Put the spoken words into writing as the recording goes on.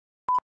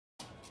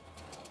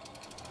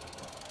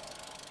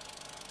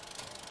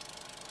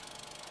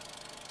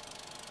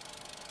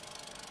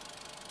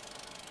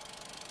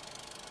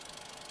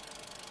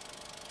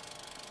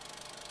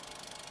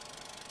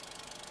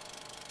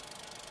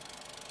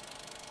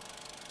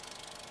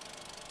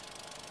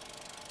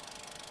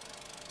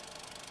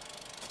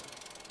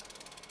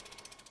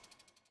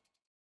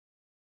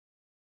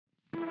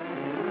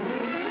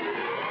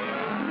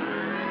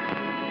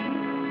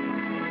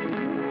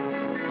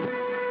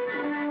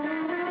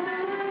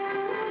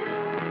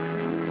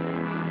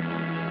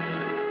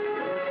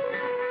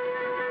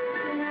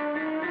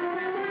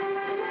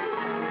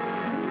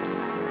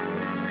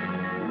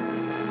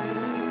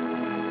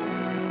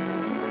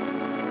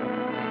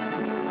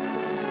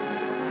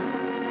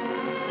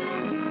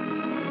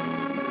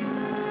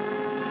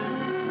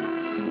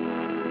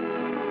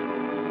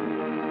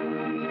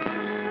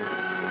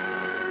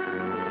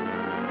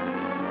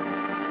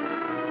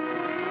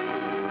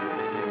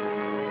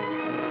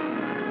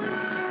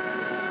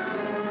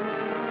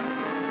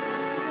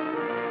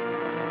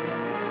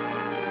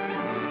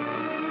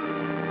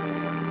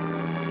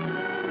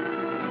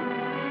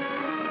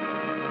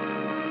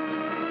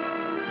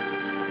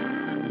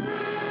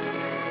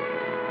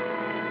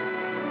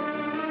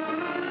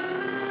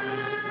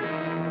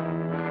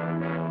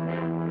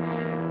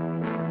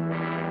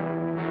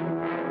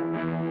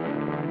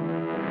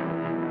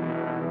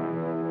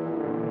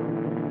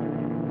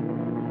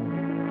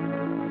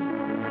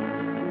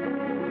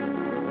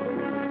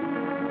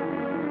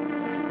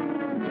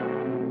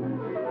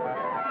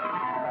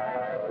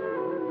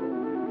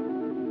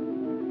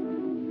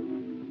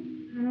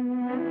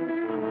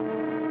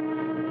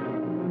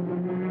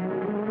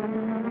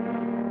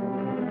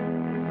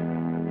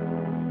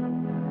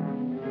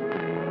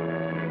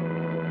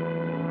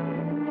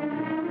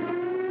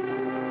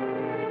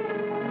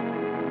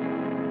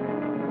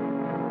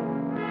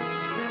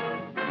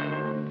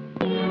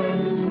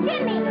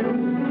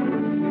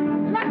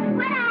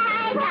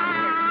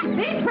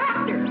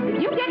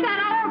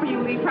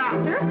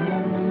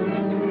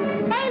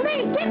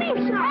Jimmy!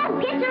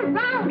 Oh, get your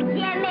rope,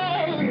 Jimmy!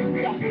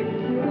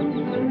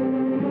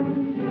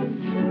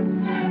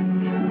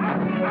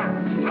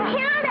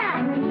 Hilda!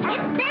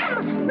 It's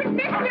them with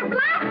Mr.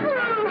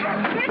 Blossom!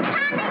 They're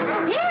coming!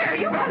 Here,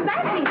 you come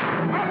back here!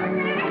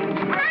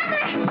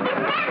 Mother!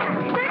 It's them!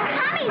 They're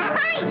coming!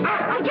 Hurry!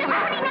 They're just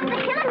putting up the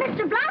hill in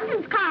Mr.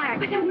 Blossom's car!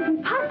 But that isn't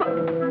Papa!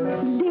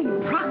 Lee,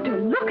 Proctor,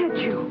 look at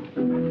you!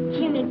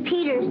 Jimmy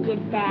Peters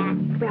did that.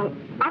 Well,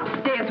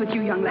 upstairs with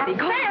you, young lady.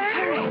 Go on,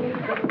 hurry!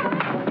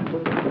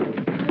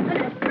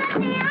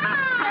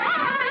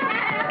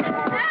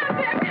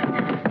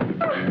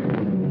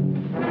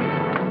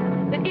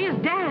 It is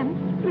Dan.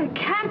 It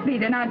can't be.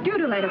 They're not due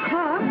till 8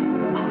 o'clock.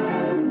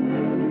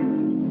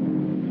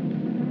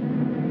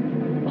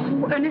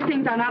 Oh,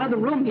 Ernestine's gone out of the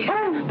room yet.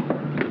 Oh.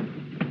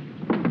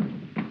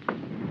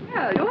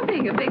 Well, you're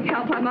being a big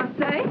help, I must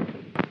say.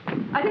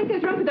 I think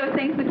there's room for those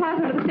things in the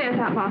closet under the stairs,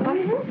 Aunt Martha.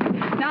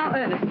 Now,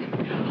 Ernest.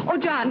 Oh,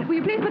 John, will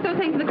you please put those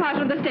things in the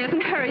closet under the stairs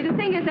and hurry? The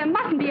thing is, there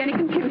mustn't be any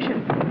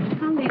confusion.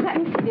 Please, let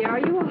me see, dear. Are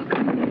you all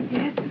coming?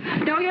 Yes.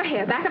 No, your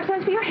hair. Back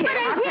upstairs for your hair. But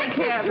I'll take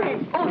care of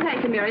it. Oh,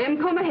 thank you, Miriam.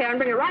 Comb her hair and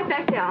bring her right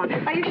back down.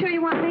 Are you sure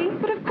you want me?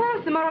 But of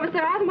course, the more of us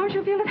there are, the more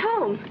she'll feel at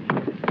home.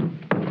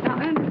 Now,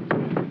 Ernest,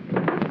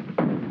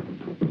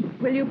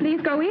 will you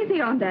please go easy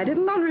on that?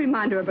 It'll only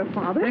remind her of her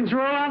father. Things are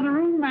all out of the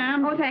room,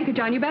 ma'am. Oh, thank you,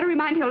 John. You better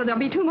remind Hilda there'll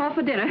be 2 more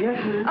for dinner.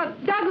 Yes, ma'am.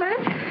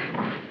 Douglas.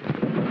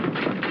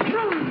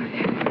 Oh.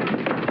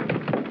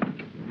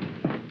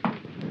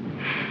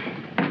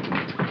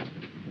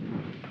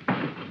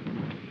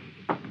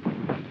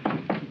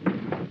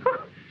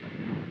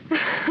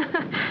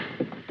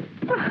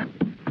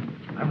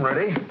 I'm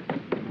ready.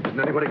 Isn't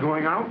anybody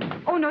going out?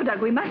 Oh, no,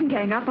 Doug, we mustn't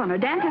gang up on her.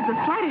 Dan has the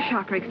slightest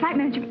shock or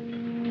excitement.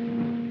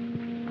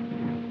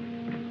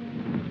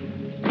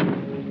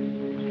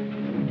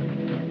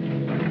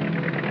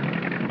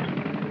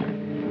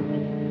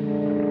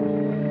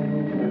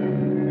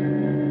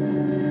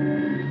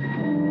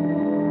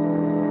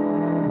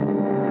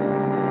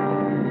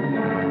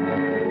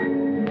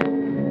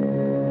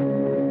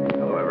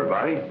 Hello,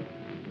 everybody.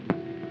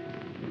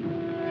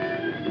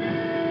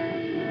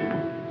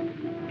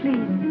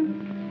 Please,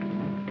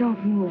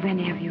 don't move,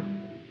 any of you.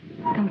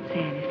 Don't say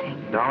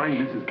anything.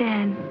 Darling, this is...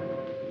 Dan,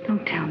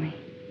 don't tell me.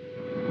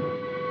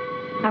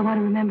 I want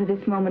to remember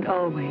this moment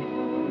always.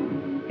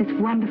 This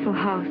wonderful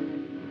house.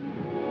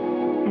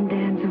 And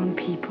Dan's own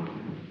people.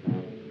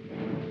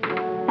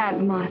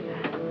 Aunt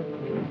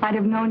Martha, I'd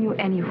have known you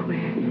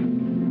anywhere.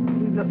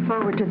 We've looked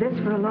forward to this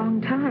for a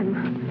long time.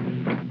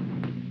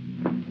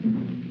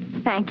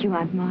 Thank you,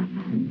 Aunt Martha.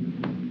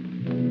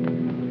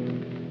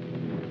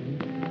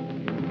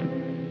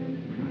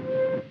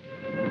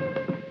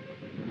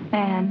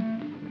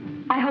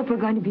 Anne, I hope we're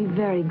going to be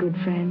very good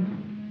friends.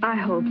 I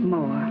hope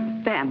more.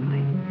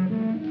 Family.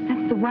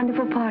 That's the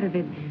wonderful part of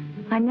it.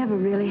 I never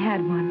really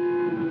had one.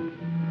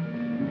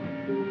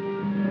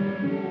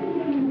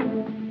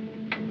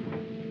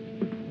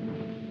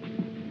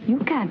 You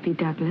can't be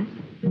Douglas.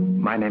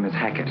 My name is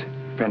Hackett,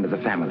 friend of the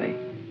family.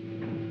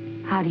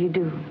 How do you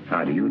do?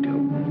 How do you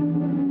do?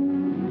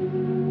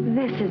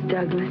 This is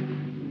Douglas.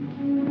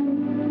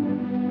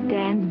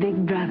 Dan's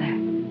big brother.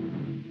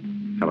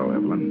 Hello,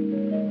 Evelyn.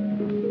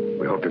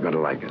 We hope you're going to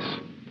like us.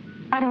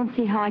 I don't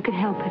see how I could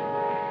help it.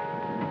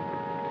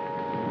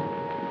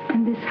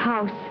 And this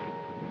house.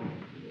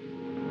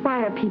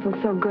 Why are people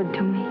so good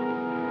to me?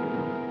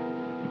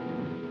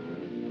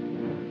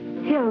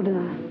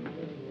 Hilda.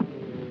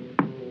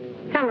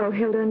 Hello,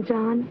 Hilda and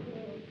John.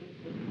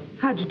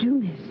 How'd you do,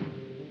 miss?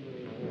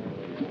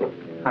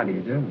 How do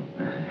you do?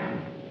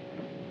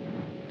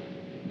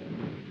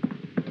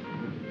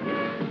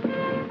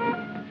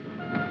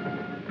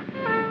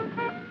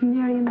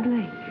 Miriam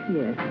Blake.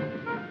 Yes,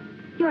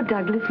 You're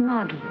Douglas'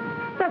 model.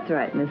 that's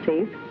right, Miss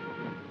Heath.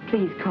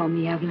 Please call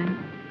me Evelyn.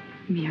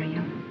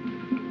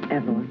 Miriam.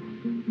 Evelyn.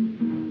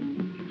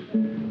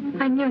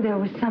 I knew there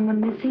was someone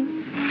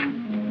missing.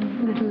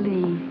 Little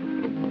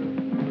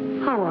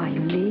Lee. How are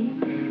you, Lee?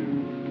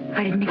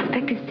 I didn't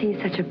expect to see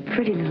such a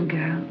pretty little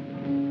girl.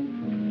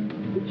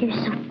 You're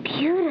so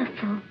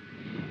beautiful.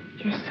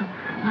 You're so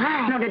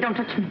white. No, don't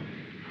touch me.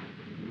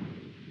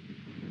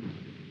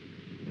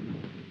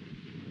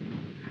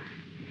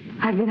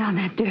 I've been on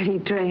that dirty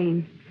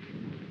train.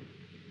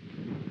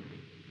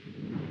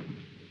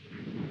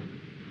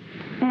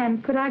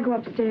 Anne, could I go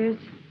upstairs?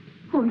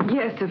 Oh,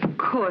 yes, of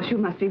course. You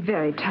must be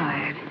very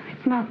tired.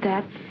 It's not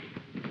that.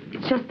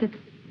 It's just that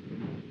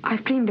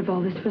I've dreamed of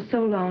all this for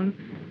so long.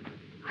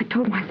 I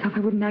told myself I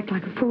wouldn't act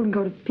like a fool and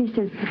go to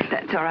pieces. But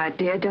that's all right,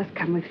 dear. Just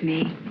come with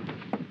me.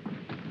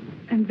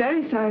 I'm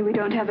very sorry we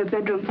don't have a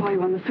bedroom for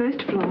you on the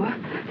first floor.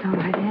 It's all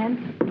right,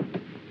 Anne.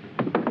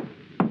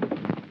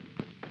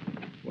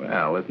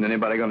 Well, isn't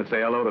anybody going to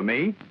say hello to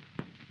me?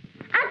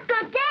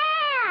 Uncle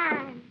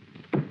Dan!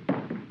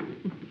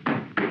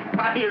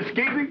 Hi, you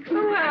skeezing.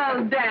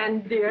 Well,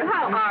 Dan, dear,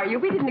 how are you?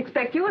 We didn't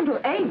expect you until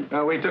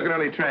 8. We took an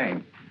early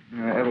train.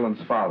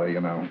 Evelyn's father,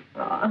 you know.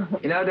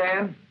 You know,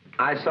 Dan,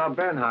 I saw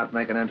Bernhardt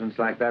make an entrance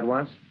like that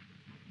once.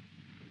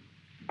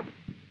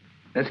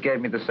 This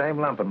gave me the same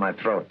lump in my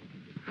throat.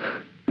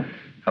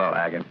 Hello,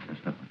 Hackett.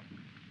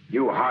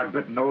 You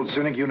hard-bitten old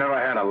cynic, you never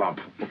had a lump.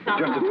 Just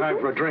a time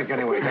for a drink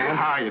anyway, Dan.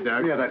 How are you,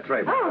 Doug? Yeah, that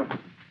tray.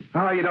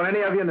 Oh, you don't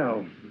any of you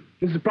know.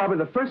 This is probably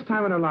the first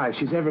time in her life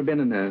she's ever been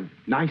in a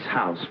nice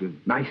house with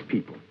nice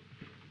people.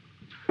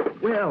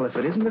 Well, if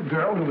it isn't the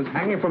girl who was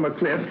hanging from a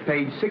cliff,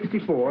 page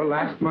 64,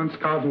 last month's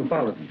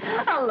Cosmopolitan.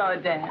 Hello,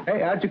 Dan.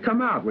 Hey, how'd you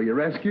come out? Were you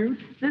rescued?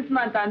 This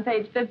month on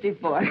page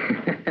 54.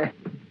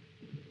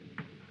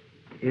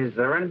 Is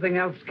there anything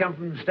else come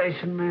from the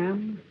station,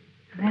 ma'am?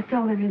 That's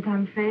all there is,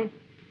 I'm afraid.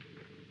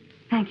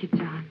 Thank you,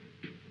 John.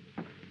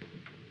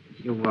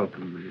 You're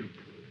welcome, ma'am.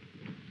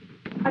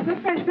 I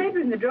put fresh paper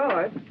in the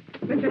drawers.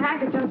 Mr.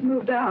 Hackett just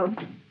moved out.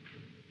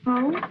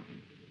 Oh?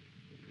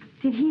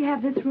 Did he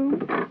have this room?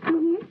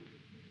 Mm-hmm.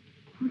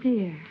 Oh,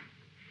 dear.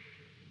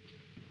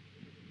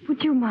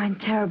 Would you mind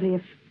terribly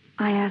if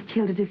I asked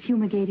Hilda to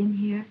fumigate in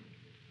here?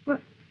 Well,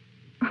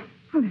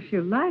 if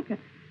you like.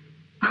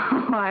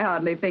 Oh, I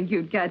hardly think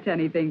you'd catch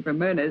anything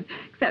from Ernest,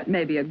 except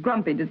maybe a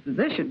grumpy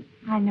disposition.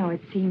 I know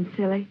it seems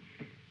silly.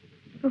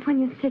 But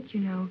when you're sick, you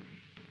know,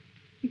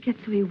 you get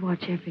so you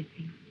watch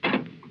everything.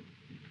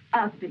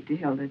 I'll speak to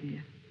Hilda,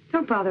 dear.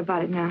 Don't bother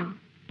about it now.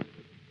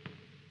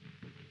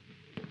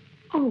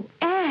 Oh,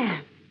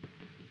 Anne.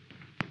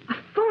 A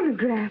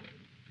phonograph.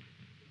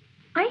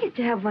 I used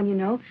to have one, you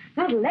know.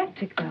 Not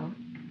electric, though.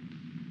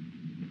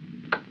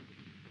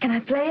 Can I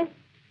play it?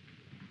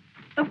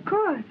 Of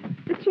course.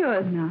 It's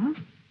yours now.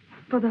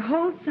 For the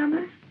whole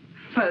summer?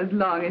 For as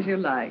long as you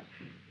like.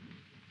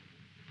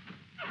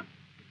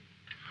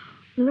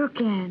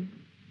 Look, Anne.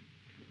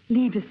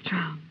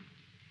 Liebestraum.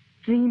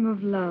 Dream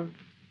of love.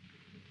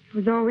 It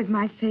was always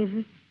my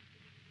favorite.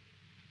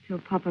 Till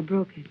Papa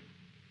broke it.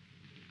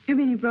 You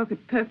mean he broke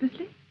it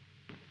purposely?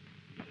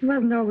 He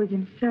wasn't always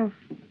himself.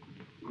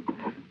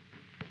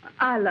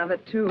 I love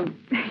it, too.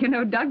 You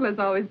know, Douglas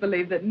always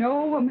believed that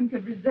no woman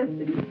could resist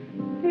it.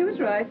 He was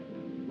right.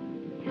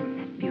 Isn't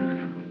that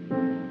beautiful?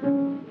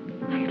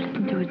 I could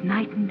listen to it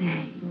night and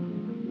day.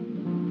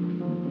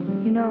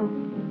 You know,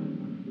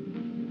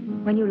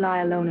 when you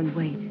lie alone and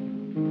wait,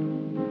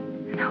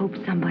 and hope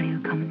somebody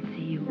will come and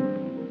see you,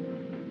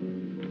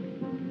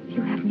 if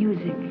you have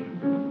music,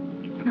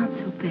 it's not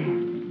so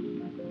bad.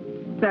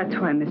 That's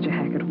why Mr.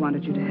 Hackett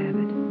wanted you to have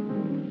it.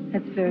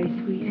 That's very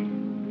sweet.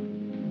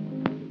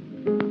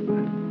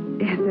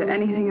 Is there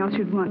anything else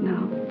you'd want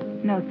now?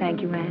 No,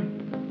 thank you, Anne.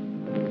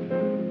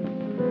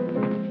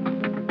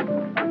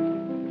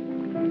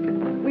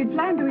 We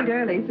planned to eat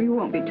early, so you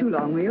won't be too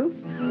long, will you?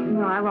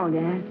 No, I won't,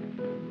 Anne.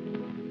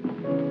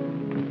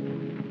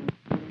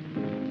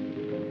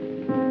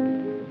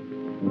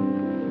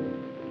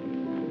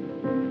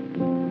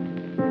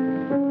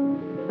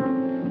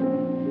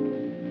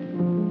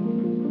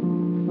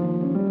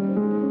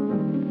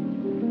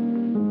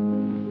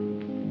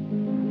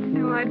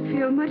 I'd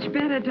feel much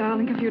better,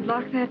 darling, if you'd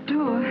lock that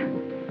door.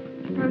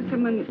 Suppose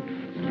someone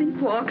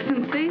sleepwalks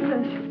and sees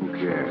us. Who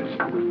cares?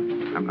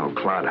 I'm no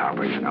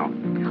clodhopper, you know.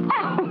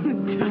 Oh!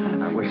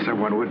 I wish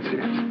someone would see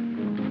us.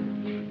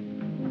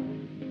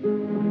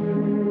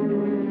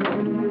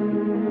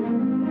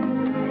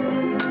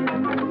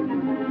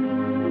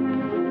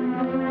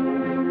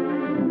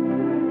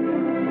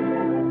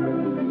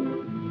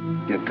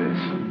 Get this.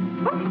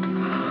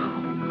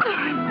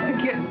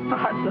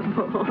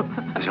 Impossible.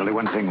 There's only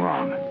one thing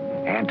wrong.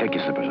 Anne, take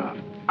your slippers off.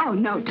 Oh,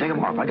 no. Take them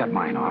off. I got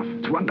mine off.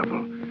 It's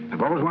wonderful.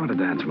 I've always wanted to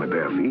dance with my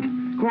bare feet.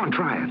 Go on,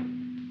 try it.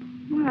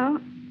 Well,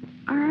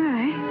 all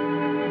right.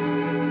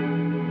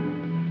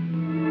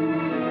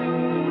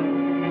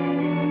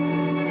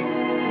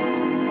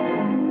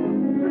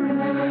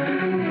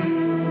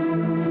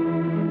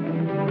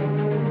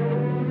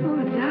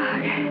 Oh,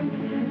 Doug.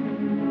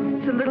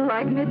 It's a little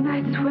like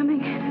midnight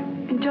swimming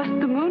in just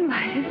the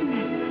moonlight, isn't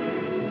it?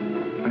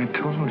 I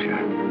told you.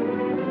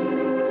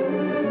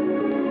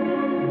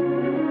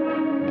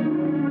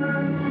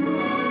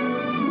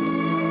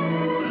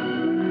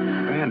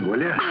 Will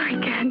you? I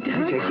can't do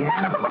it. Take your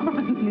hand.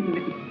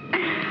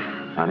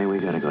 Honey, we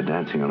gotta go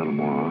dancing a little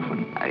more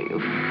often. You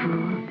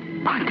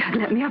fool. Oh, Doug,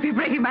 let me up. You're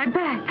breaking my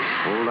back.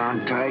 Hold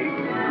on tight.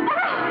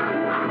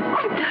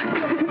 Oh, Doug.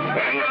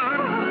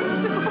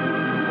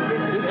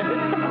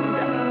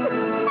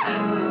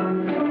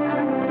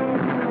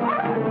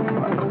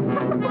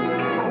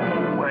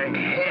 My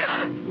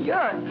head.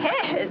 Your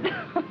head.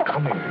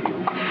 Come here, you.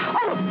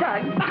 Oh,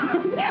 Doug.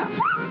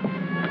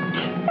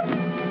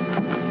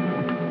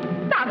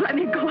 Stop, let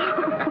me go. Oh,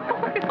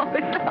 stop.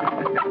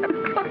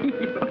 Oh, you.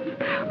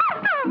 Oh,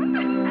 stop.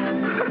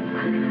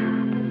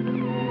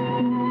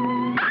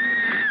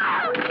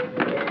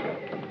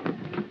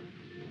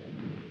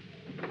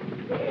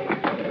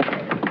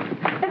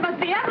 It must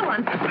be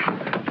Evelyn.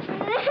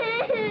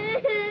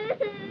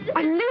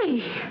 Lee.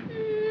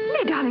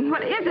 Lee, darling,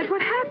 what is it?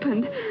 What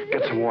happened?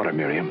 Get some water,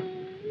 Miriam.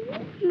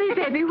 Lee,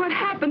 baby, what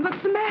happened?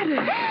 What's the matter?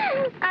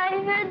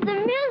 I heard the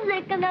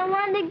music and I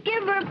wanted to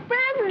give her a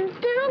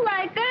present too,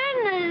 like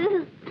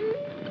Ernest.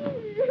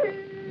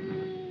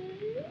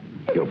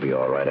 You'll be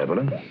all right,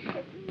 Evelyn.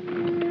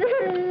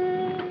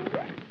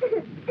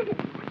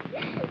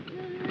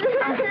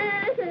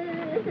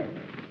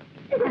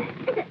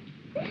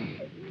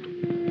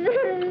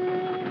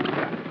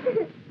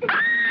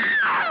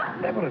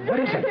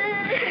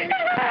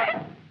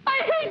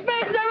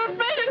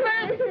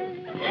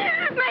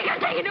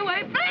 Take it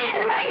away, please,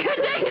 Baker,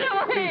 take it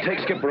away. Take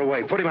Skipper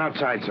away. Put him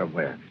outside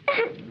somewhere.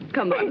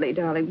 Come on, Lee,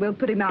 darling. We'll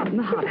put him out in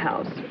the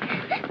hothouse.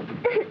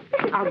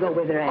 I'll go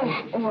with her,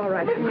 Annie. Oh, all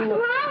right. What's wrong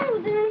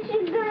with her?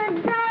 She's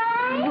gonna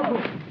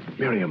die.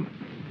 Miriam,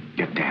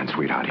 get Dan,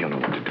 sweetheart. He'll know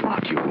what to do.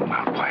 I'll keep him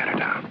out. Quiet her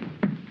down.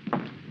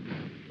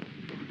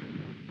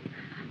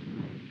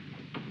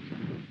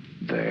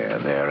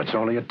 There. It's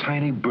only a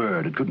tiny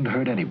bird. It couldn't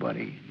hurt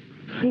anybody.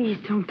 Please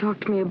don't talk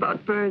to me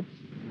about birds.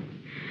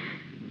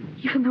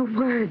 Even the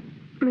word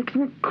makes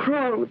me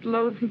crawl with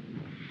loathing.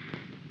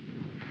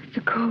 It's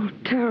a cold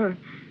terror.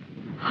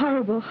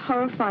 Horrible,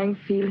 horrifying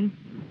feeling.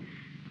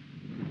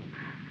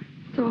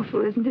 It's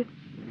awful, isn't it?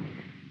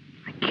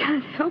 I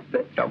can't help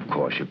it. Of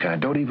course you can't.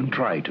 Don't even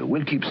try to.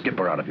 We'll keep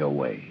Skipper out of your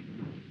way.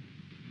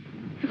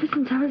 Ever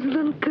since I was a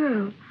little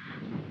girl.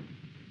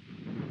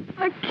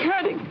 I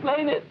can't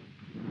explain it.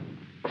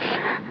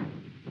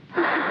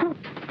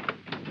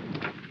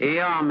 Here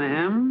you are,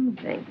 ma'am.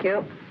 Thank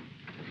you.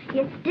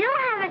 You still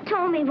haven't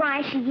told me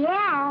why she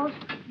yells.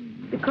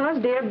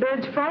 Because, dear,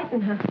 birds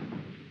frighten her.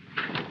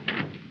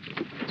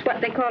 It's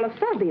what they call a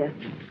phobia.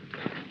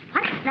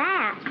 What's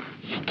that?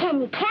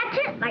 Can you catch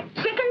it like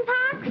chicken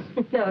pox?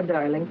 No,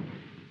 darling.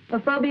 A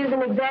phobia is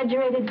an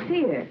exaggerated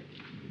fear.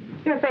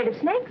 You're afraid of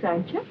snakes,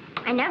 aren't you?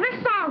 I never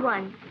saw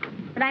one,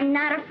 but I'm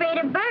not afraid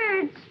of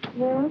birds.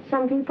 Well,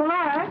 some people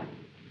are.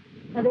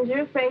 Others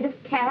are afraid of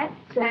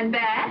cats and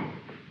bats.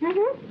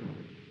 Mm-hmm.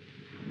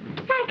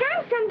 Like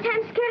I'm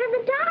sometimes scared of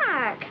the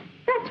dark.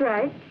 That's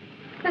right.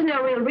 There's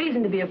no real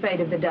reason to be afraid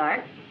of the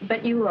dark,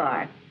 but you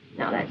are.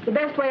 Now, that's the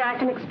best way I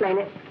can explain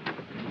it.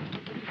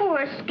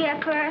 Poor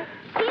Skipper.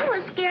 He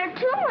was scared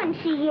too when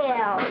she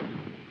yelled.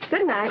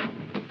 Good night.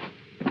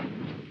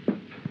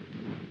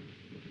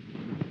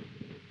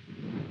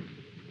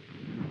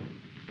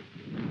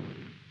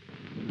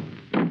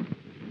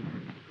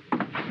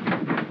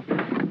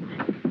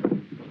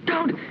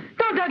 Don't,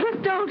 Douglas,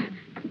 don't.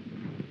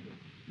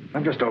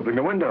 I'm just opening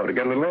the window to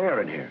get a little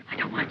air in here. I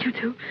don't want you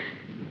to.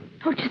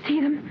 Don't you see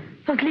them?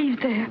 Those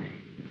leaves there.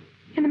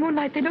 In the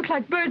moonlight, they look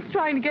like birds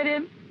trying to get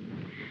in.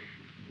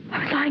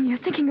 I was lying here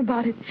thinking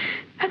about it.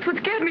 That's what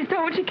scared me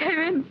so when she came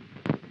in.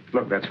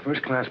 Look, that's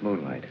first-class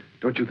moonlight.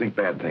 Don't you think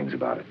bad things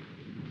about it.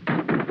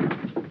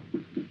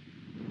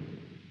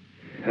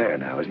 There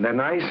now, isn't that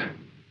nice?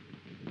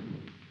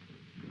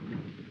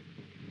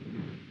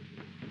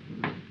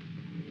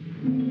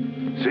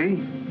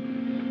 See?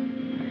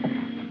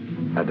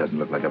 That doesn't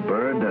look like a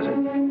bird, does it?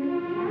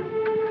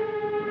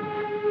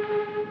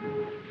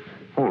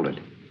 Hold it.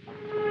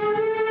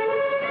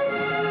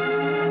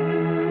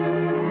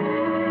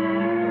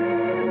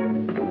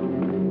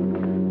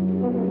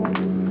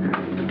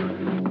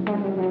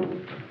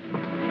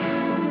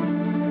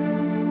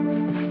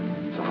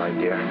 It's all right,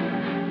 dear.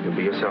 You'll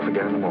be yourself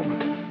again in a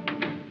moment.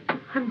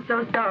 I'm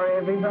so sorry,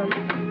 everybody.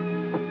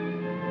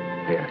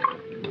 Here.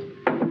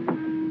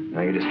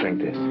 Now you just drink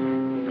this.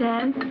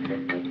 Dan,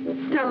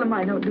 tell them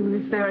I don't do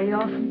this very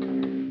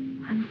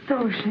often. I'm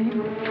so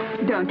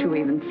ashamed. Don't you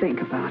even think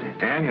about it.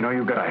 Dan, you know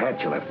you've got a hat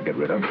you'll have to get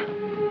rid of.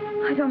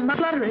 I don't mind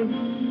fluttering.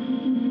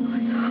 Oh,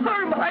 it's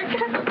horrible. I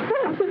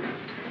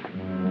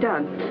can't.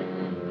 Doug,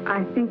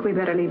 I think we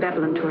better leave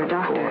Evelyn to her Of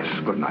doctor. course.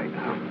 Good night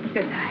now.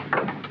 Good night.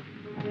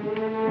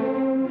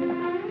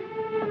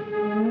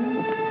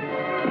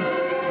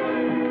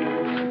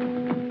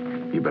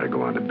 You better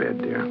go on to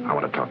bed, dear. I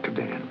want to talk to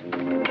Dan.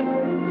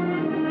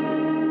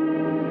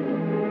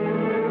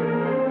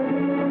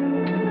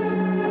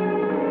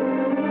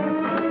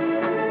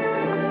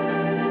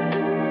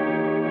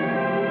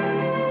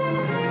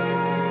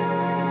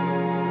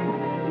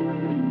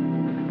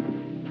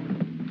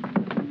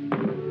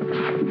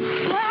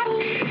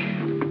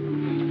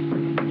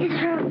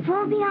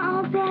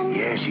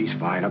 She's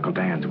fine. Uncle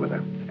Dan's with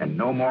her. And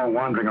no more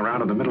wandering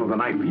around in the middle of the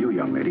night for you,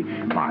 young lady.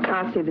 Come on.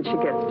 I'll see that she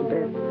gets to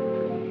bed.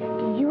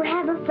 Do you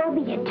have a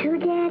phobia too,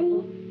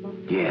 Daddy?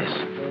 Yes.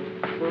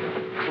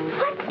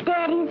 What's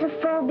Daddy's a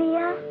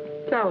phobia?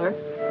 Tell her.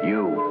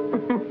 You.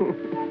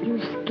 You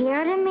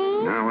scared of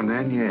me? Now and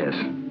then, yes.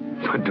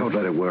 But don't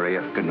let it worry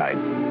you. Good night.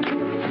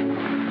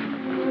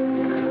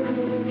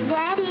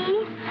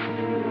 Daddy?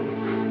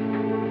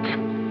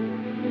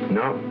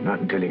 No, not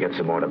until you get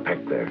some more to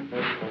peck there.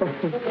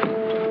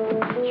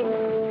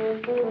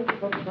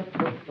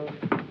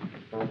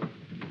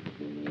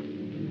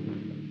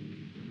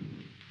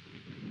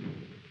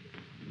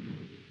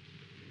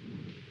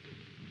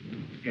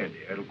 Here,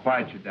 dear. It'll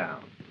quiet you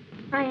down.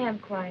 I am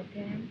quiet,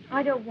 Dan.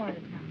 I don't want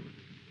it now.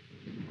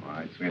 All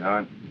right,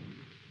 sweetheart.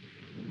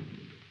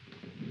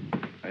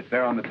 Right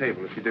there on the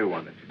table if you do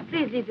want it.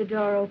 Please leave the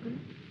door open.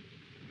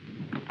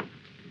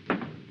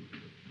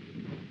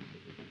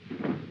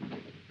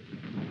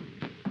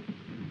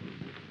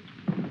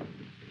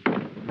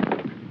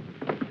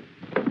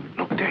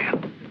 Look,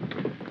 Dan.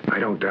 I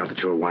don't doubt that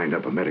you'll wind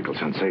up a medical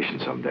sensation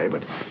someday,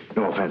 but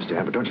no offense,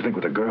 Dan, but don't you think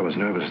with a girl as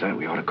nervous as that,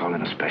 we ought to call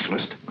in a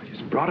specialist? I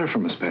just brought her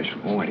from a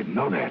specialist. Oh, I didn't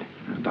know that.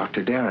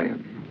 Dr.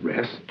 Darien.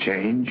 Rest,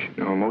 change,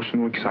 no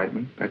emotional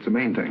excitement. That's the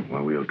main thing.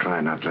 Well, we'll try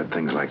not to let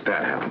things like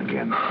that happen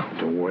again.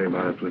 Don't worry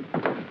about it, Flip.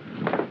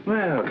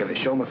 Well, can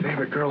I show my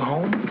favorite girl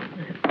home?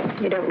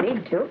 You don't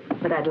need to,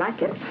 but I'd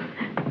like it.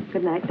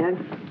 Good night, Doug.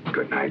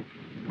 Good night.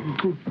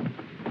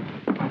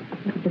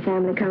 What did the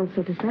family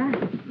council decide?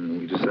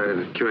 We decided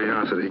that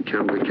curiosity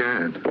killed the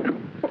cat.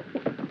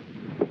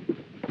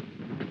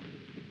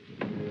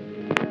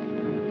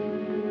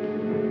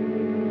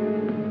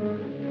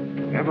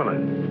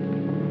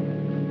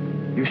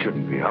 Evelyn, you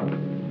shouldn't be up.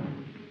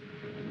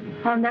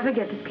 I'll never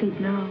get to sleep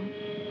now.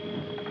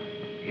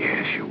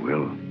 Yes, you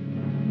will.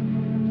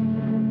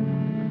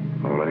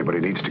 All anybody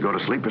needs to go to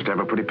sleep is to have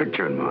a pretty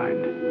picture in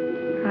mind.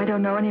 I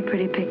don't know any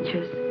pretty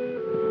pictures.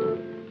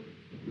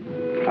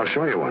 I'll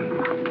show you one.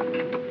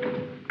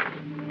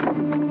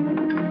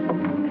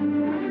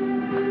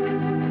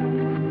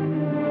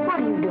 What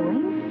are you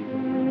doing?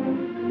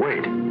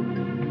 Wait.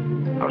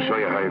 I'll show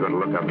you how you're going to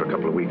look after a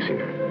couple of weeks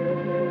here.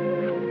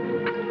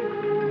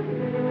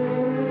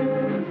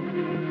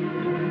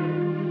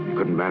 You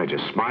couldn't manage a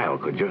smile,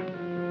 could you?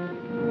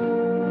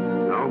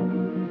 No?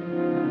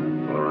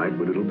 All right,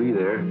 but it'll be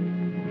there.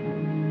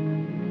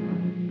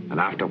 And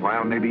after a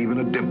while, maybe even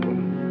a dimple.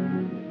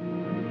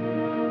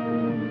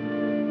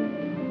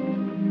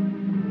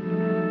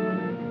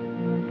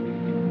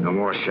 No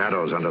more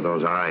shadows under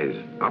those eyes.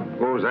 Up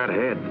goes that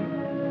head.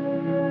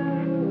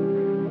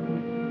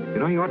 You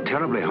know, you're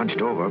terribly hunched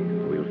over.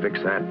 We'll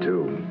fix that,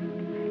 too.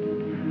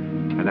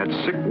 And that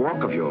sick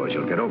walk of yours,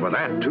 you'll get over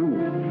that, too.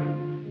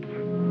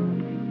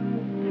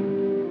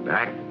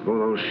 Back go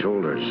those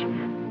shoulders.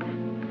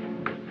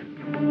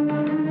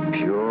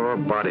 Pure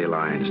body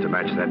lines to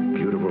match that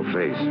beautiful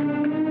face.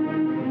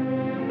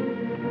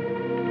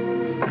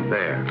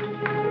 There.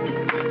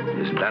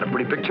 Isn't that a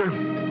pretty picture?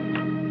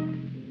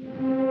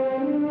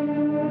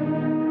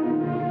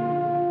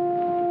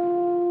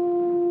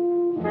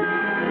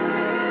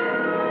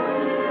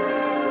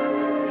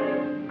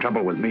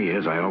 Trouble with me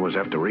is I always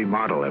have to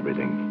remodel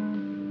everything.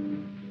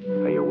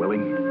 Are you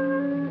willing?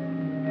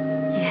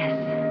 Yes.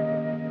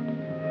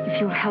 If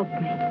you'll help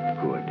me.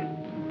 Good.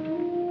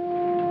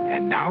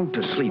 And now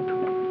to sleep.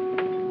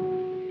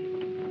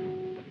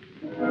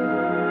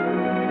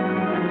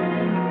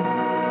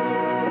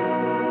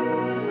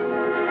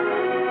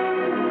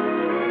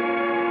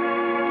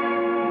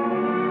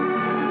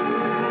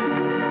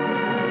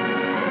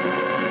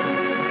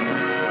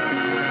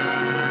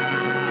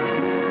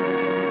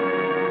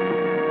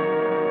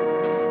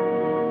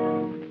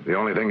 The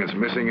only thing that's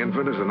missing,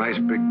 Infant, is a nice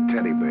big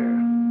teddy bear.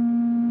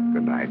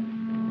 Good night.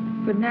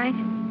 Good night.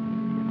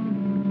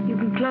 You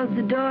can close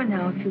the door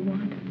now if you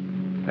want.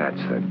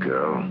 That's the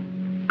girl.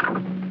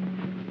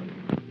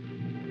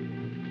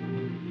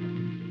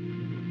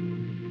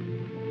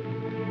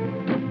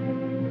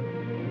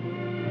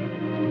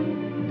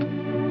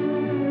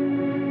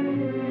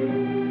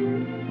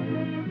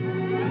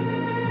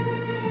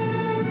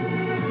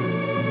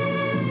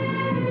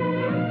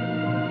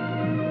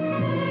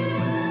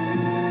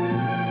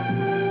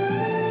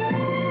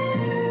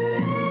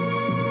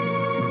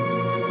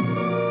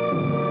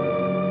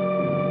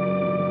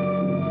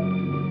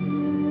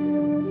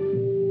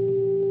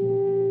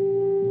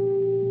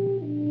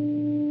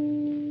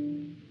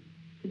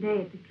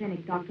 Today at the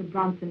clinic, Dr.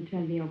 Bronson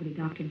turned me over to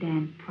Dr.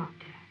 Dan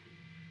Proctor.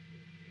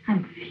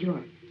 I'm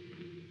furious.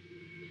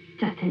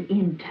 Just an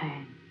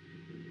intern.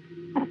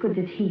 What good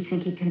does he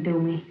think he can do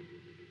me?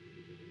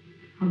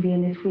 I'll be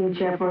in this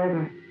wheelchair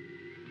forever.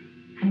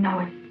 I know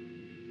it.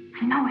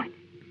 I know it.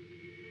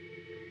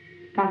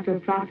 Dr.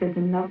 Proctor's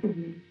in love with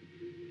me.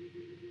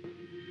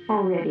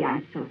 Already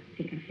I'm so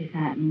sick of his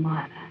Aunt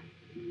Martha.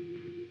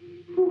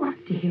 Who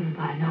wants to hear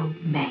about an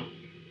old maid?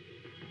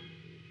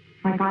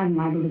 Like I'm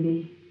liable to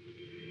be.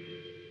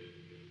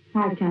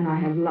 Why can't I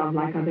have love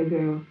like other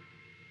girls?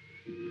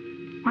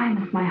 Why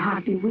must my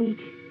heart be weak?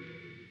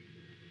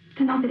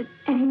 To know that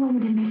any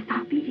moment it may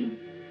stop beating.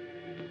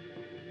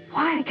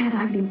 Why can't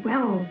I be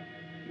well?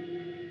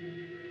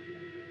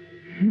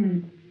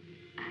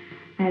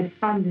 I had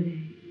fun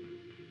today.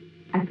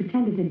 I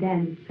pretended to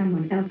Dan that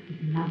someone else was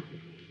in love with me.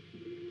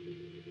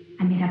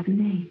 I made up a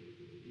name.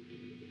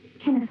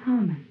 Kenneth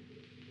Harmon.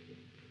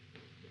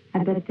 I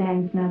bet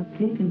Dan's not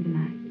sleeping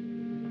tonight.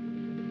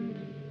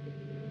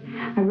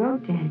 I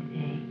wrote Dan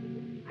today.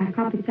 I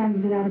copied some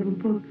of it out of a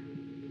book.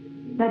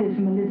 Letters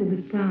from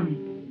Elizabeth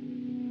Browning.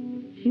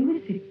 She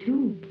was sick,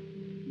 too.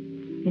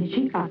 Yet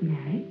she got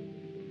married.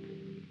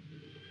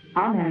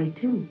 I'll marry,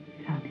 too,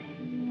 someday.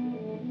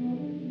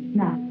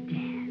 Not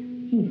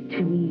Dan. He's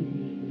too easy.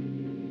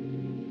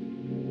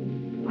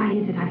 Why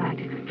is it I like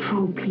to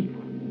control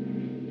people?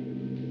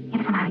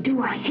 Yet when I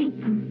do, I hate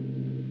them.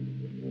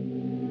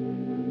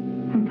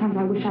 Sometimes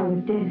I wish I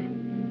was dead.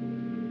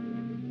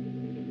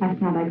 Last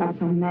night I got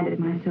so mad at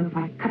myself,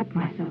 I cut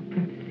myself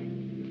purposely.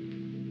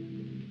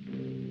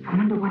 I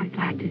wonder what it's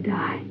like to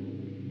die.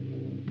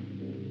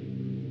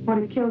 Or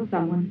to kill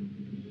someone.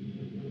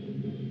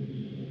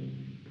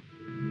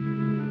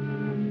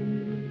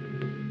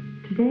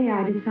 Today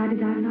I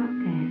decided I loved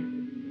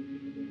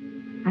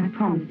Dan. I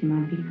promised him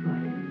I'd be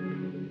good.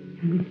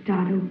 And we'd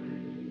start over.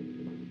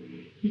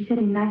 He said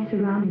in nice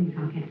surroundings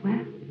I'll get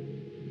well.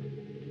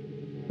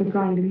 We're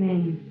going to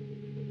Maine.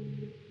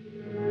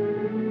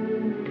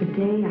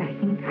 Today, I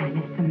think I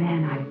met the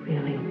man I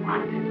really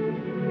want.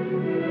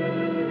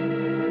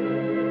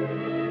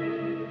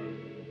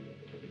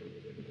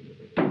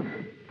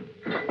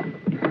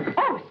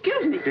 Oh,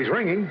 excuse me. He's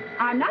ringing.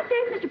 I'm not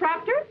Dave, Mr.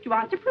 Proctor. Do you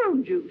want some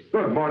prune juice?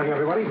 Good morning,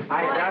 everybody.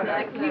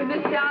 You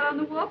missed out on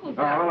the waffles.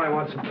 Oh, I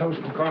want some toast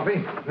and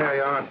coffee. There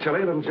you are, Tilly.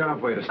 Little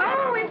job way to start.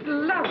 Oh, it's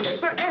lovely.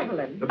 For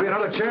Evelyn. There'll be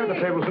another chair at the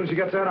table as soon as she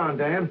gets that on,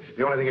 Dan.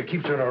 The only thing that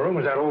keeps her in her room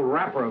is that old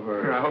wrapper of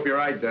hers. I hope you're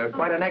right, Doug.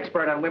 Quite an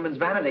expert on women's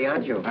vanity,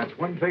 aren't you? That's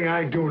one thing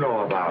I do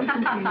know about.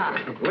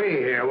 Lee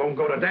here won't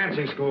go to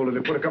dancing school if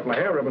you put a couple of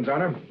hair ribbons on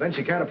her. Then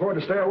she can't afford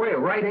to stay away.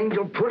 Right,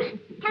 Angel Puss?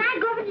 Can I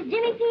go over to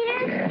Jimmy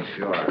Peters? Yeah,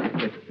 sure.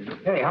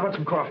 Hey, how about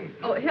some coffee?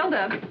 Oh,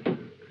 Hilda.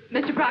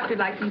 Mr. Proctor'd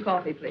like some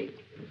coffee, please.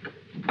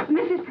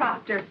 Mrs.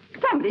 Proctor,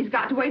 somebody's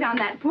got to wait on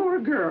that poor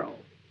girl.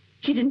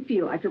 She didn't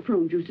feel like her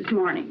prune juice this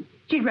morning.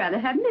 She'd rather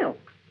have milk.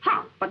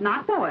 Hot, but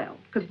not boiled,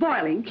 because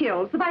boiling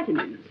kills the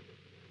vitamins.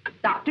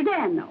 Dr.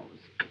 Dan knows.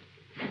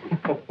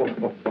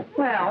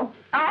 Well,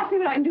 I'll see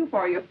what I can do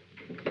for you.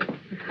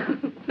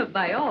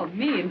 By all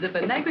means, if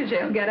a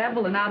negligee will get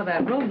Evelyn out of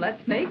that room,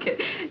 let's make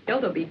it.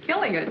 Hilda be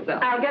killing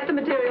herself. I'll get the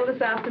material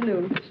this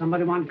afternoon.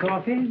 Somebody want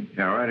coffee?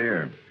 Yeah, right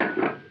here.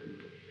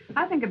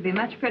 I think it'd be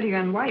much prettier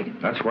in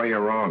white. That's where you're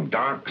wrong.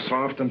 Dark,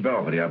 soft, and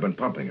velvety. I've been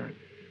pumping her.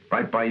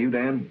 Right by you,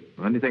 Dan?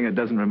 Anything that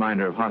doesn't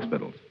remind her of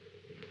hospitals.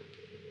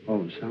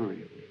 Oh,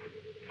 sorry.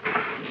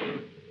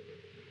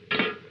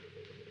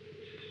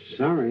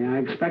 Sorry, I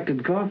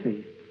expected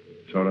coffee.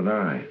 So did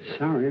I.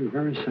 Sorry,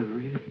 very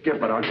sorry. Skip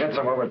it. I'll get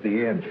some over at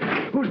the inn.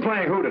 Who's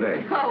playing who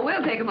today? Oh,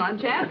 we'll take 'em on,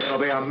 champ. It'll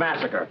be a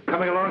massacre.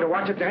 Coming along to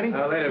watch it, Danny?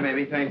 Later,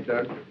 maybe. Thanks,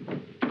 Doug.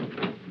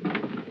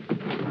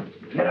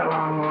 Get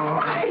along.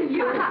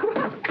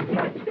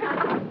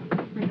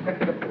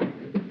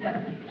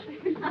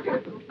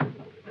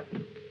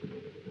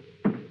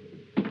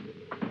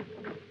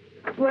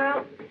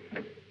 Well,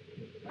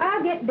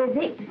 I'll get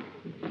busy.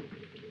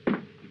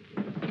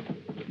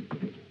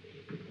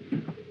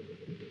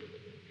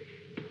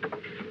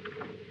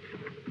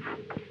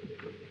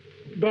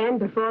 Dan,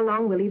 before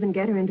long, we'll even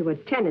get her into a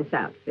tennis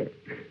outfit.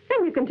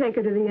 Then you can take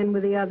her to the inn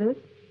with the others.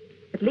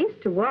 At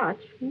least to watch.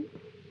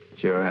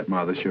 Sure, Aunt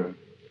Martha, sure.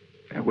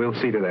 Yeah, we'll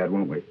see to that,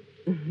 won't we?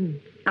 Mm-hmm.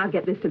 I'll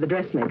get this to the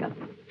dressmaker.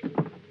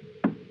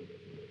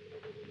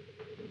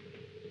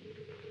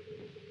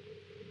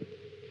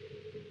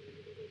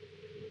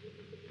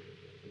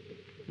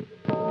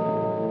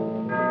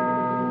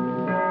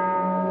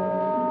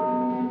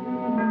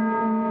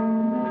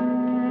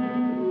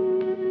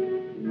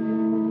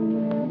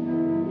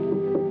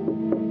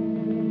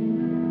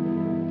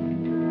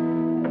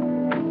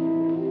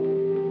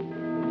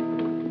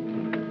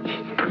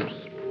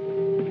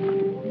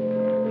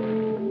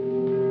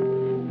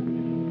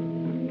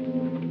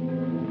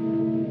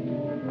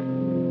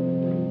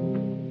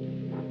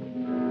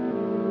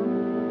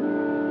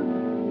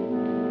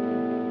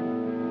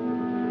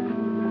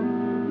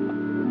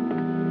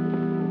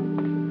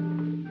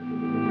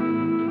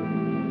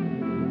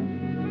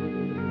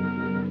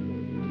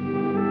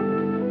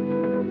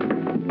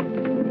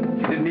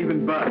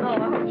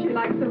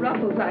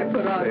 I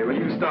put on. Hey, when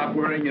you stop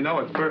worrying, you know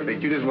it's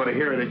perfect. You just want to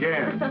hear it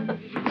again.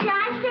 Shall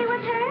I stay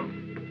with her?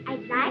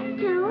 I'd like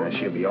to.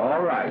 She'll be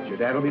all right. Your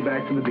dad will be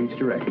back from the beach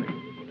directly.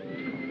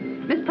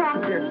 Miss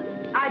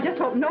Proctor, I just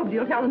hope nobody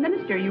will tell the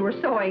minister you were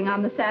sewing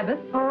on the Sabbath.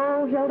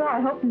 Oh, Hilda, I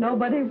hope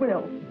nobody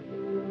will.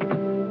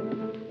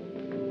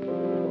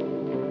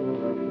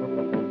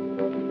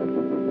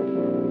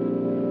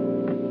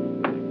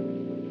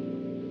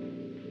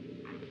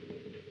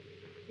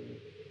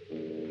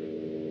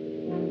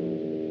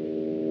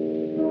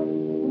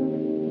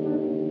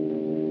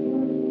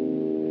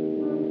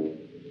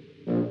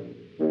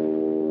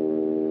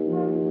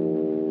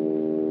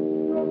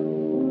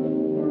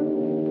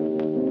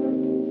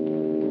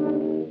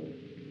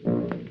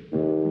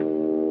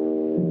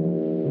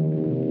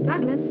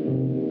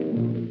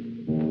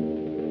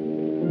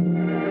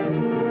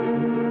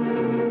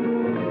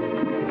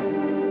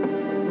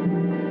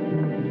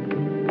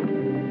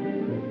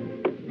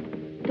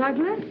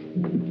 Douglas?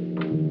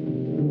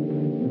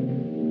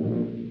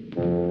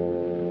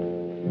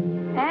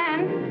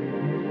 Anne?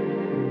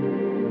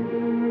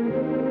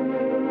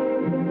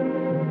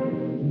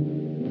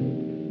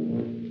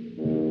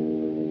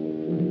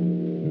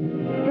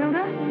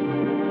 Hilda?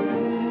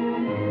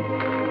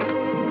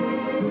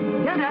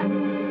 Hilda?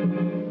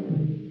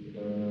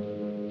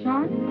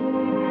 John?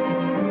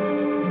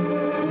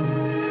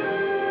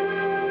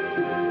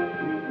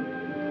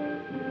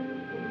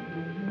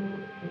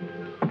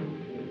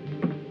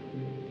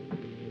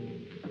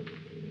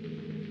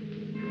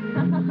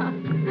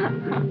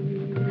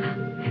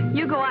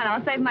 You go on.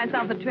 I'll save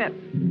myself a trip.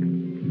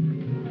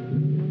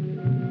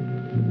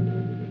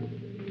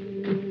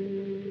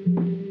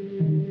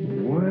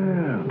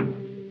 Well,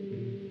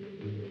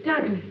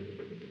 Douglas.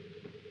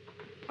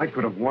 I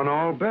could have won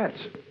all bets.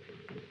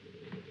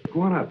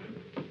 Go on up.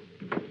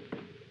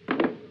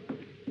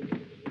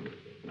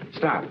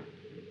 Stop.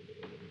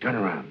 Turn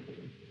around.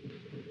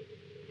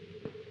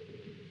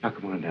 Now,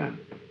 come on down.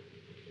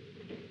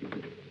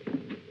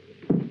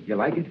 You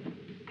like it?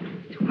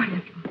 It's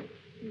wonderful.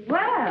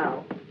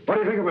 Well, What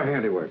do you think of my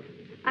handiwork?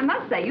 I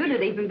must say you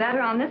did even better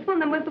on this one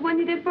than with the one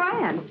you did for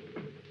Anne.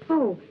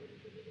 Oh,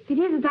 did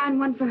he design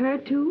one for her,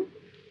 too?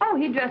 Oh,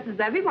 he dresses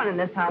everyone in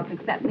this house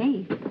except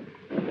me.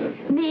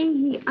 Me,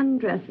 he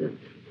undresses.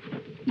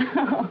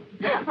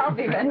 I'll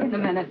be ready in a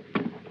minute.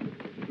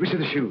 Let me see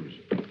the shoes.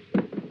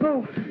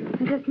 Oh,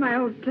 just my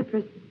old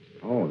slippers.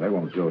 Oh, they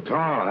won't do at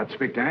all. I'd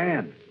speak to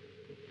Anne.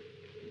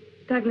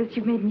 Douglas,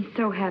 you've made me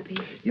so happy.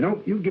 You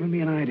know, you've given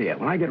me an idea.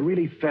 When I get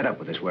really fed up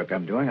with this work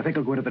I'm doing, I think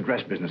I'll go into the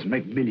dress business and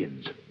make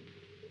millions.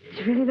 Does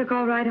it really look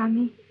all right on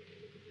me?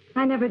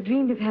 I never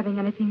dreamed of having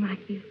anything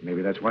like this.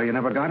 Maybe that's why you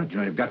never got it. You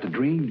know, you've got to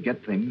dream to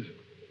get things.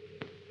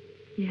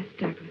 Yes,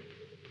 Douglas.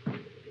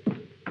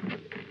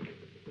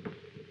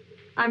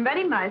 I'm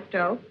ready,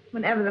 Maestro,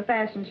 whenever the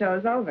fashion show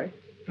is over.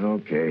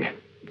 Okay.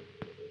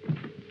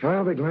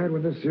 I'll be glad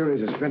when this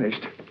series is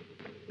finished.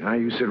 Now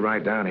you sit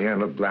right down here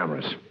and look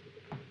glamorous.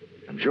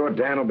 I'm sure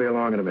Dan will be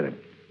along in a minute.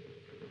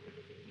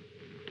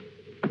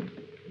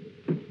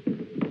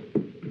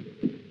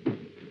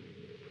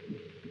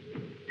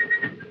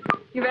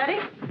 You ready?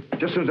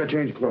 Just as soon as I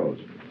change clothes.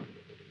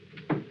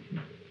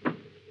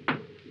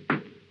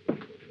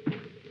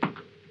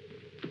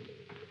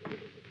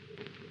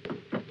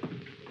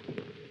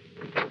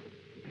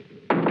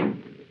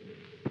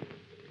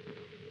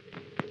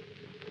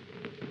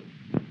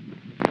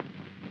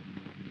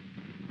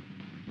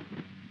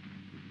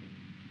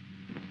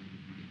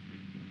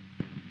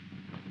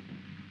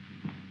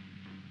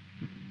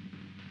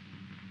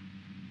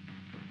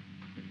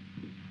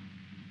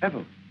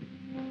 Evelyn.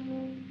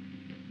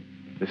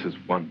 This is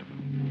wonderful.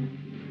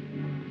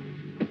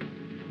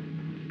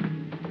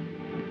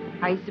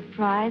 Are you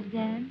surprised,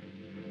 Dan?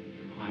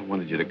 Oh, I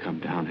wanted you to come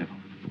down,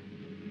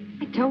 Evelyn.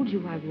 I told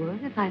you I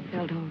would if I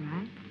felt all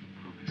right.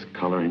 Oh, this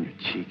color in your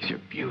cheeks, you're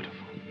beautiful.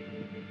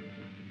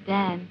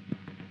 Dan,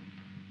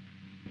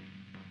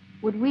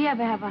 would we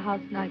ever have a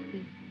house like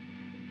this?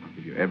 I'll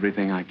give you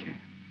everything I can.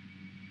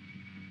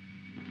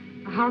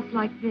 A house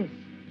like this?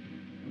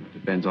 It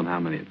depends on how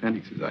many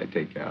appendixes I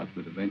take out,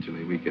 but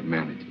eventually we could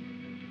manage it.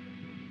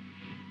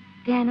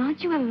 Dan,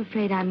 aren't you ever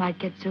afraid I might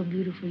get so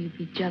beautiful you'd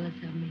be jealous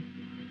of me?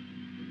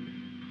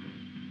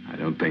 I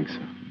don't think so.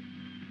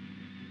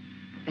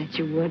 Bet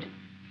you would.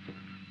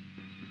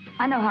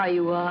 I know how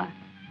you are.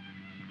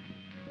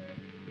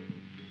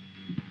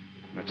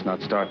 Let's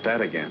not start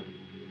that again.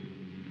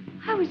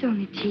 I was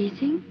only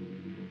teasing.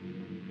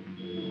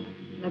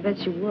 I bet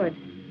you would.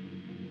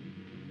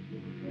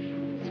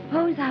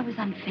 Suppose I was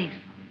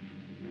unfaithful.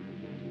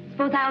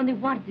 Suppose I only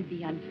wanted to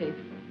be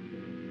unfaithful.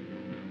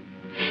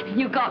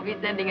 You caught me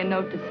sending a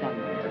note to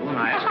someone. Well,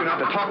 I ask you not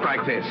to talk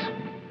like this.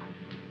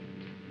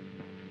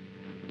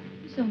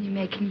 It's only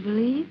making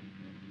believe.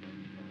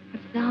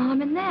 What's the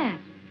harm in that?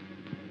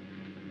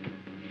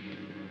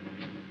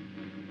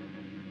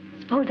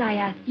 Suppose I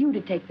asked you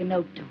to take the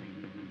note to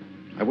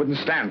him. I wouldn't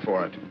stand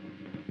for it.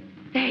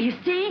 There, you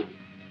see?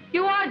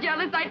 You are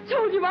jealous. I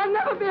told you I'll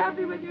never be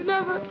happy with you,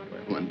 never.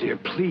 Evelyn, dear,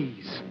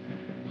 please.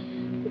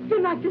 It's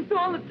been like this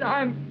all the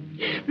time.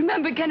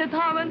 Remember Kenneth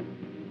Harmon?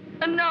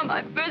 And now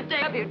my first day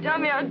of you tell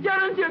me how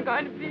jealous you're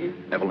going to be.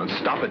 Evelyn,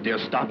 stop it, dear,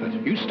 stop it.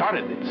 You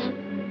started this.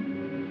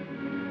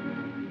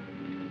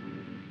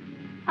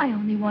 I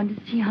only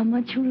wanted to see how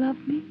much you love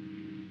me.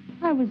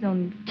 I was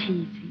only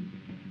teasing.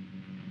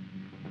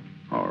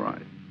 All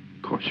right.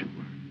 Of course you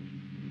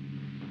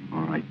were.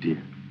 All right,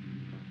 dear.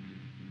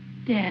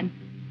 Dan,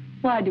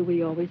 why do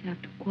we always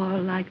have to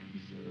quarrel like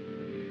this?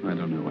 I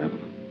don't know,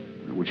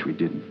 Evelyn. I wish we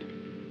didn't.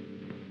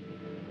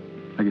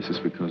 I guess it's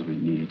because we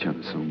need each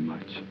other so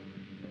much.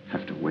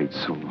 Have to wait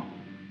so long.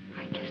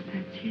 I guess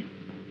that's it.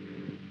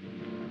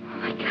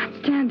 I can't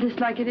stand this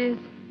like it is.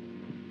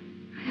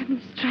 I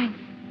haven't strength.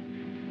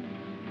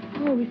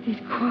 Always these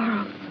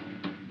quarrels.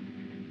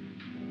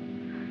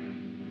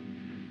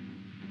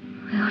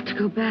 I ought to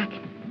go back.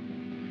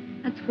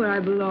 That's where I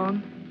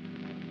belong.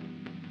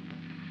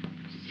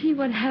 See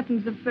what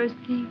happens the first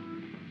thing.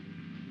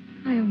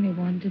 I only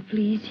wanted to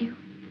please you.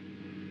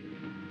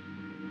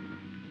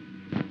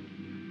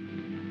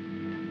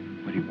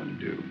 What do you want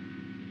to do?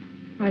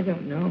 I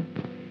don't know.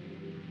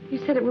 You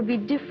said it would be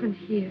different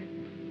here,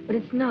 but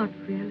it's not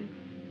really.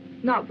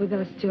 Not with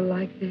us still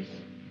like this.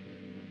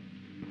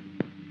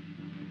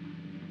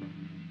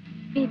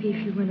 Maybe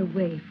if you went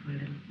away for a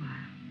little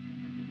while.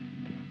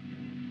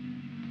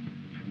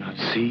 Not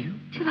see you?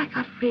 Till I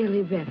got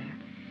really better.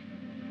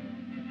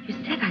 You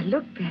said I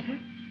looked better.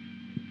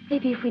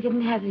 Maybe if we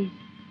didn't have these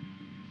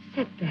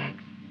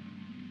setbacks.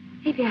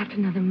 Maybe after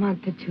another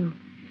month or two.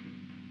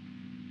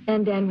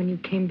 And then when you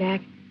came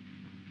back,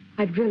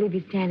 I'd really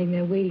be standing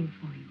there waiting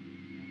for you.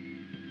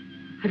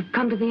 I'd have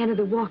come to the end of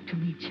the walk to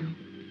meet you.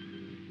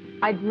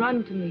 I'd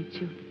run to meet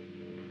you.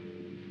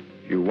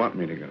 You want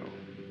me to go?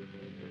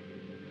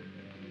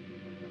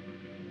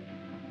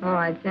 All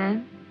right,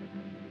 then.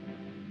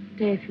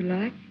 Stay if you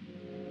like.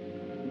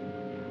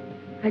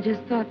 I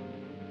just thought,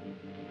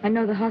 I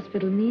know the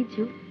hospital needs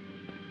you.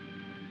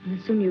 And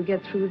the sooner you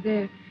get through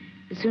there,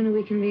 The sooner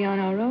we can be on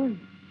our own.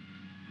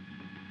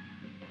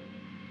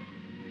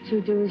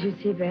 You do as you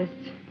see best.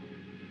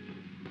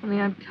 Only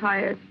I'm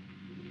tired.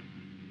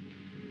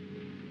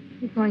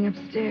 You're going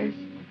upstairs.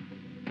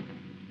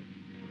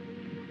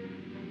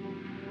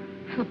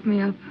 Help me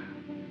up.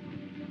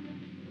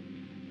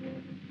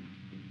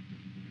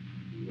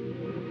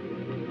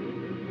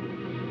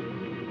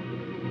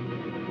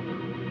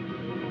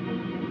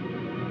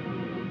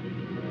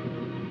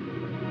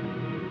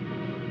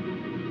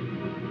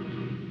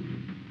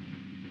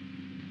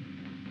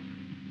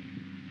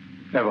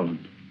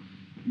 Evelyn.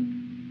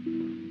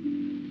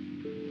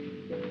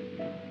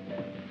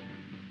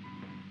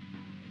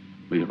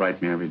 Will you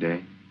write me every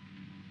day?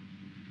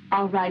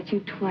 I'll write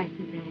you twice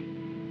a day.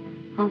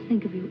 I'll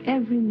think of you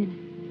every minute.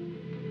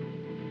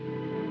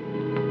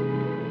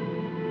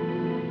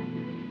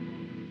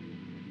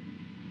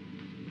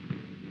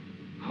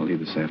 I'll leave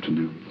this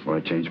afternoon before I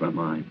change my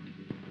mind.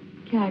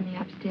 Carry me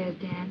upstairs,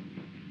 Dan.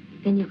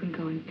 Then you can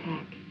go and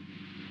pack.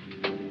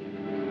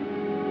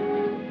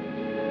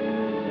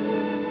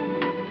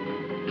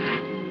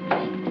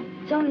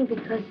 It's only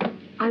because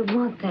I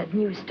want that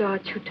new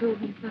start you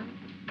told me about.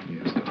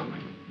 Yes,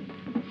 darling.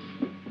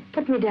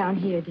 Put me down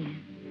here, Dan.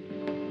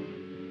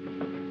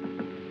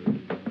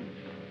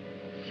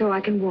 So I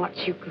can watch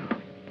you go.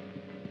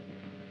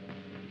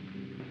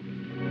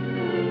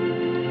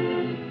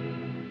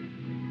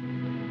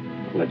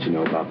 Let you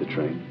know about the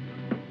train.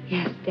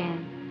 Yes,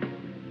 Dan.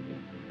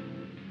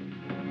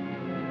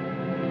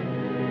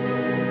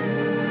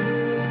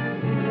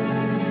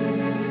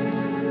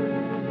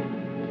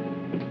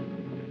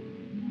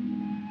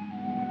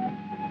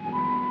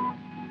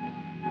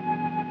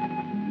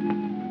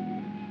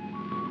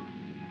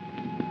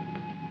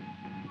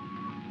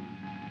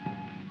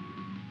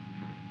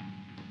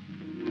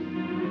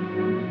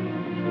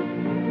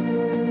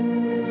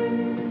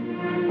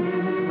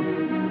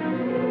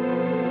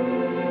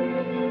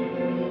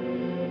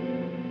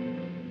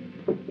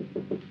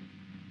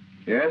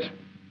 Yes?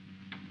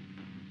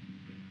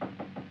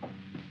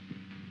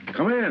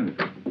 Come in.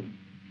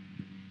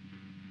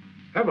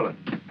 Evelyn.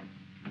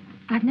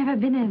 I've never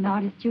been in an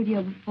artist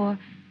studio before.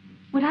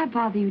 Would I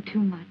bother you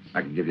too much?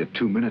 I can give you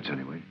 2 minutes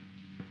anyway.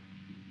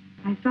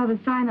 I saw the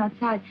sign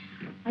outside.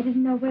 I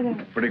didn't know whether...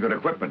 Pretty good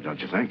equipment,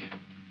 don't you think?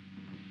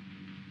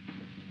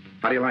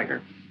 How do you like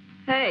her?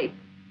 Hey,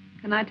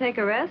 can I take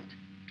a rest?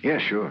 Yeah,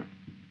 sure.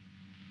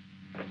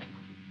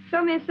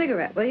 Fill me a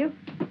cigarette, will you?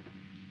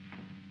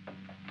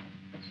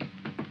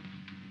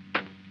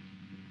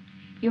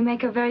 You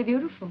make her very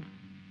beautiful.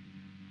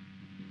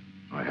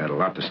 I had a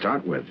lot to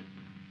start with.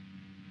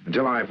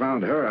 Until I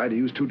found her, I had to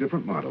use 2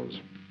 different models.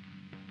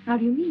 How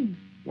do you mean?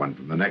 One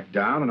from the neck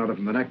down, another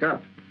from the neck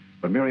up.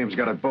 But Miriam's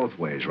got it both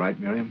ways, right,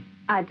 Miriam?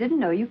 I didn't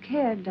know you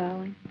cared,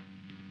 darling.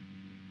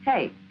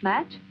 Hey,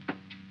 match?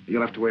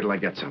 You'll have to wait till I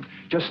get some.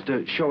 Just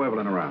show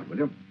Evelyn around, will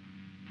you?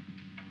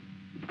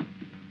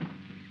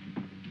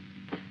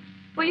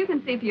 Well, you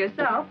can see for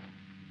yourself.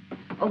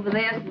 Over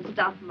there's some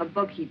stuff from a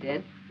book he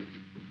did.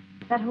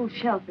 That whole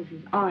shelf is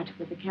his art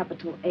with a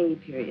capital A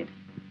period.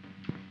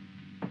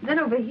 Then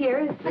over here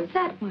is... What's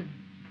that one?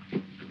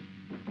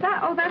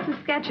 Oh, that's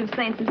a sketch of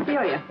St.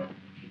 Cecilia.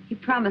 He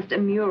promised a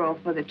mural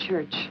for the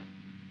church.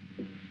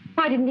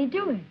 Why didn't he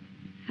do it?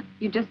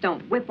 You just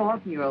don't whip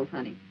off murals,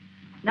 honey.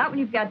 Not when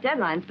you've got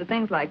deadlines for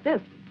things like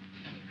this.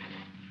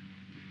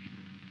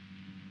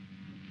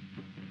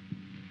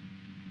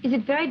 Is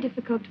it very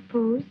difficult to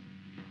pose?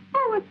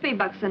 Oh, it's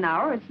 $3 an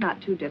hour. It's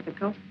not too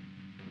difficult.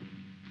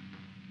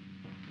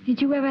 Did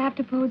you ever have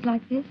to pose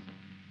like this?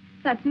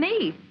 That's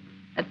me.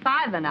 At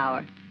 $5 an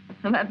hour.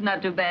 Well, that's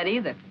not too bad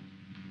either.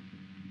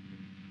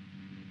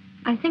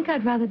 I think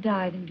I'd rather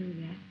die than do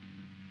that.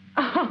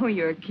 Oh,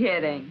 you're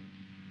kidding.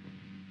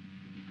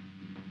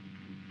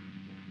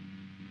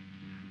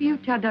 You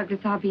tell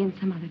Douglas I'll be in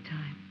some other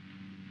time.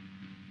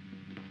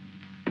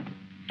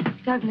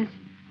 Douglas,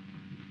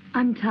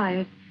 I'm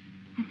tired.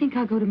 I think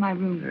I'll go to my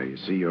room. There, you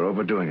see, you're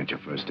overdoing it your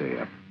first day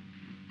up.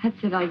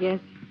 That's it, I guess.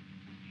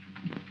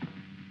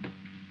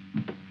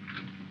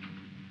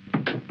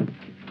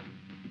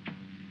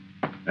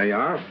 There you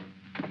are.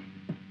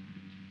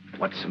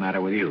 What's the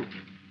matter with you?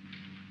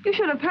 You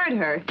should have heard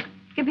her,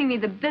 giving me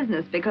the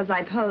business because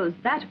I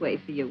posed that way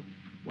for you.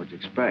 What'd you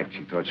expect?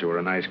 She thought you were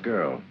a nice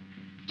girl.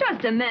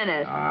 Just a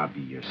minute. Ah,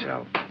 be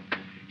yourself.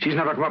 She's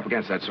never come up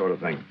against that sort of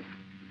thing.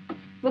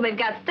 Well, they've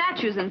got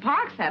statues in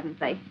parks, haven't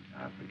they?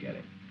 Ah, forget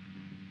it.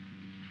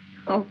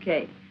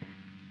 Okay.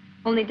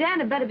 Only Dan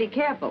had better be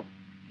careful.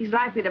 He's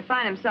likely to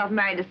find himself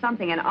married to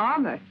something in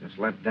armor. Just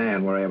let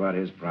Dan worry about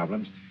his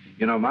problems.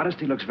 You know,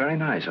 modesty looks very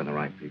nice on the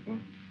right people.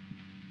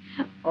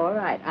 All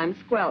right, I'm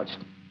squelched.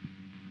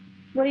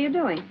 What are you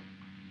doing?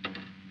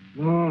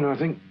 Oh,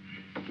 nothing.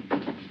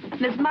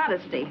 Miss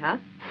Modesty, huh?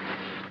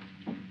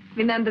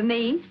 Remember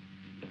me?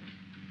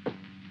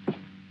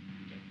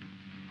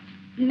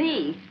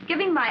 Me,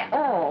 giving my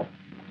all.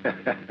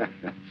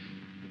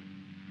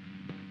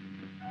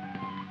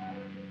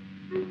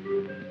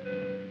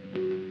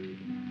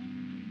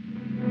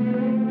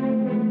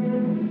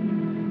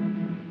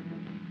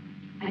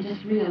 I just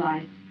just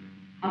realized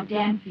how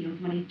Dan feels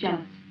when he's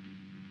jealous.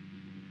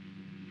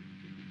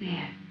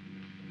 There,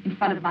 in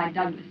front of my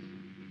Douglas,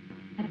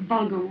 that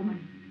vulgar woman,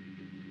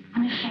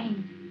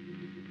 unashamed.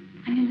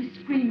 I nearly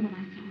screamed when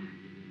I saw her.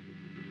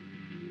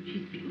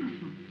 She's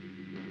beautiful.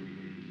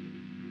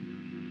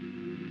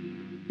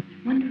 I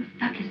wonder if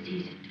Douglas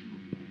sees it, too.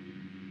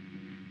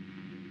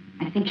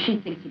 I think she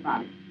thinks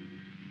about it.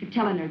 I could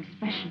tell in her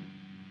expression.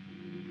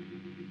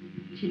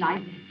 She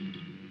lies there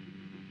thinking.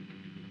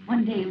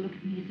 One day you'll look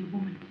at me as a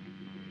woman,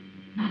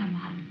 not a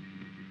model.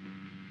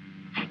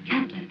 I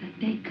can't let that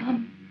day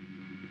come.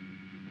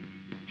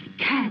 I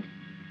can't.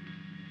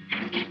 I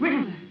must get rid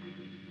of her.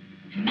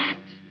 I must.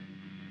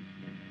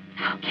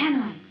 How can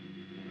I?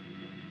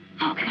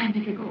 How can I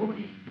make her go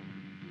away?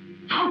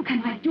 How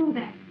can I do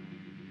that?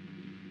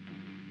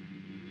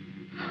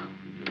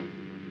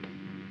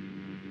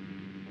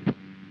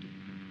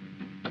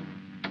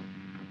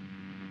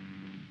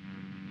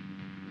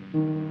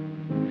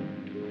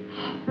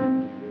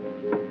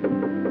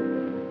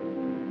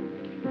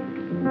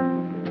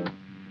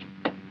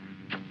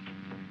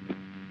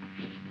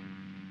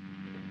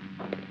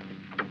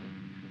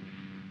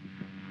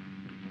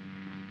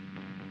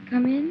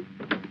 Come in.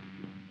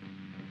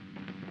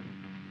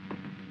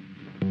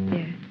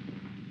 Here.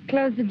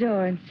 Close the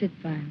door and sit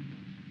by me.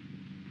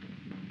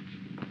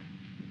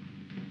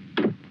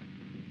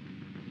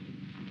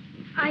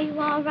 Are you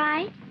all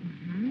right?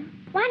 Mm-hmm.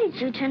 Why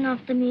did you turn off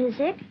the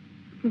music?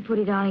 You can put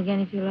it on again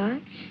if you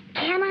like.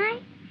 Can I?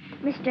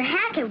 Mr.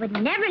 Hacker would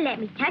never let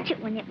me touch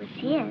it when it was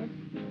his.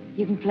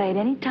 You can play it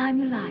any time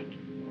you like.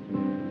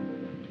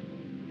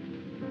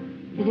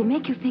 Does it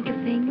make you think of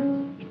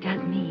things? It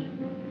does me.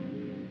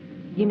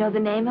 You know the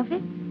name of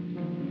it?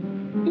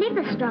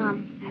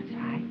 Liebestrom. That's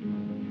right.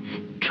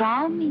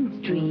 Traum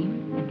means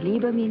dream, and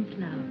Liebe means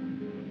love.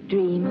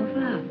 Dream of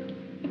love.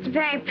 It's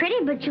very pretty,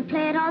 but you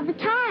play it all the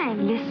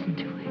time. Listen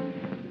to it.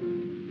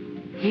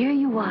 Here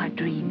you are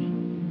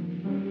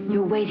dreaming.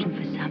 You're waiting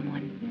for someone.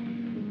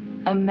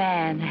 A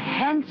man, a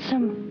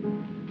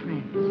handsome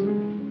prince.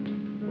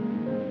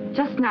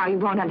 Just now you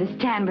won't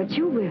understand, but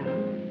you will.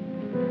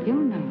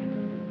 You'll know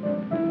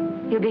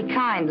it. He'll be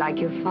kind like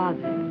your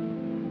father.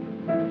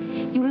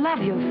 You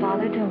love your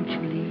father, don't you,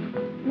 Lee?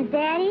 My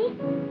daddy?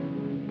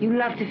 You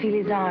love to feel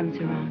his arms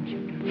around you,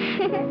 don't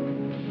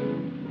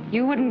you?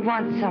 You wouldn't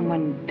want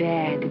someone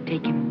bad to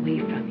take him away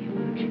from you,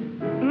 would you?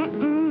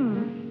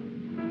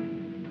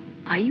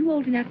 Mm-mm. Are you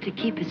old enough to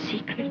keep a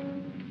secret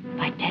if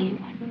I tell you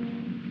one?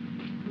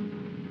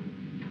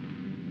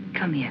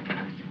 Come here,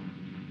 closer.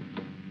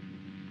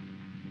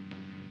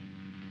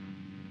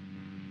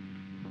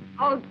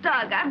 Oh,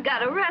 Doug, I've got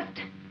to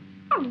rest.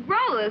 I'll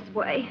grow this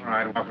way. All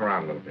right, walk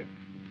around a little bit.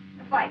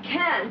 If I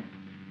can.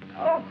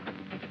 Oh,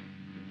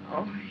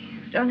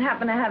 you don't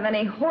happen to have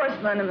any horse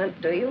liniment,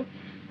 do you?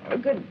 Or a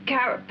good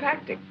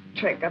chiropractic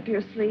trick up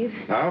your sleeve?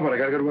 No, but I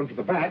got a good one for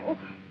the back. Oh,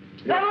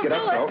 Yeah, get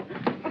up, though.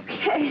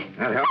 Okay.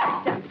 That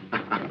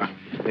helps.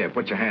 Here,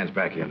 put your hands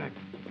back of your neck.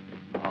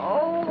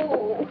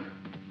 Oh.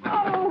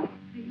 Are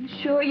you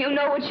sure you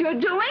know what you're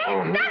doing?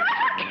 Mhm. That was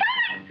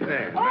okay.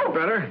 There, is that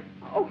better?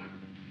 Oh,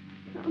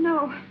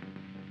 no.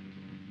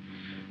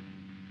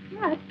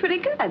 Yeah, that's pretty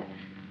good. Let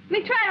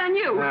me try it on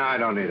you. No, I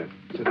don't need it.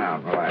 Sit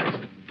down, relax.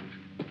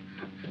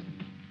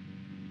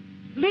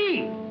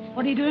 Lee,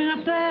 what are you doing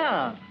up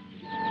there?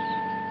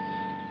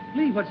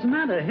 Lee, what's the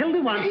matter?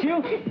 Hilda wants you.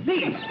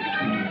 Lee.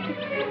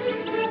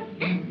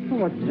 Oh,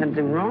 what's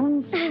anything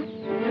wrong?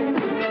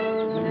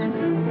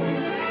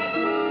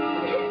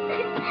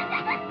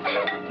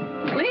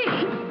 Lee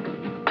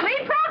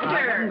Proctor!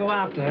 I wouldn't go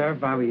after her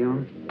if I were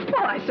you.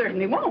 Well, I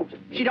certainly won't.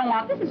 She don't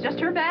want this. It's just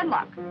her bad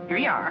luck. Here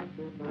you are.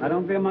 I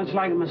don't feel much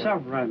like it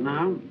myself right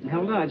now.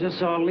 Hilda, I just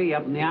saw Lee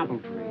up in the apple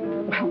tree.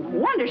 Well, no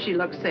wonder she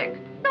looks sick.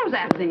 Those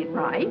apples ain't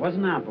right. It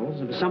wasn't apples.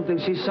 It was something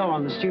she saw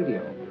in the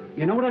studio.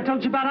 You know what I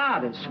told you about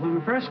artists? When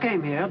we first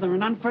came here, they're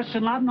an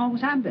unquestioned lot and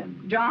always have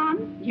been.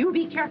 John, you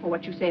be careful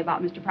what you say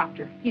about Mr.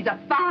 Proctor. He's a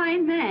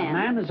fine A man.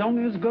 man is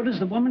only as good as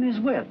the woman he's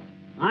with.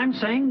 I'm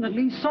saying that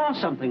Lee saw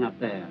something up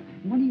there.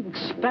 What do you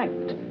expect?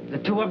 The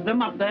two of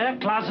them up there,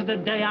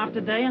 closeted day after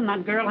day, and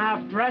that girl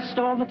half-dressed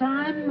all the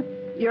time?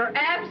 You're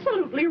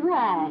absolutely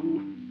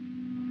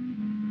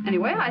wrong.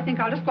 Anyway, I think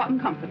I'll just go up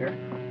and comfort her.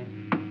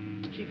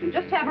 She can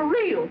just have a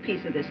real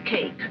piece of this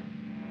cake.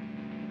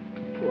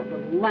 Poor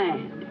little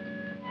lamb.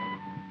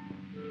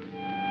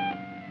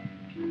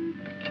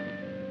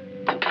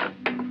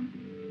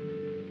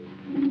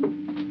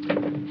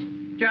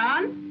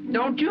 John,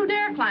 don't you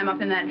dare climb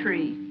up in that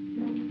tree.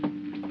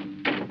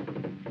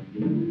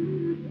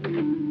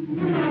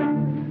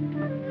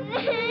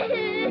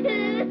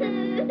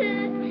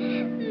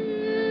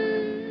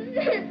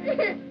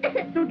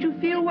 Don't you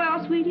feel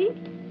well, sweetie?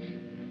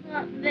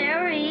 Not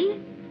very.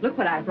 Look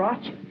what I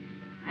brought you.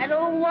 I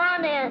don't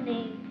want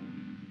any.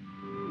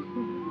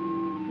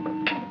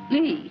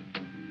 Lee,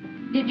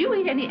 did you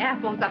eat any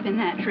apples up in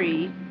that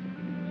tree?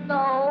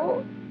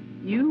 No.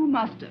 You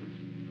must have.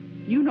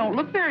 You don't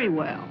look very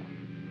well.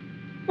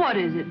 What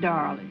is it,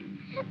 darling?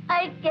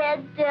 I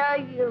can't tell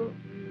you.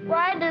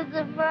 Why does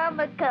the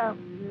mama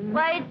come?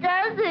 Why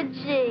doesn't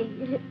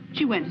she?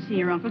 She went to see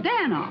her Uncle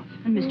Dan off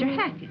and Mr.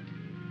 Hackett.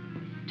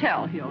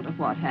 Tell Hilda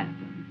what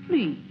happened,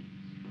 please.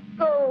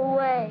 Go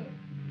away.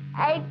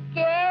 I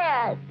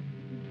can't.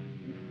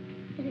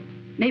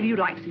 Maybe you'd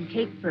like some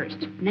cake first,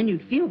 and then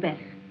you'd feel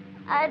better.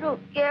 I don't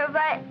care if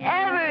I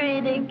ever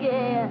eat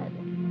again.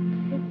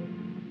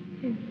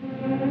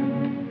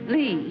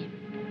 Lee,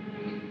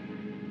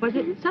 was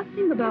it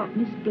something about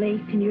Miss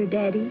Blake and your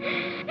daddy?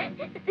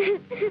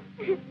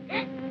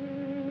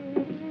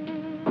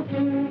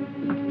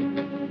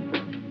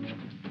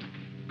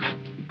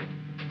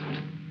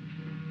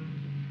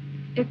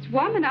 It's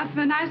warm enough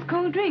for a nice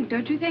cold drink,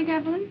 don't you think,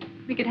 Evelyn?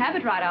 We could have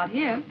it right out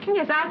here.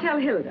 Yes, I'll tell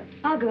Hilda.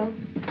 I'll go.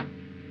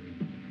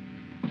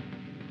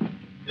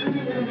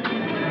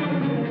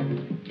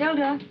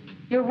 Hilda,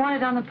 you're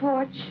wanted on the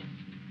porch.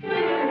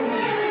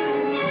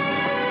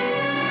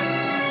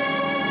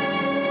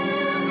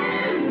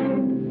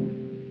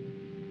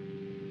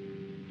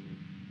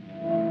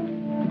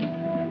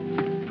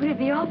 Would it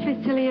be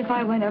awfully silly if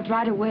I went up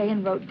right away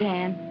and wrote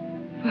Dan?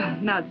 Well,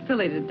 not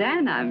silly to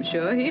Dan, I'm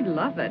sure. He'd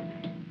love it.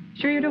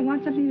 Sure you don't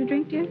want something to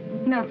drink, dear?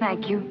 No,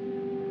 thank you.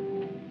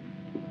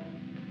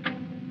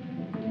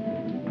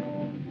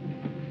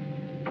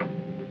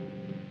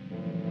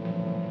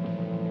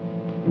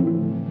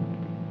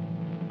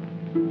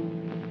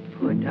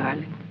 Poor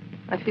darling.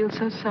 I feel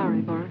so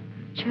sorry for her.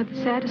 She had the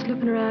saddest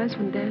look in her eyes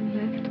when Dan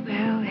left.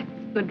 Well,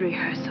 it's good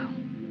rehearsal.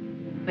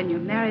 When you're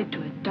married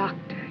to a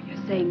doctor,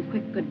 you're saying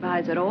quick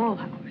goodbyes at all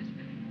hours.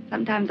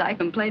 Sometimes I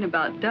complain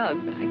about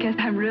Doug, but I guess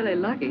I'm really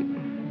lucky.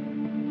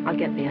 I'll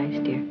get the ice,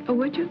 dear. Oh,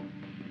 would you?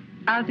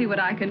 I'll see what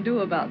I can do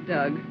about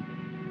Doug.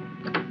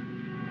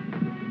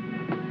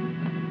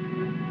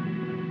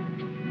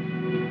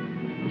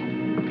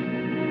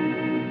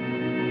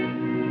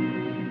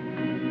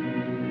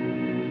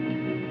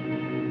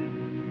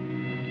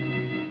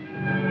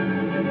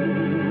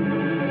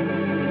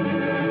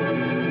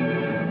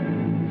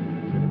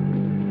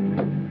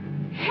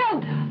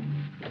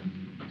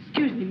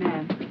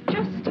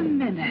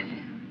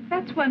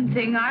 One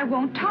thing I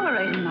won't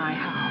tolerate in my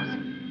house.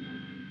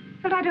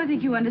 But I don't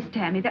think you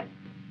understand me.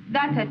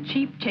 That's a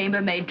cheap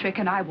chambermaid trick,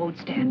 and I won't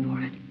stand for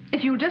it.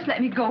 If you'll just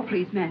let me go,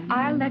 please, ma'am.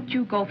 I'll let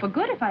you go for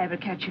good if I ever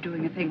catch you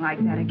doing a thing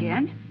like that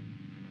again.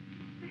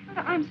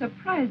 I'm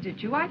surprised at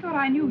you. I thought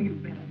I knew you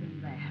better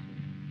than that.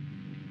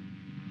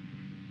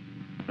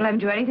 Well,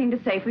 haven't you anything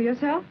to say for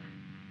yourself?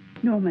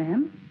 No,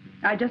 ma'am.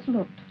 I just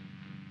looked.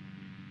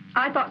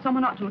 I thought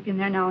someone ought to look in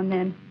there now and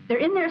then. They're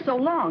in there so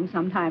long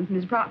sometimes,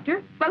 Miss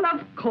Proctor. Well,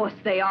 of course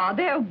they are.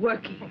 They're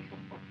working.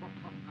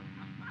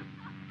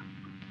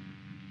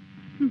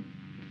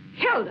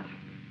 Hilda.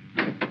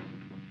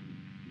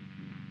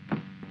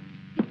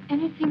 Is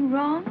anything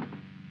wrong?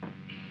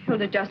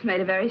 Hilda just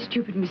made a very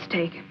stupid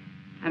mistake.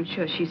 I'm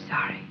sure she's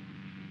sorry.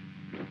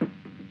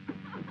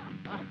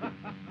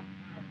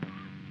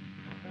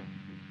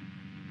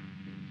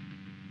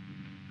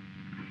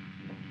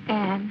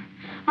 Anne,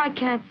 I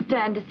can't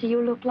stand to see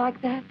you look like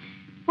that.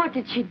 What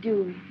did she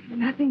do?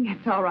 Nothing.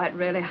 It's all right,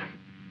 really.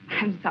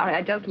 I'm sorry.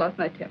 I just lost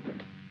my temper.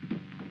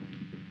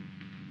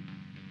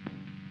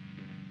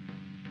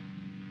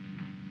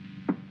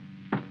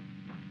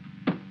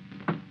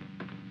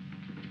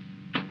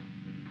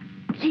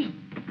 Gee.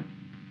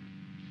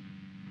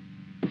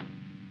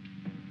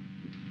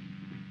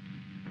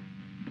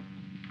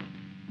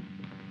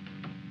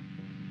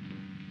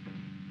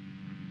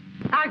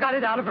 I got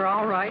it out of her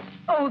all right.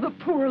 Oh, the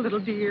poor little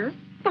dear.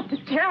 But the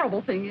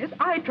terrible thing is,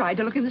 I tried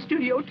to look in the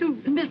studio,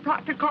 too, and Miss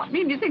Proctor caught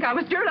me, and you think I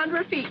was dirt under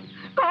her feet.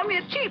 Called me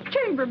a cheap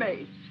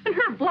chambermaid, and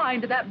her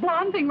blind to that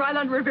blonde thing right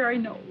under her very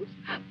nose.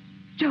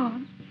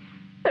 John,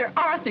 there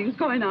are things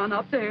going on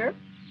up there,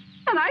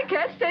 and I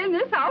can't stay in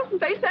this house and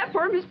face that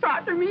poor Miss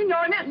Proctor, me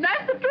knowing it, and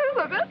that's the truth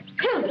of it.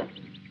 Hilda!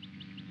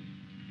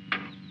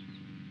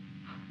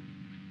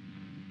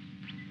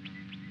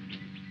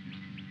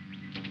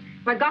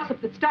 Why, gossip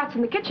that starts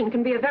in the kitchen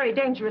can be a very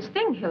dangerous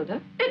thing, Hilda.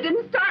 It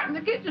didn't start in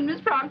the kitchen, Miss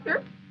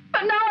Proctor.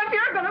 But now if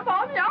you're going to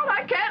pawn me out,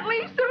 I can't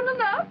leave soon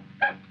enough.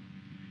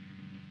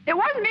 It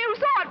wasn't me who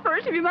saw it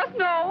first, if you must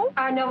know.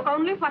 I know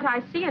only what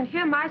I see and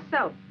hear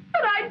myself.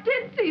 But I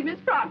did see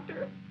Miss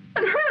Proctor.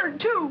 And heard,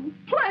 too.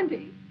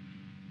 Plenty.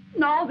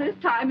 And all this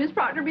time, Miss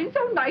Proctor being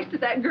so nice to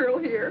that girl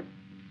here.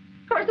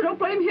 Of course, I don't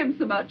blame him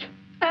so much.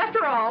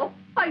 After all,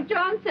 like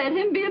John said,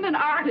 him being an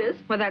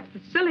artist. Well, that's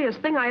the silliest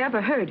thing I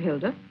ever heard,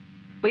 Hilda.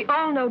 We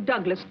all know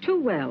Douglas too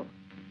well.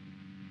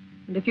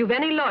 And if you've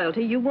any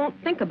loyalty, you won't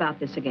think about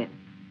this again.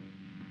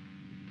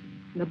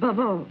 And above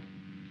all,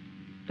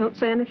 don't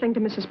say anything to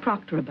Mrs.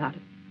 Proctor about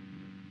it.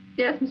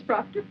 Yes, Miss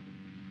Proctor.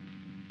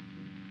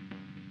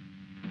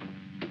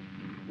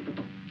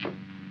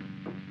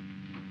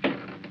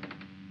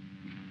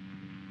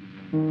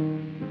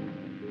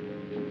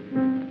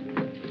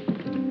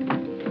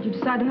 Did you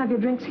decide to have your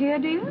drinks here,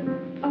 dear?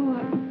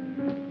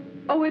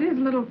 Oh, it is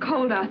a little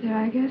cold out there,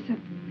 I guess.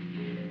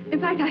 In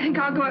fact, I think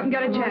I'll go up and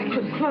get a jacket.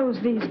 Could close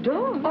these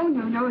doors. Oh,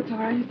 no, it's all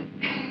right.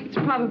 It's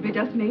probably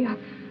just me.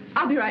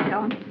 I'll be right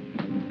down.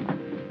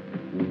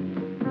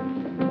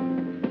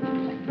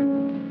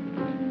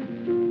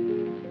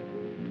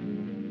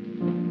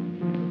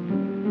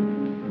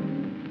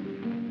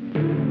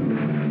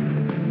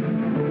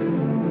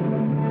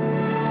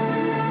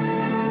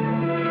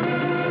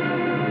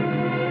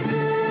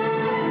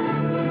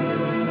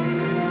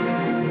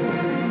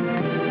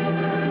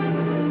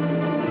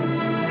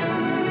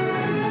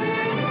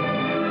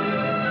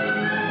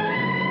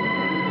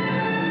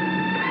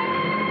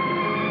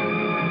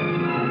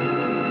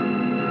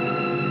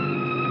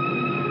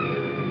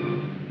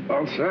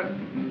 set.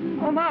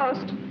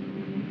 Almost.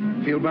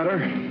 Feel better?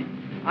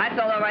 I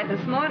felt all right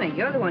this morning.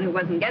 You're the one who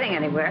wasn't getting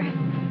anywhere.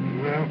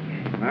 Well,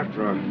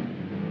 after a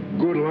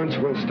good lunch,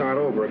 we'll start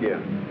over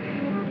again.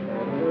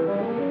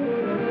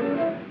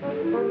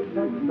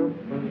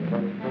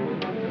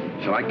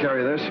 Shall I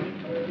carry this?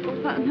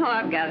 No,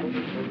 I've got it.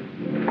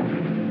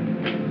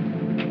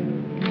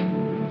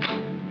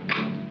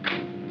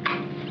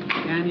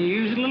 Can you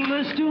use a little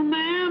of this too,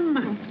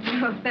 ma'am?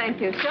 Oh, thank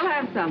you. Still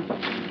have some.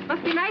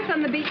 Must be nice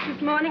on the beach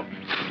this morning.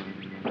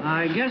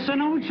 I guess I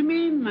know what you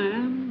mean,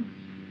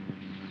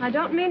 ma'am. I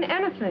don't mean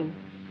anything.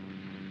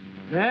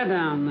 They're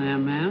down there,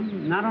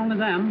 ma'am. Not only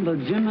them, but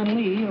Jim and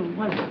Lee are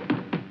with them.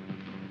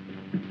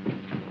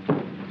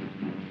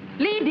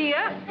 Lee,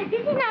 dear. Did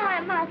you know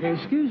I must?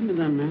 Excuse me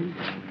then, ma'am.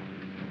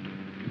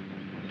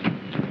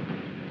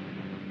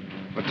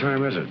 What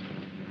time is it?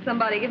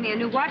 Somebody give me a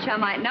new watch, I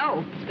might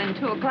know. It's been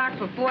 2 o'clock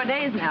for 4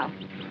 days now.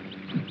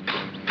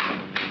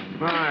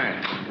 Hi.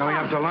 Coming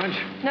up to lunch?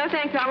 No,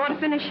 thank you. I want to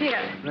finish here.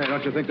 Hey,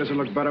 don't you think this would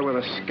look better with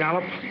a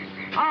scallop?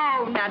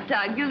 Oh, now,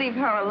 Doug, you leave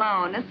her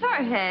alone. It's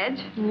her hedge.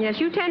 Yes,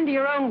 you tend to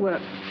your own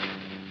work.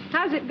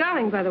 How's it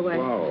going, by the way?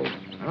 Whoa.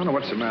 I don't know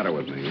what's the matter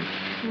with me.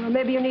 Well,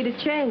 maybe you need a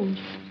change.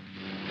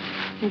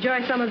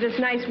 Enjoy some of this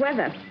nice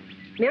weather.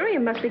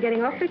 Miriam must be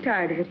getting awfully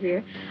tired of it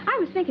here. I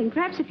was thinking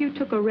perhaps if you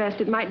took a rest,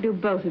 it might do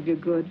both of you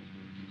good.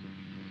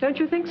 Don't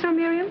you think so,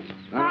 Miriam?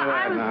 None of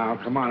that now.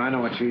 Come on, I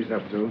know what she's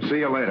up to. See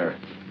you later.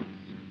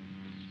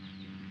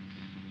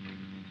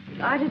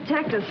 I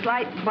detect a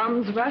slight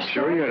bum's rush.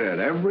 Sure there. you did.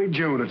 Every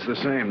June it's the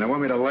same. They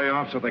want me to lay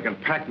off so they can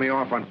pack me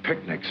off on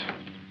picnics.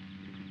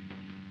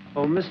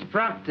 Oh, Mr.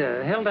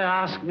 Proctor, Hilda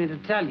asked me to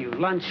tell you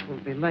lunch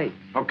will be late.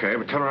 Okay,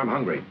 but tell her I'm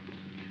hungry.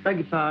 Beg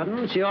your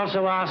pardon. She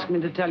also asked me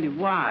to tell you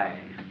why.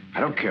 I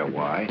don't care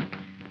why.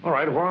 All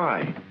right,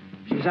 why?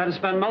 She's had to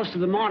spend most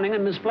of the morning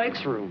in Miss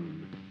Blake's room.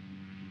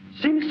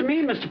 Seems to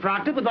me, Mr.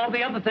 Proctor, with all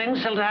the other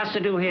things Hilda has to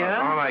do here...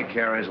 All I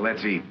care is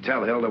let's eat.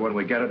 Tell Hilda when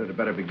we get it, it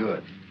better be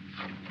good.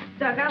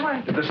 Doug, I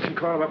want Did this thing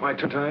call about my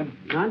time?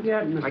 Not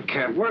yet, Mr. I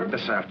can't work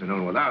this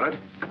afternoon without it.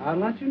 I'll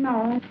let you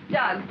know.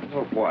 Doug,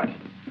 Oh, what?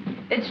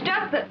 it's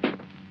just that...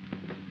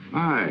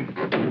 Hi.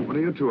 What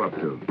are you two up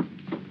to?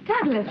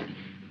 Douglas.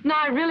 No,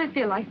 I really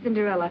feel like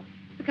Cinderella.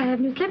 Look, I have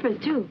new slippers,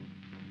 too.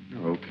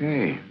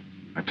 Okay.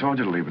 I told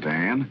you to leave it to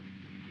Anne.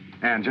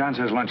 Anne, John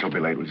says lunch will be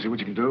late. Will you see what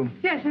you can do?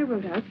 Yes, I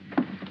will, Doug.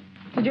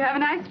 Did you have a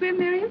nice swim,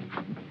 Miriam?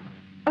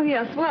 Oh,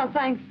 yes, well,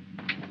 thanks.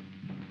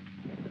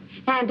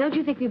 Anne, don't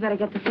you think we better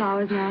get the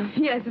flowers now?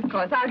 Yes, of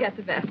course. I'll get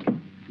the basket.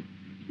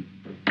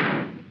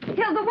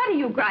 Hilda, what are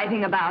you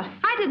griping about?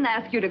 I didn't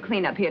ask you to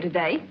clean up here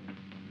today.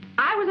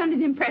 I was under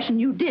the impression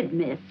you did,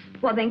 miss.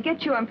 Well, then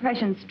get your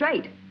impression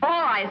straight.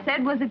 All I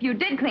said was if you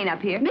did clean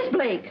up here... Miss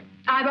Blake,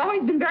 I've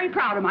always been very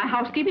proud of my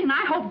housekeeping, and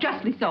I hope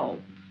justly so.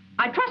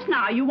 I trust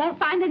now you won't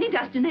find any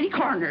dust in any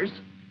corners.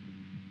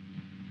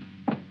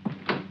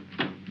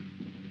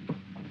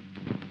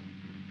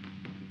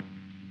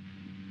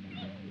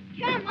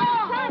 Come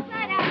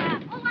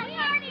on. Oh, I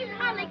heard he's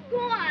hardly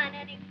gone.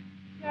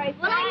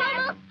 Well, I'm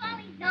almost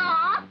falling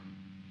off.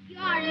 You're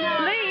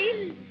not.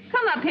 Lee,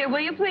 come up here, will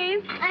you,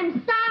 please?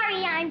 I'm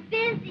sorry, I'm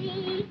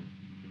busy.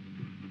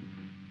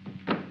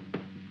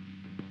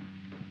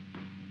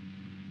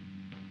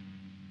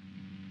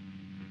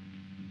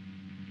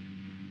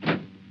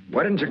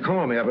 Why didn't you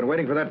call me? I've been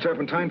waiting for that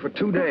turpentine for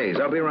 2 days.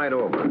 I'll be right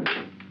over.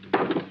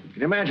 Can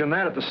you imagine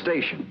that at the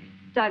station?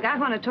 Doug, I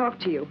want to talk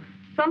to you.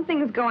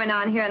 Something's going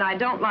on here, and I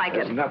don't like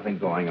There's it. nothing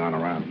going on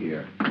around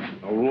here.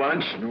 No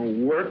lunch, no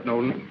work,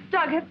 no...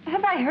 Doug,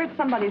 have I hurt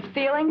somebody's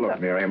feelings?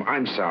 Look, Miriam,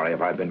 I'm sorry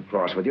if I've been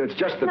cross with you. It's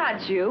just that...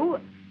 Not you.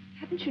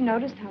 Haven't you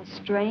noticed how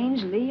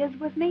strange Lee is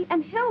with me?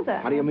 And Hilda.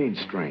 How do you mean,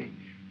 strange?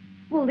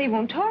 Well, Lee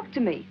won't talk to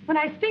me. When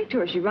I speak to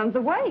her, she runs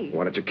away.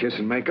 Why don't you kiss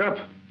and make up?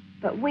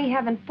 But we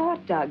haven't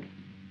fought, Doug.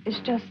 It's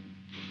just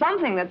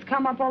something that's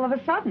come up all of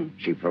a sudden.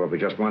 She probably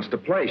just wants to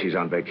play. She's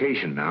on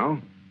vacation now.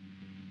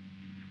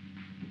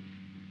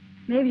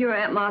 Maybe your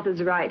Aunt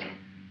Martha's right.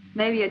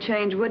 Maybe a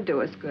change would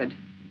do us good.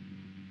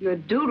 You're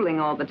doodling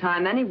all the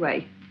time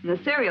anyway. And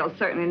the cereal's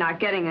certainly not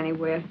getting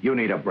anywhere. You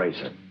need a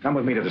bracer. Come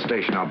with me to the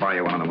station. I'll buy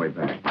you one on the way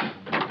back.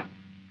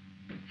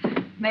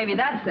 Maybe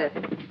that's it.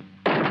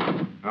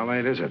 How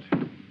late is it?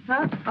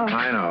 Huh? Oh.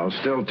 I know.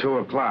 Still 2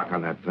 o'clock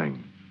on that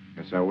thing.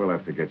 Guess I will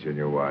have to get you a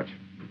new watch.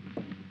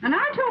 And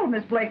I told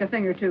Miss Blake a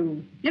thing or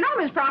two. You know,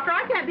 Miss Proctor,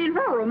 I can't be in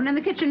her room and in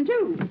the kitchen,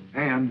 too.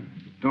 Anne,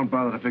 don't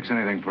bother to fix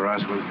anything for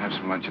us. We'll have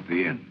some lunch at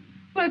the inn.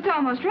 Well, it's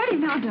almost ready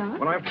now, Doug.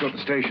 Well, I have to go to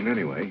the station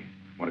anyway.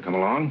 Want to come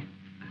along?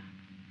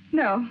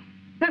 No.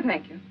 No,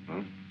 thank you.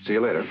 Well, see you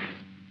later.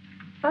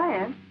 Bye,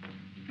 Anne.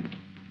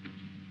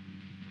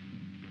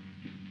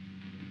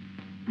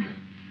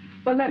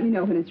 Well, let me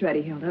know when it's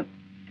ready, Hilda.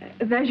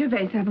 There's your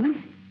vase,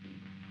 Evelyn.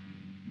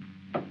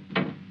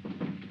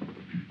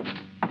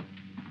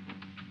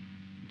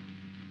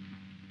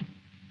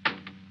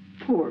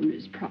 Poor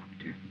Miss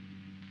Proctor.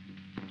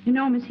 You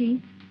know, Miss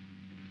Heath,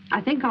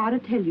 I think I ought to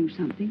tell you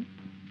something.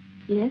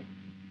 Yes?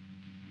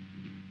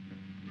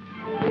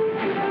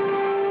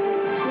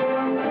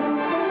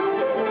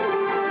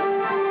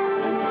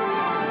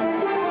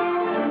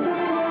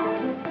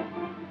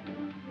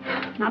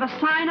 Not a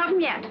sign of them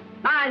yet.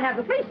 I'd have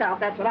the police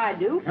out, that's what I'd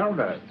do.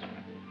 Hilda.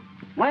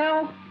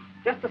 Well,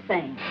 just the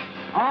same.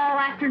 All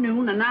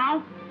afternoon, and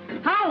now,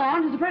 how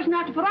long does the person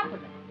have to put up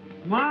with it?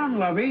 Come on,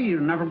 lovey. You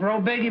never grow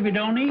big if you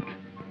don't eat.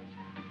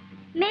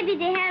 Maybe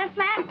they had a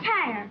flat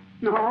tire.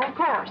 No, of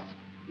course.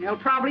 They'll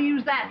probably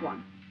use that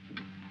one.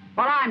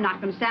 Well, I'm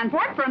not going to stand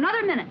for it for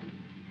another minute.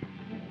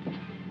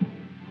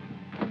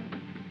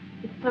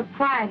 It's so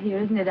quiet here,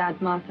 isn't it, Aunt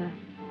Martha?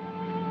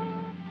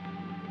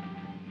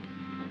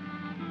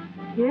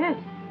 Yes.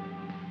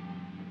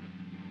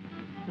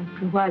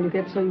 After a while, you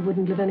get so you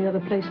wouldn't live any other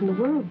place in the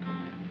world.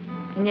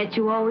 And yet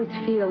you always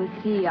feel the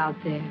sea out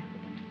there.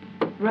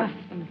 Rough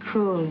and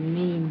cruel and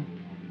mean.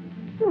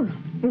 Well,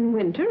 in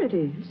winter it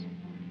is.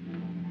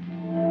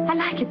 I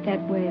like it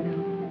that way,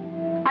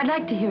 though. I'd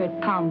like to hear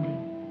it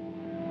pounding.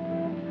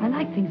 I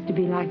like things to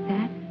be like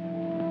that.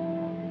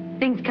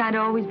 Things can't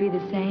always be the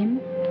same.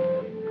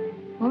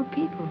 Or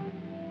people.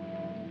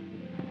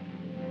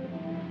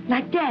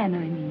 Like Dan, I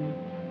mean.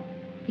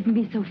 He can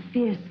be so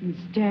fierce and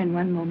stern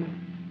one moment.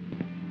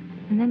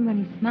 And then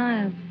when he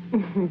smiles...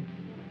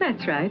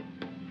 That's right.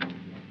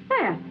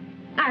 There.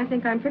 I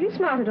think I'm pretty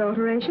smart at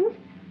alterations.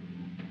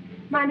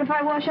 Mind if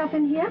I wash up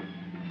in here?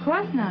 Of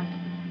course not.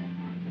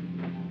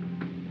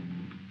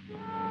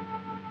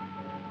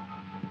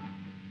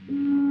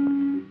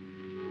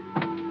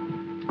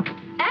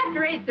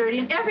 After 8:30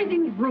 and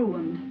everything's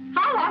ruined.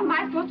 How long am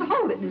I supposed to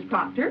hold it, Miss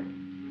Proctor?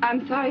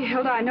 I'm sorry,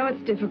 Hilda. I know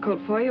it's difficult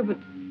for you, but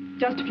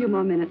just a few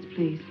more minutes,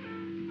 please.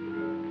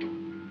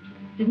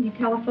 Didn't he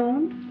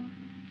telephone?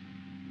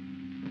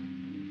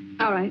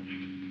 All right.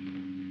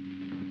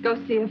 Go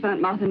see if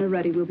Aunt Martha are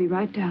ready. We'll be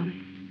right down.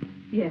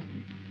 Yes.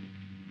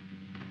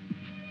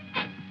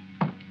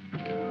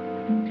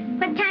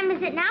 What time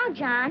is it now,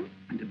 John?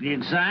 To be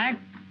exact,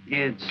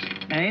 it's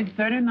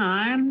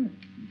 8:39,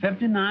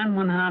 59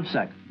 1/2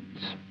 seconds.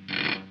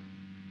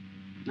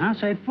 Now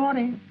say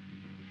 40.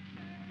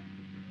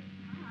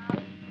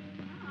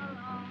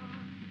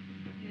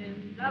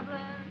 In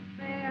Dublin's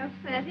fair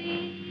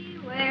city,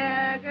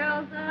 where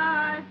girls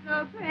are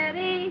so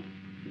pretty,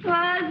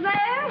 'twas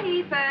there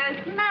he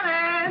first met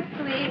her,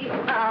 sweet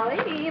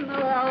Molly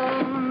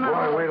Malone.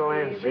 Boy, wait till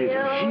Aunt sees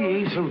him. She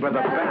eats him by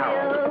the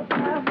barrel.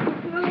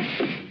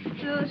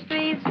 Two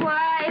streets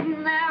wide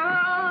and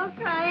narrow,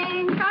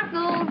 crying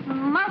cockles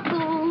and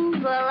mussels,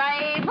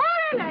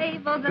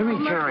 Let me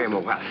carry him a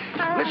while.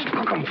 Let's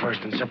cook him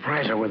first and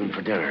surprise her with him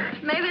for dinner.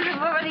 Maybe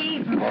they've already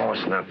eaten. Oh,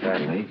 it's not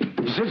that late.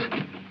 Is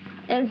it?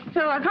 It's 2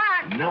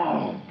 o'clock.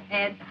 No.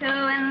 It's 2 in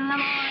the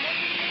morning.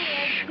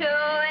 It's 2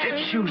 in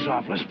Take shoes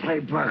off. Let's play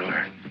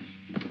burglar.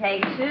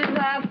 Take shoes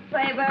off,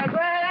 play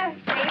burglar.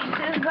 Take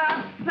shoes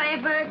off, play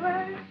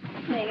burglar.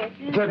 Take your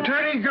shoes The off.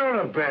 dirty girl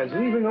to bed,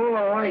 leaving all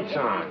the lights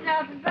on.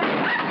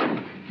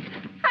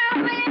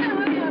 Come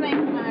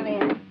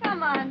in.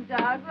 Come on,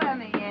 dog. Let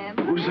me in.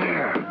 Who's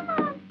there? Come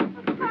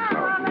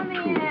on. Let me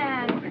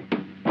in.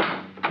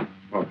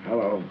 Oh,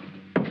 hello.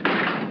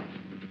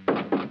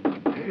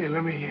 Hey,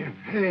 let me in.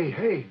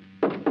 Hey.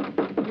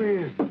 Come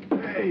in.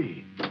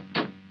 Hey.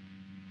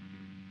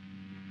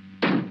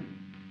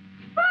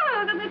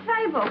 Oh, look at the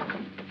table.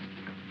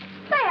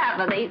 They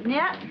haven't eaten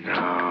yet.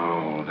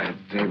 No, that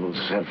table's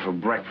set for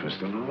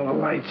breakfast and all the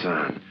lights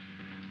on.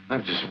 I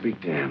have to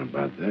speak to Ann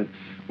about that.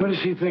 What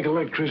does he think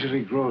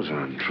electricity grows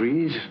on?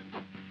 Trees?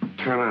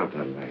 Turn out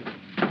that light.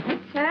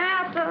 Turn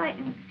out the light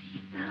and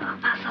keep the little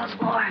muscles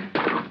warm.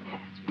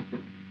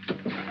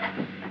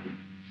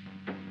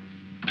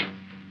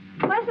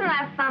 Wasn't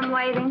that fun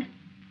waiting?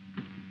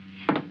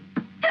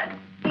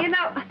 You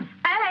know,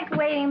 I like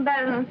waiting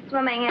better than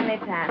swimming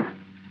anytime.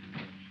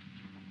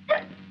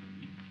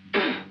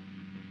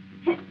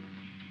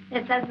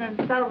 It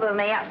doesn't sober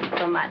me up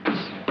so much.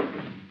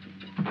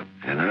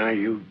 And are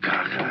you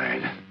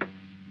cockeyed?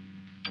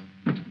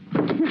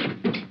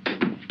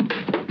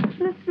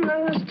 Listen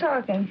to who's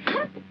talking.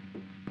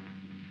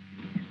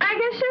 I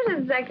guess you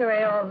should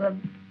decorate all the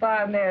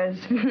bar mirrors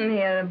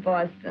here in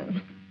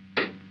Boston.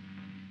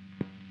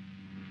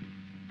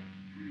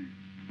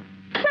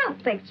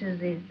 Soap pictures,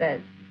 he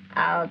says.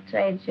 I'll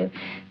trade you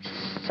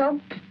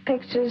soap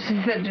pictures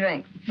for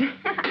drinks.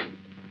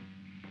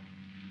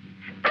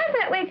 I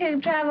bet we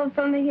could travel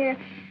from here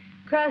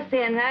across the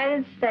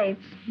United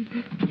States.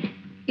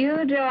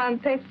 You drawing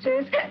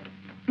pictures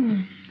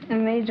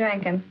and me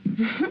drinking.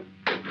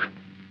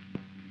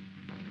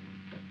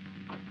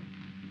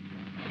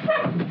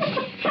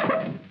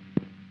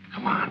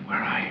 Come on,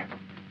 where are you?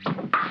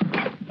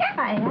 Here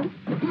I am.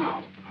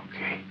 Oh,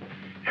 okay.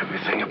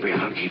 Everything will be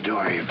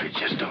hunky-dory if you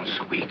just don't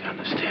squeak on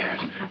the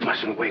stairs.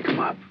 Mustn't wake him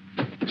up.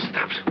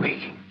 Stop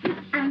squeaking.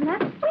 I'm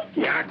not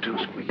squeaking. You are too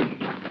squeaky.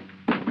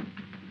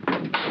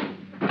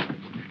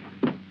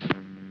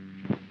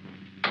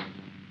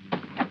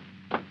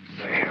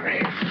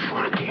 Very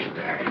funny,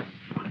 very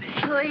funny.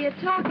 Who are you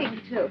talking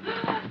to?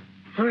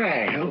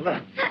 Hey,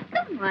 Hilda.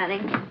 Good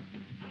morning.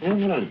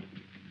 Evelyn,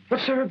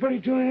 what's everybody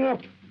doing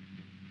up?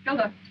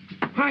 Hilda,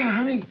 Hi,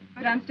 honey.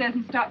 Go downstairs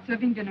and start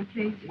serving dinner,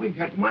 please. We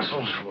got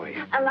mussels for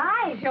you.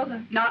 Alive.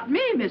 Hilda. Not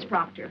me, Miss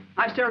Proctor.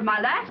 I served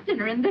my last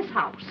dinner in this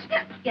house.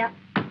 Yep.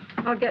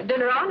 I'll get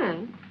dinner on,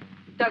 Anne.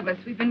 Douglas,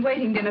 we've been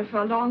waiting dinner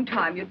for a long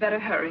time. You'd better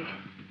hurry.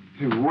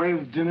 You've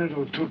waived dinner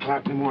till 2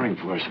 o'clock in the morning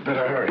for us.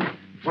 Better hurry.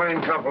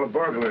 Fine couple of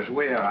burglars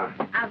we are.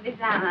 I'll be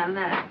down on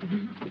that.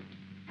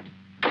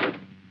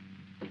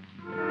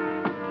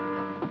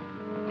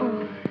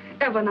 Oh,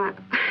 Evelyn,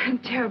 I'm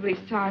terribly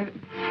sorry.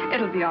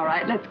 It'll be all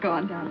right. Let's go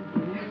on down to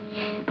dinner.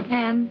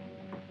 Anne,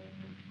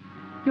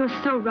 you're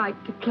so right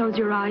to close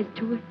your eyes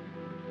to it.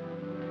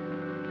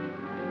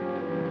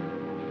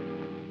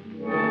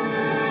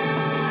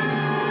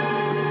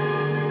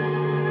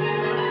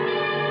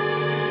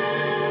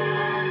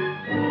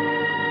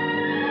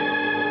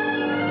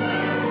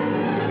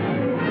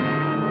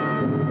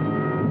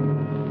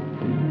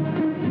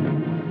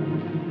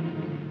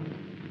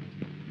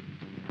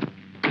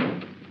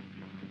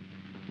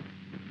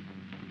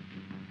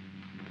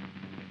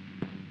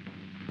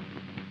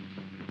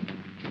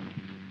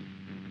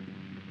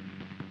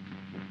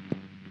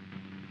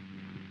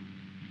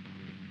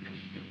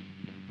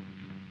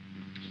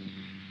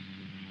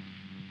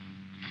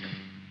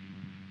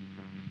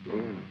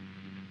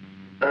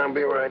 I'll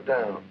be right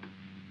down.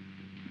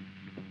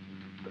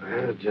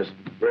 I was just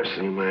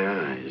resting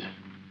my eyes.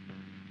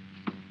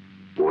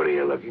 What are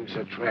you looking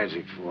so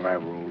tragic for?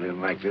 I've rolled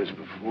in like this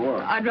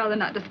before. I'd rather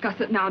not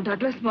discuss it now,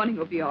 Douglas. Morning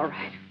will be all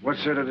right.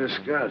 What's there to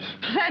discuss?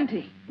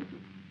 Plenty.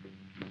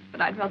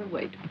 But I'd rather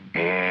wait.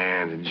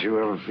 And did you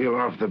ever feel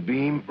off the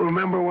beam?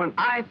 Remember when...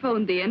 I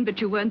phoned the inn,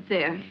 but you weren't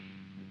there.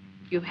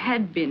 You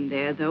had been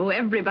there, though.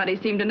 Everybody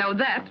seemed to know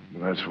that.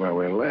 Well, that's why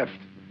we left.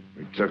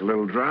 We took a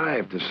little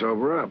drive to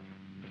sober up.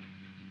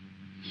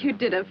 You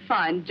did a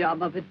fine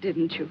job of it,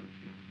 didn't you?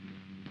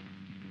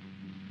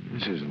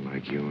 This isn't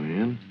like you,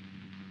 Ann.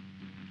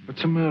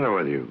 What's the matter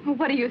with you?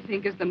 What do you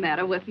think is the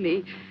matter with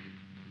me?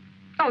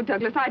 Oh,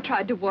 Douglas, I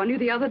tried to warn you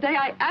the other day.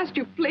 I asked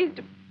you, please,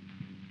 to...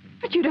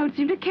 But you don't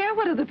seem to care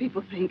what other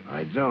people think.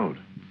 I don't.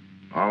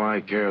 All I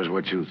care is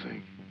what you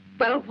think.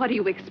 Well, what do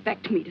you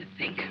expect me to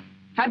think?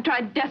 I've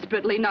tried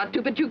desperately not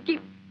to, but you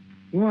keep...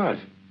 What?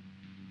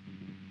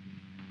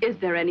 Is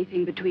there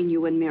anything between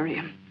you and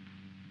Miriam?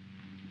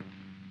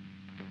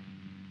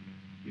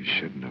 You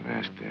shouldn't have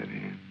asked that,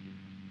 Ann.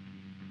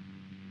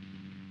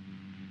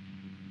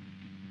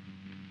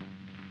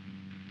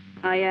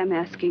 I am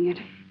asking it.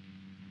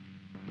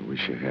 I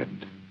wish you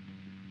hadn't.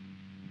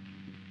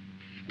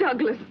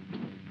 Douglas.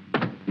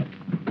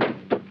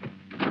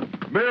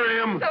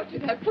 Miriam! Don't do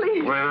that,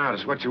 please. Why not?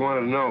 It's what you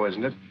wanted to know,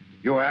 isn't it?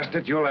 You asked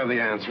it, you'll have the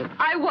answer.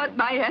 I want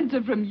my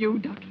answer from you,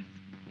 Douglas.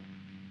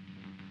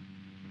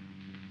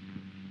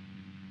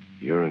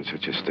 You're in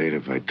such a state,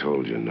 if I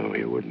told you no,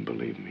 you wouldn't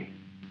believe me.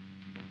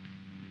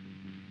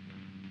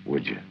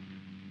 Would you?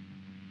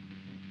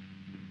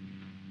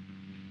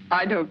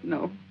 I don't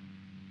know.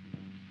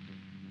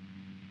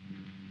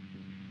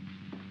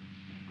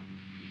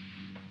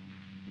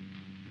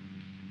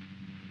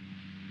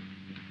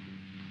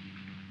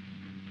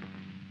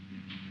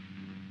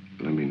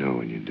 Let me know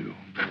when you do.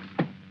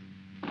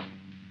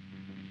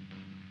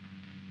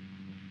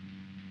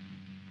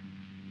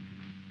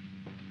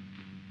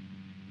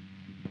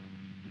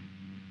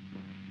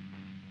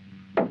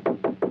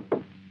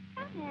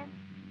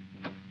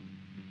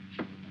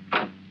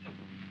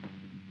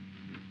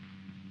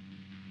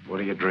 What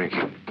are you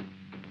drinking?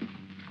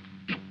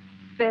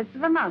 Spirits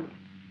of ammonia.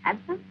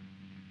 Absent?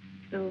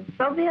 So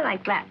Sylvia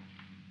like that.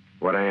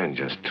 What Ann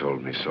just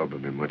told me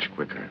sobered me much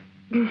quicker.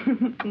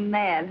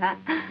 Mad, huh?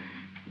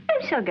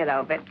 Maybe she'll get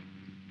over it.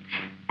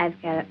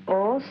 I've got it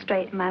all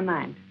straight in my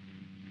mind.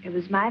 It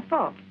was my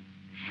fault.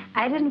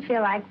 I didn't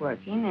feel like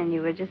working, and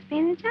you were just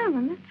being a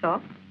gentleman, that's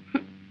all.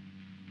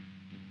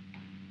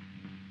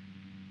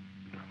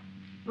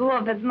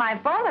 Well, if it's my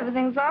fault,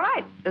 everything's all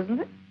right, isn't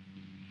it?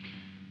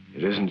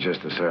 It isn't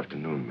just this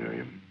afternoon,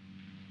 Miriam.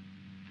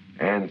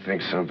 Ann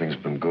thinks something's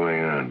been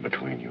going on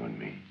between you and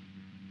me.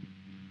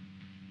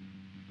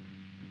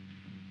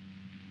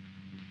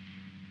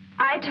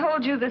 I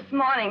told you this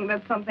morning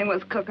that something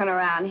was cooking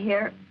around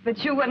here, but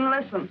you wouldn't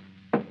listen.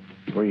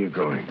 Where are you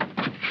going?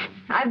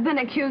 I've been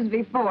accused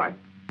before,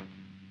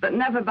 but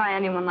never by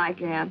anyone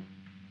like Ann.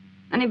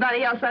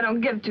 Anybody else, I don't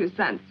give 2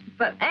 cents.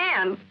 But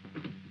Ann...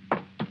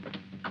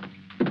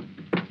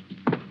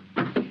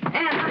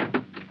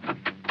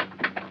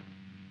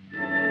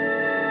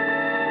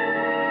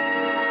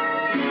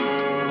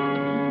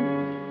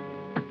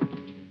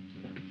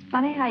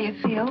 Funny how you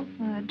feel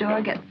when the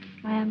door gets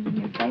slammed in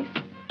your face.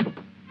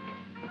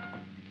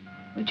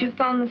 Would you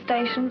phone the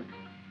station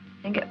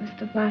and get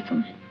Mr.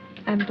 Blossom?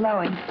 I'm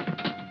blowing.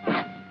 I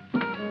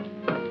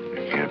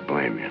can't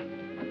blame you.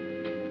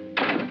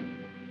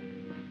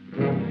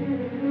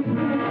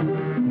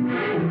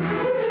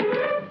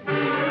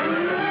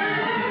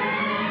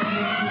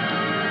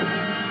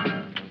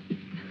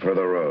 For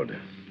the road.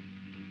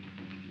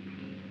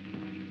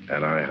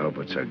 And I hope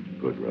it's a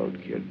good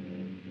road, kid.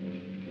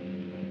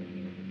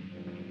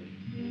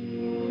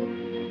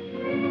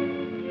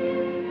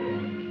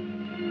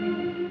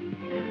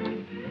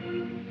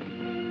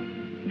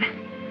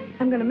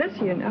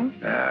 us, you know.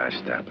 Ah,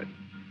 stop it.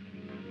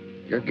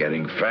 You're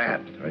getting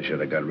fat. I should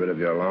have got rid of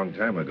you a long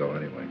time ago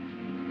anyway.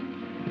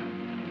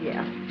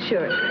 Yeah,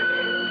 sure.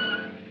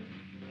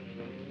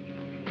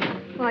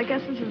 Well, I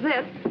guess this is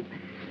it.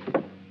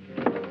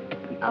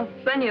 I'll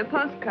send you a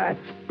postcard.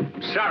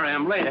 Sorry,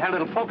 I'm late. I had a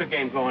little poker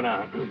game going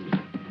on.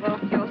 Well,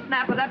 if you'll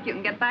snap it up, you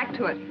can get back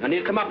to it. I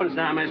need come up and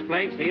down, Miss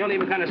Blake. So you're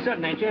leaving kind of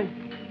sudden, ain't you?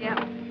 Yeah,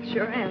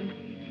 sure am.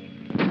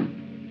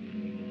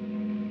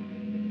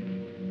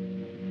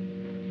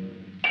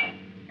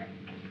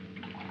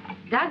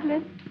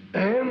 Douglas?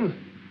 Anne?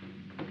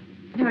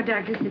 No,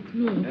 Douglas, it's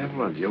me.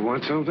 Evelyn, you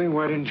want something?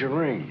 Why didn't you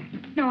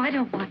ring? No, I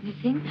don't want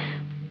anything.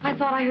 I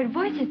thought I heard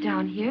voices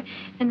down here,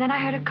 and then I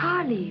heard a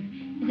car leave.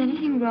 Is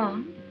anything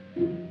wrong?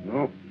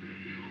 No.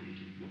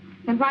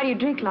 Then why do you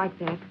drink like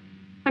that?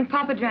 When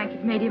Papa drank,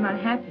 it made him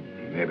unhappy.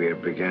 Maybe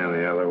it began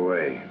the other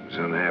way. It was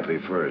unhappy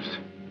first.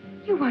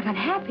 You weren't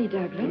unhappy,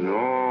 Douglas.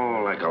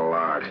 No, like a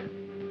lark.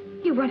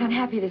 You weren't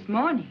unhappy this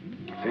morning.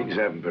 Things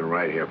haven't been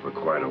right here for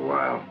quite a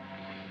while.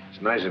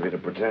 It's nice of you to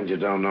pretend you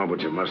don't know, but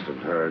you must have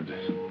heard.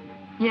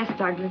 Yes,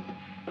 Douglas.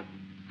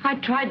 I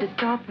tried to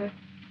stop her.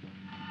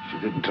 She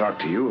didn't talk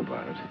to you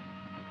about it.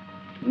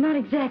 Not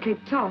exactly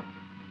talk.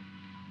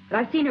 But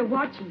I've seen her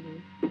watching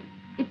you.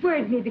 It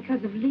worried me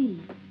because of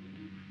Lee.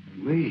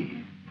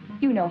 Lee?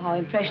 You know how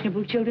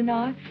impressionable children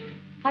are.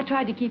 I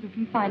tried to keep her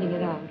from finding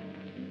it out.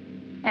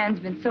 Anne's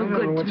been so I don't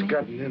good know to what's me.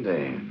 gotten into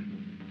Anne.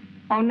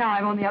 Oh, now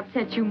I've only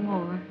upset you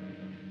more.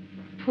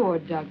 Poor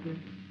Douglas.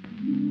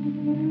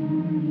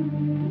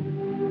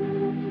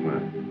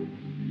 Well,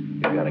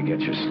 you gotta get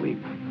your sleep.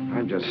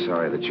 I'm just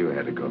sorry that you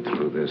had to go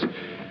through this.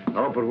 I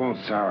hope it won't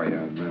sour you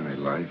on married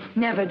life.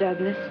 Never,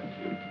 Douglas.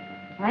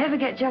 If I ever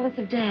get jealous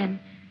of Dan,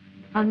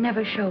 I'll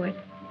never show it.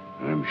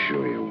 I'm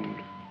sure you won't.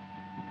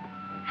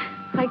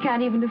 I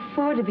can't even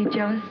afford to be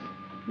jealous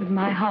with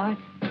my heart.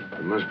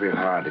 It must be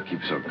hard to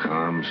keep so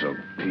calm, so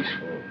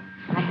peaceful.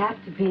 I have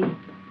to be.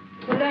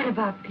 To learn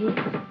about peace.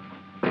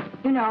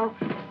 You know,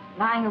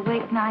 lying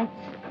awake nights,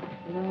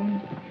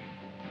 alone,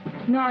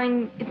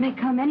 knowing it may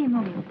come any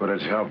moment. But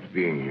it's helped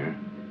being here.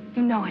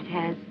 You know it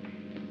has.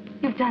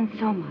 You've done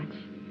so much.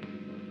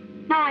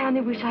 Now I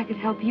only wish I could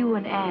help you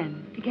and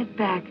Anne to get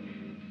back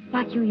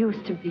like you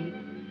used to be.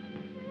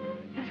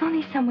 There's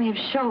only some way of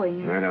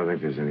showing. I don't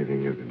think there's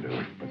anything you can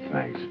do, but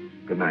thanks.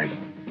 Good night.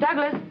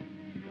 Douglas.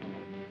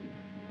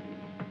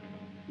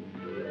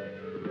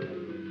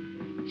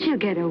 She'll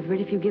get over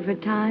it if you give her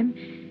time.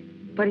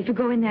 But if you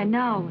go in there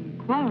now and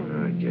quarrel...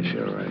 I guess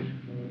you're right.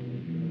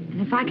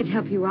 And if I could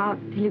help you out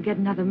till you get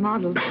another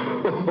model...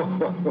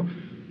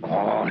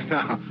 Oh,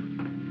 no.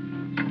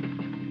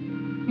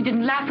 You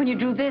didn't laugh when you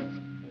drew this.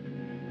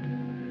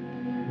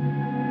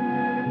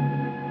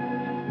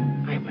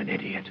 I'm an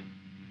idiot.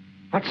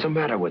 What's the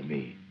matter with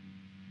me?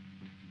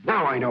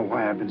 Now I know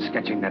why I've been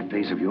sketching that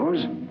face of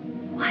yours.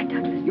 Why,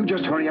 Douglas? You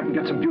just hurry up and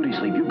get some beauty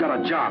sleep. You've got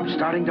a job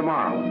starting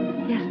tomorrow.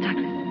 Yes,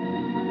 Douglas.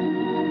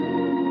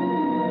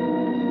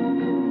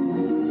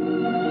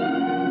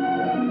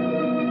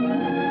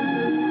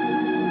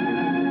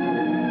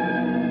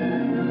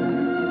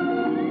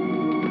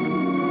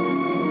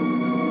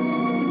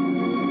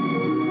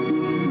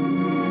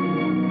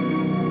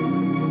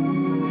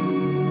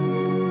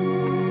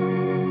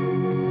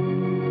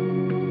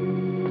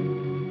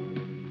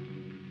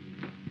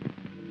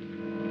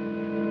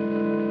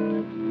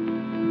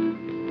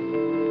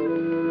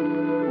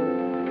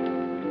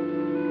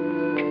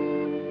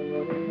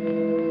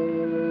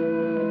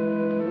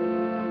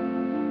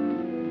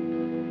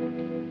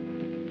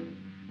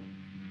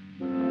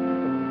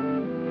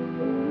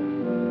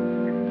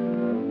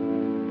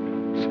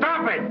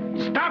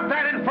 Stop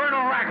that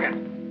infernal racket!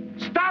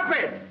 Stop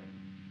it!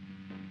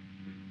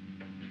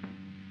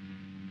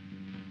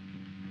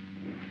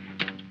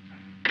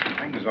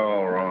 Things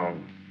all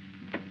wrong.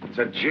 It's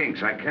a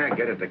jinx. I can't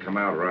get it to come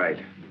out right.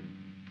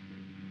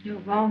 You're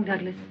wrong,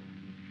 Douglas.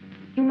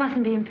 You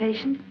mustn't be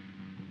impatient.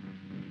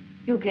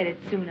 You'll get it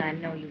soon, I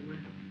know you will.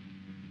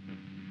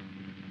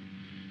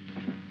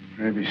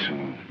 Maybe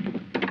so.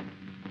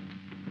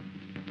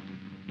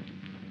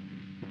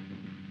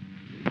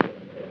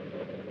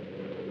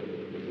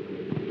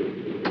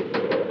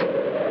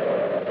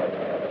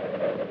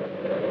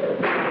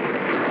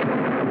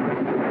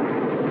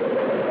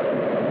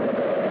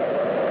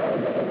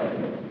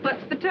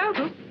 What's the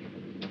total?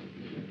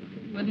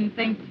 Wouldn't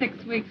think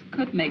 6 weeks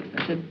could make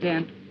such a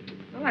dent.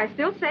 Well, I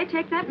still say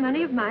take that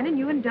money of mine and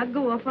you and Doug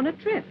go off on a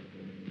trip.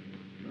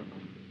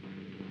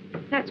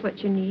 That's what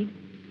you need.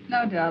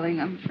 No, darling,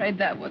 I'm afraid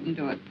that wouldn't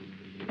do it.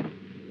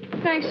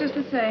 Thanks just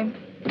the same.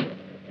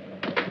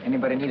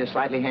 Anybody need a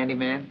slightly handy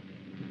man?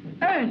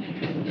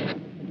 Ernest.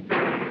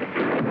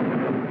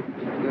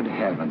 Good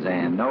heavens,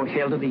 Anne. No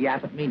Hilda to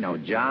yap at me, no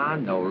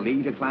John, no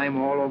Lee to climb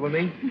all over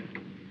me.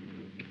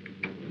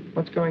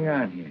 What's going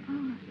on here?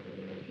 Oh.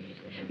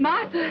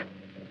 Martha,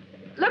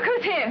 look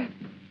who's here.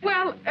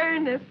 Well,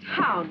 Ernest,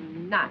 how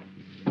nice.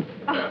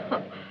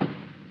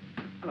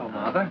 Hello,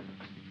 Mother.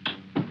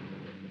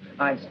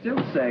 I still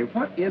say,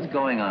 what is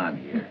going on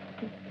here?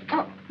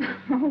 Oh,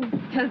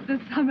 just the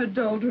summer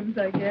doldrums,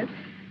 I guess.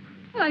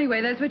 Well,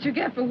 anyway, that's what you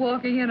get for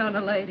walking in on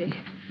a lady.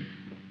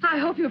 I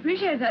hope you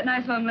appreciate that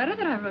nice long letter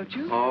that I wrote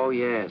you. Oh,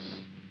 yes.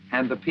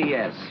 And the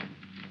P.S.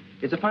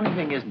 It's a funny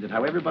thing, isn't it,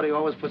 how everybody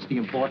always puts the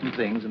important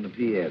things in the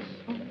P.S.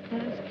 Oh,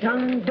 there's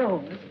John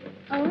Doors.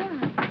 Oh,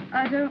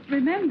 I don't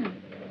remember.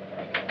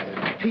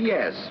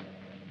 P.S.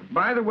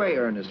 By the way,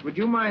 Ernest, would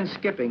you mind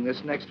skipping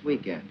this next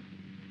weekend?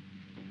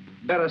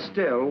 Better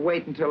still,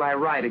 wait until I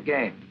write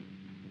again.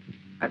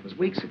 That was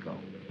weeks ago.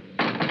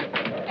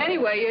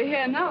 Anyway, you're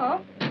here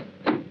now.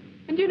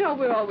 And you know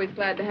we're always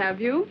glad to have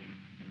you.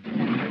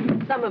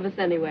 Some of us,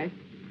 anyway.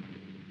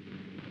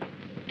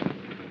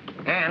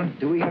 Anne,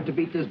 do we have to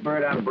beat this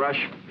bird out of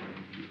brush?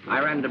 I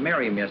ran into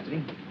Miriam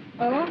yesterday.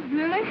 Oh,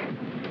 really?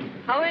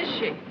 How is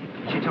she?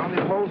 She told me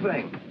the whole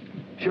thing.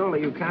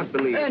 Surely you can't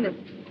believe... Ernest,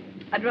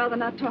 I'd rather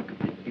not talk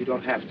about it. You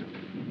don't have to.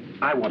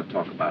 I want to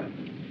talk about it.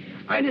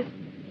 Ernest,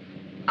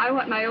 I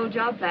want my old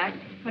job back.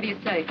 What do you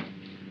say?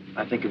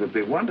 I think it would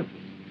be wonderful.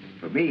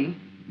 For me,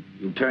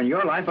 you'd turn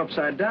your life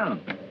upside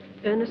down.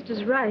 Ernest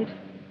is right.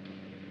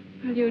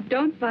 Well, you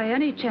don't by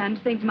any chance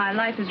think my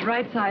life is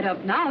right side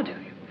up now, do you?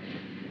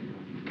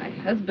 My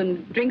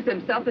husband drinks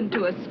himself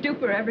into a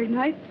stupor every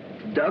night.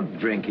 Doug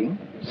drinking?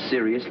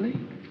 Seriously?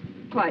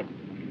 Quite.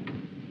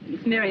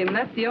 Since Miriam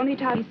left, the only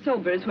time he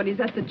sobers when he's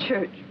at the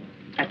church.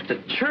 At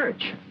the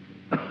church?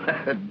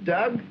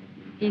 Doug?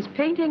 He's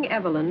painting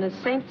Evelyn as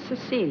Saint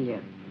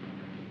Cecilia.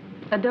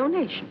 A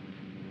donation.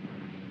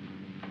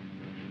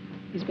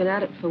 He's been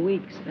at it for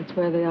weeks. That's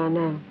where they are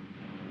now.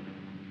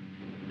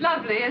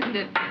 Lovely, isn't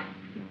it?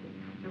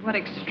 To what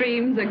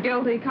extremes a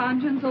guilty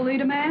conscience will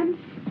lead a man?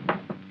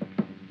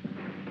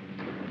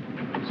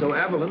 So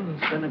Evelyn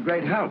has been a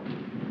great help.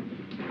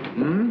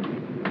 Hmm?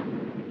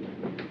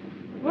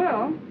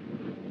 Well,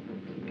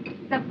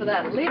 except for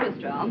that leader's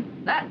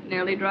drum. That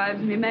nearly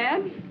drives me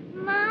mad.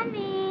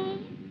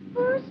 Mommy,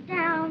 who's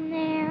down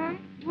there?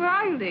 Where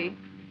are you, Lee?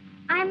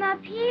 I'm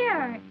up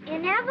here,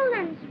 in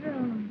Evelyn's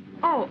room.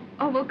 Oh,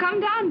 well, come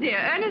down, dear.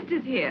 Ernest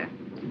is here.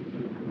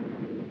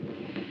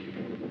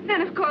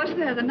 Then, of course,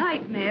 there are the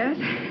nightmares.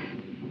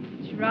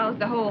 She roused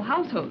the whole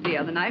household the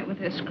other night with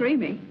her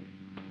screaming.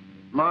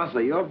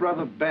 Martha, your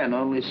brother Ben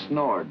only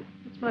snored.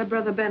 What's my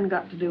brother Ben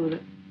got to do with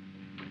it?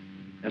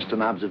 Just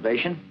an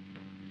observation.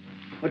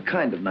 What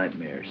kind of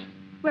nightmares?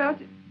 Well,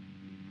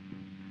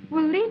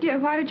 Lee, dear,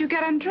 why did you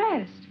get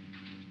undressed?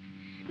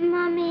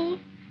 Mommy,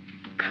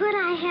 could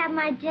I have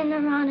my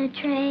dinner on a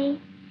tray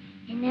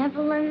in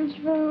Evelyn's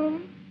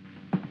room?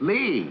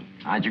 Lee,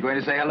 aren't you going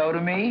to say hello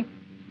to me?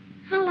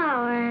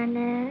 Hello,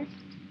 Ernest.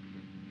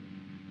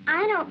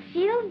 I don't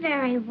feel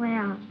very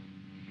well.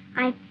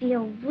 I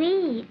feel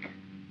weak.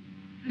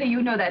 Lee,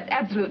 you know that's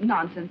absolute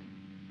nonsense.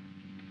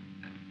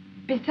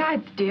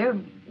 Besides, dear,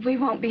 we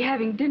won't be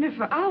having dinner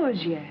for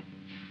hours yet.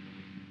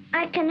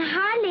 I can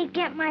hardly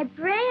get my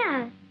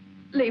breath.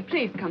 Lee,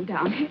 please come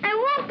down.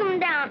 I won't come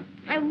down.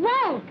 I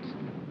won't.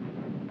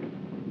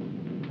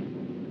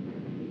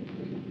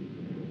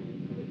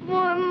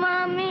 Poor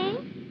Mommy.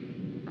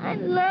 I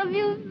love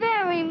you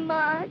very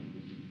much.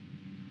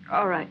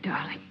 All right,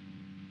 darling.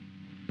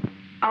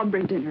 I'll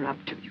bring dinner up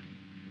to you.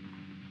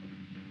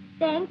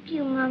 Thank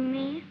you,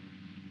 Mommy.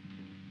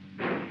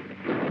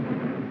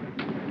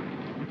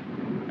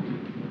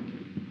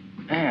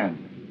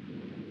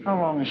 Anne, how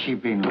long has she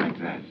been like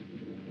that?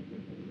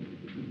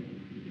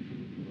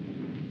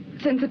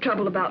 Since the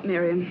trouble about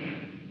Miriam.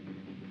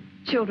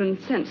 Children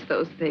sense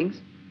those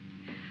things.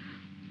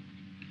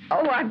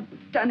 Oh, I've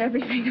done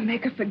everything to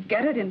make her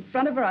forget it in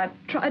front of her. I've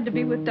tried to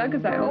be with Doug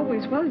as I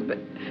always was, but...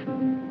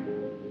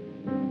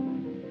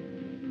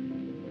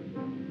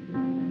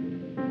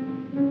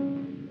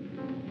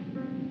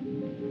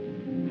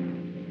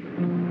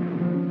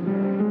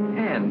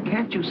 Anne,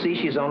 can't you see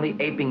she's only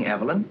aping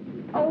Evelyn?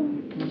 Oh,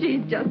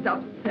 she's just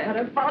upset.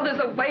 Her father's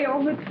away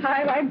all the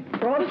time. I'm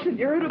cross and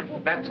irritable.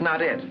 That's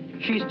not it.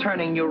 She's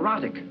turning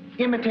neurotic,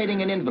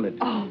 imitating an invalid.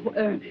 Oh,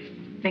 Ernest.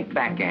 Think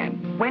back,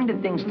 Anne. When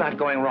did things start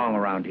going wrong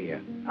around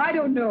here? I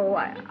don't know.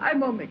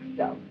 I'm all mixed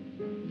up.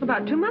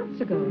 About 2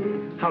 months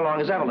ago. How long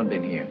has Evelyn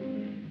been here?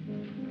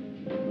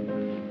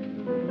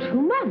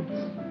 2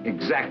 months?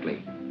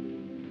 Exactly.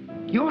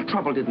 Your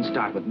trouble didn't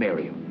start with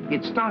Miriam.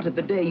 It started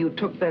the day you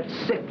took that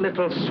sick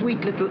little,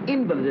 sweet little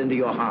invalid into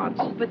your hearts.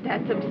 Oh, but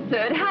that's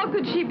absurd. How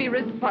could she be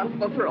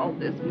responsible for all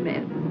this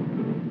mess?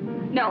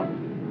 No,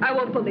 I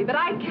won't believe it.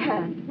 I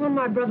can't. Well,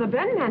 my brother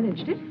Ben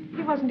managed it.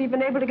 He wasn't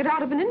even able to get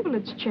out of an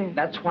invalid's chair.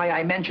 That's why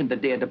I mentioned the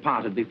dear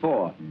departed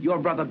before. Your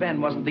brother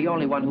Ben wasn't the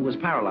only one who was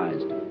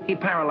paralyzed. He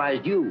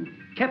paralyzed you,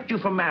 kept you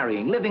from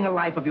marrying, living a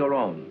life of your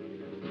own.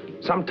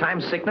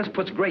 Sometimes sickness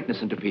puts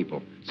greatness into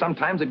people.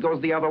 Sometimes it goes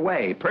the other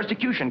way.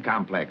 Persecution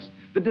complex.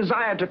 The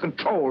desire to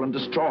control and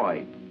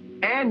destroy.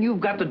 And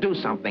you've got to do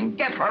something.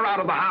 Get her out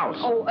of the house.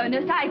 Oh,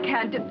 Ernest, I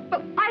can't.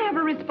 But I have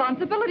a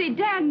responsibility.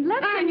 Dan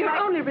left And your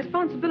only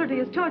responsibility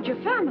is towards your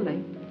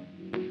family.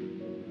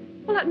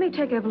 Well, let me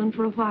take Evelyn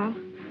for a while.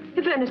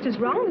 If Ernest is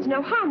wrong, there's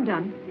no harm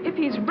done. If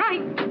he's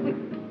right,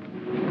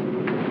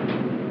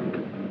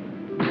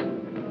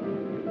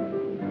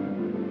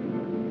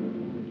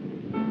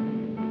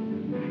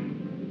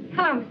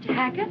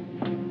 Hackett.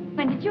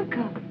 When did you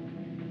come?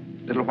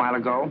 A little while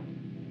ago.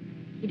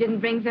 You didn't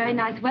bring very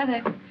nice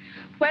weather.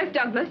 Where's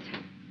Douglas?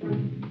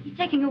 He's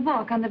taking a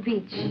walk on the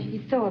beach.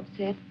 He's so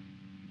upset.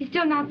 He's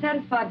still not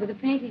satisfied with the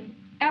painting.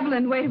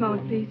 Evelyn, wait a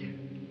moment, please.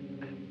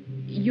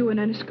 You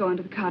and Ernest go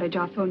into the cottage.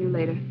 I'll phone you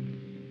later.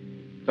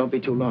 Don't be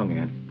too long,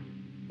 Anne.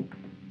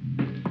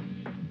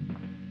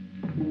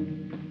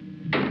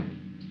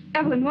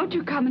 Evelyn, won't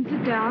you come and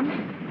sit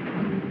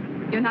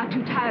down? You're not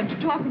too tired to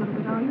talk a little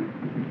bit, are you?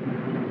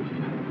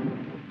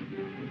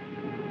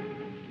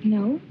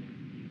 No.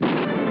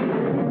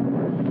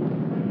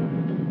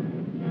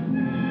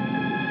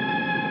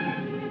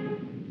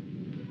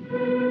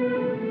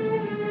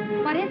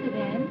 What is it,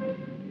 Anne?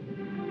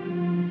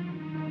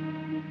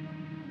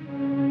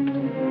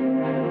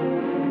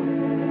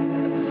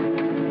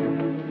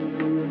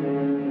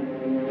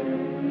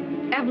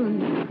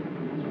 Evelyn,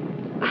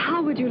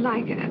 how would you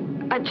like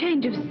a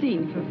change of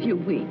scene for a few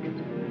weeks?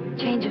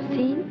 Change of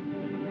scene?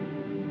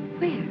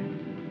 Where?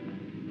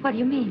 What do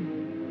you mean?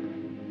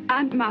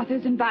 Aunt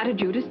Martha's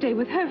invited you to stay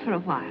with her for a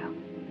while.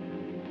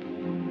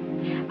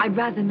 I'd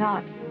rather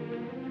not.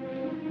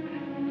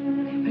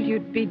 Well,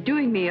 you'd be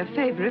doing me a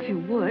favor if you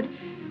would.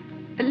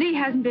 Lee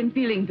hasn't been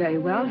feeling very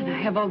well, and I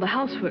have all the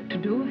housework to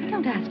do. I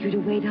don't ask you to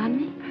wait on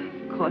me.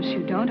 Of course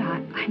you don't.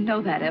 I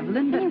know that,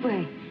 Evelyn, but...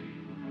 Anyway,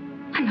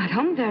 I'm not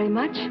home very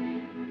much.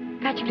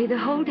 Practically the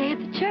whole day at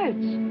the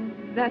church.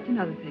 That's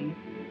another thing.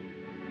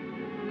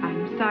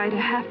 I'm sorry to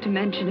have to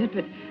mention it,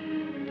 but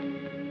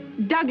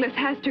Douglas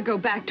has to go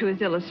back to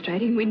his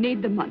illustrating. We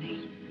need the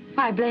money.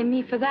 Why blame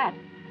me for that?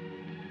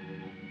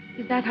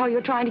 Is that how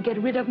you're trying to get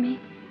rid of me?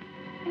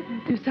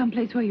 To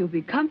someplace where you'll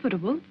be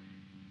comfortable.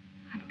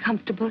 I'm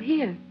comfortable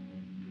here.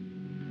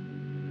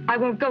 I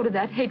won't go to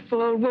that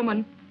hateful old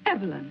woman.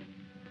 Evelyn,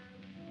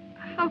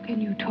 how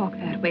can you talk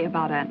that way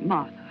about Aunt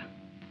Martha?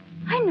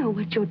 I know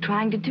what you're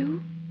trying to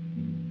do.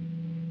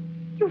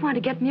 You want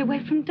to get me away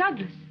from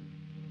Douglas.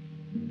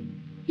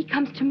 He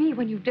comes to me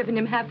when you've driven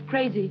him half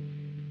crazy.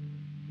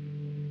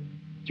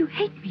 You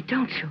hate me,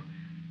 don't you?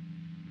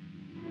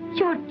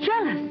 You're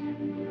jealous.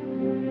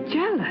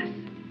 Jealous?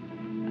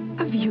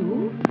 Of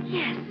you?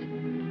 Yes.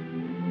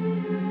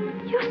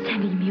 You're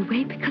sending me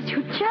away because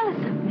you're jealous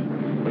of me.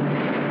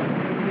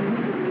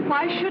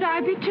 Why should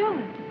I be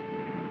jealous?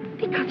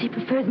 Because he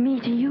prefers me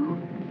to you.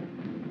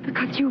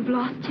 Because you've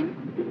lost him.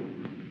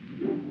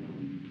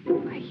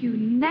 Why, you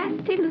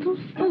nasty little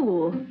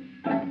fool.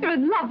 You're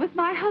in love with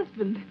my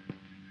husband.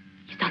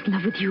 He's not in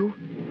love with you.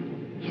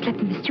 He's slept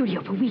in the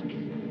studio for weeks.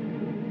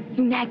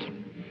 You nag him.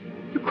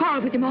 You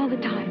quarrel with him all the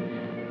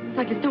time.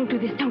 Like, don't do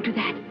this, don't do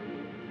that.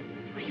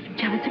 You're even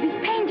jealous of his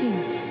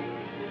painting.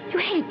 You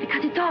hate it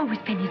because it's always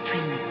been his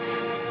dream.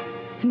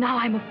 And now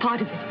I'm a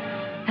part of it.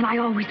 And I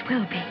always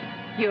will be.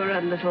 You're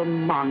a little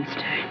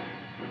monster.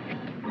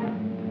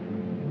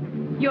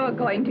 You're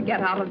going to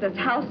get out of this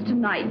house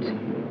tonight.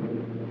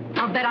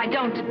 I'll bet I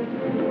don't.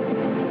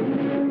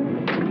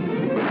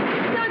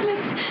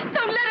 Douglas,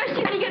 don't let her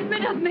see me get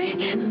rid of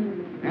me.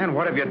 And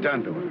what have you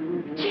done to her?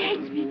 She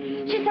hates me.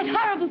 She said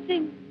horrible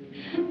things.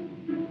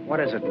 What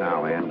is it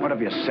now, Anne? What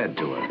have you said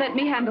to her? Let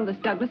me handle this,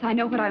 Douglas. I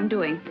know what I'm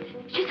doing.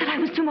 She said I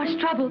was too much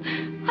trouble.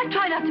 I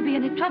try not to be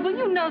any trouble.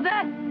 You know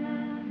that.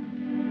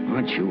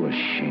 Aren't you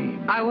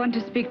ashamed? I want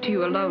to speak to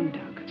you alone,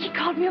 Doug. She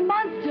called me a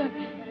monster.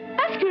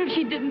 Ask her if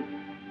she didn't.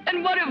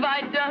 And what have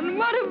I done?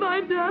 What have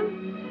I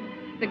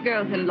done? The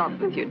girl's in love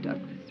with you,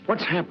 Douglas.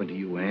 What's happened to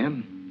you,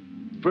 Anne?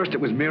 First it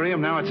was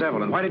Miriam, now it's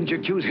Evelyn. Why didn't you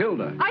accuse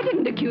Hilda? I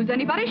didn't accuse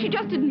anybody. She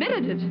just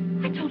admitted it.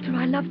 I told her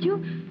I loved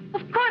you.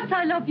 Of course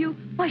I love you.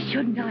 Why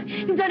shouldn't I?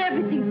 You've done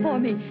everything for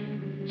me.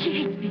 She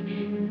hates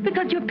me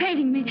because you're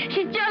painting me.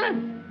 She's jealous.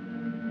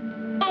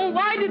 Oh,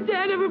 why did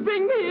Dad ever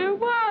bring me here?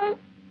 Why?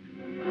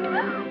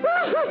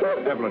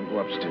 Evelyn, go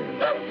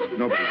upstairs.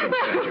 Nobody can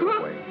send you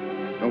away.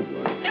 Don't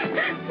worry.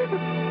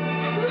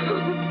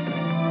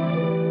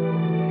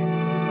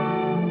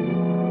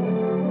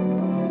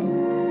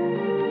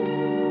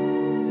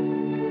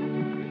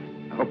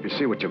 I hope you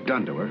see what you've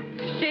done to her.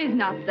 She's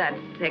not that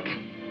sick.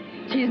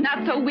 She's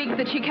not so weak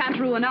that she can't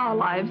ruin our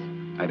lives.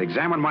 I'd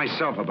examine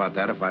myself about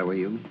that if I were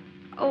you.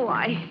 Oh,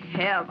 I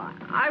have.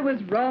 I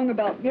was wrong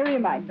about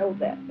Miriam. I know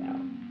that now.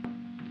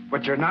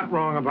 But you're not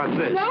wrong about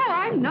this. No,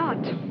 I'm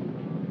not.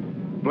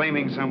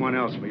 Blaming someone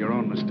else for your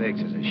own mistakes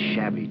is a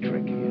shabby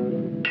trick,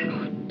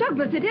 Ian.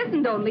 Douglas, it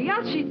isn't only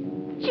us.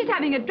 She's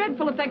having a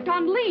dreadful effect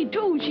on Lee,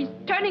 too. She's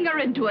turning her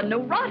into a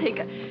neurotic.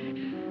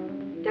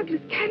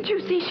 Douglas, can't you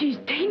see she's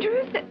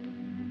dangerous?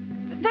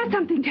 There's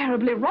something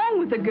terribly wrong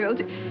with the girl.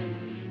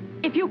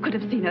 If you could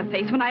have seen her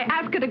face when I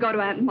asked her to go to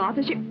Aunt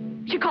Martha,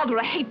 she called her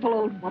a hateful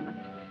old woman.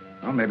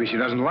 Well, maybe she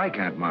doesn't like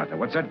Aunt Martha.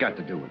 What's that got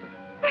to do with it?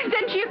 And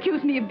then she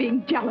accused me of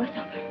being jealous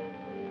of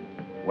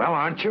her. Well,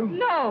 aren't you?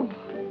 No.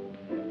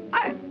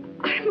 I'm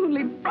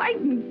only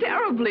frightened,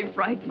 terribly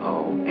frightened.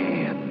 Oh,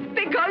 Anne.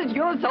 Because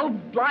you're so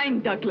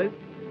blind, Douglas.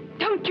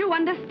 Don't you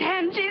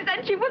understand? She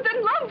said she was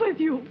in love with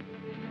you.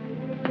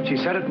 She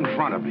said it in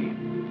front of me.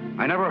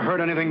 I never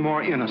heard anything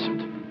more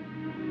innocent.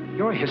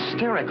 You're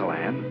hysterical,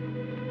 Anne.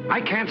 I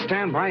can't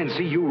stand by and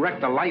see you wreck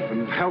the life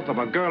and health of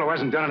a girl who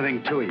hasn't done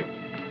anything to you.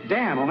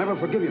 Dan will never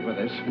forgive you for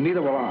this, and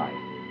neither will I.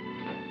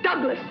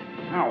 Douglas!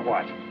 Now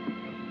what?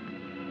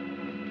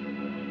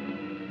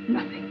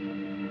 Nothing.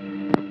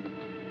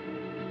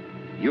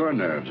 Your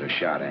nerves are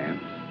shot, Anne.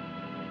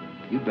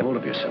 You get hold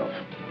of yourself.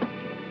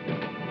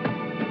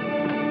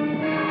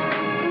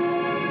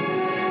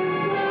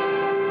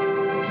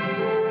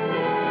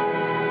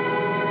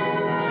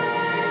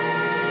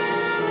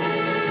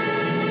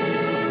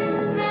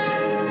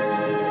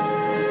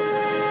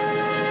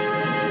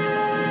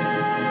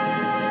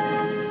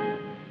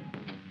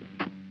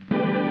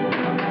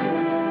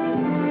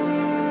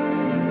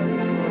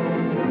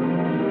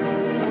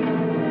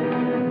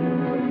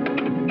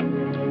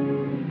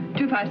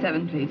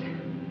 Seven, please.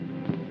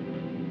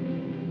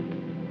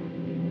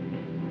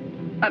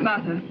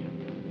 Martha,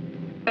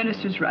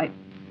 Ernest was right.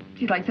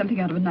 She's like something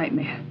out of a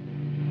nightmare.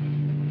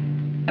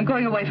 I'm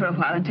going away for a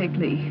while and take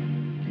Lee.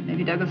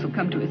 Maybe Douglas will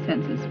come to his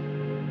senses.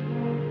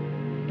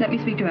 Let me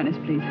speak to Ernest,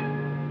 please.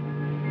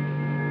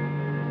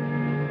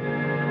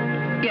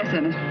 Yes,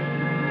 Ernest.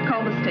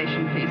 Call the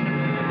station, please.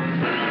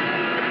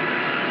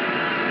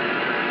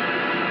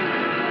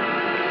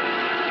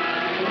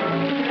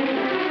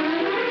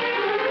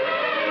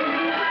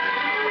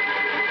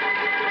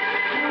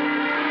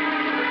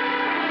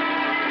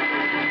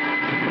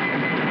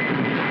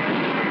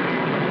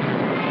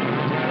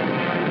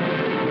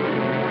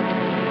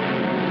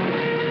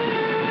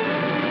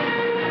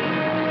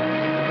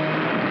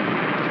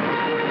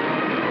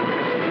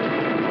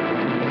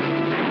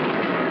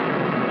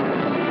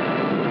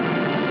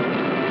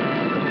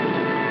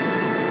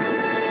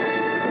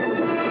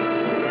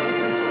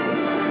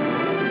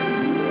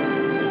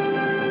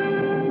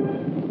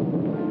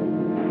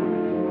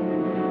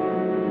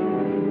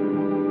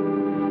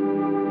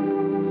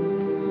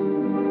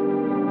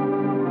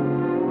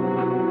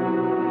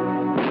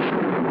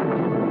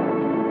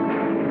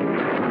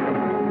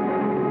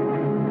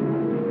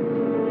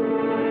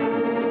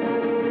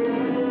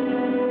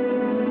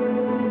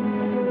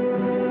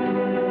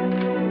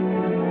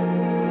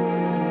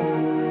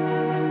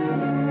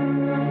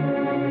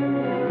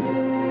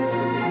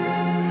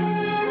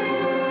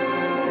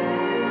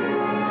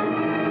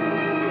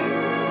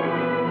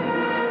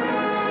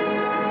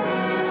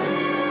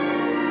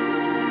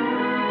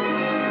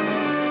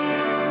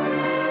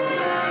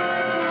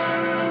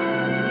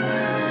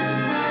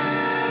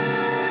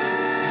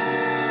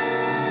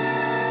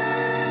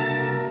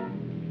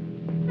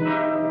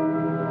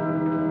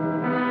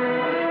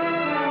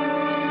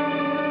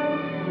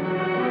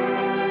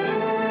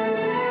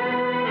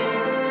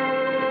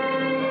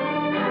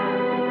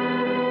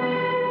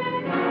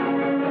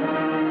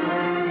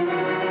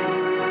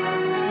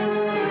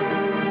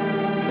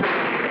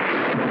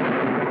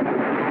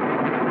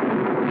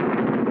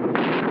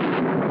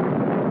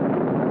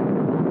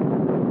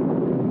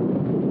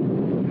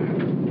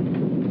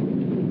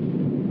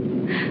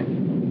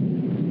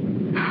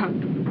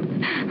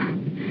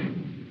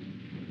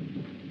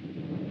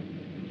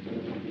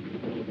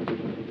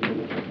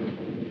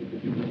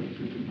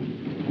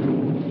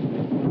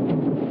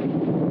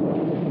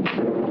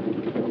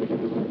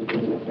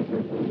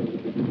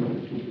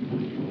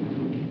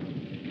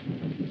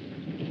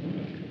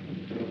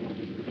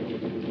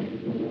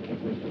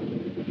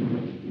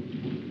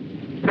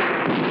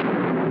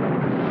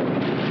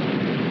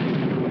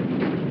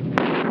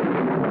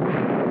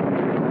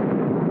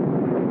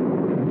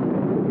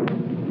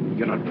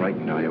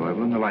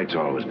 Lights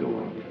always go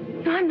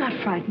on. No, I'm not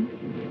frightened.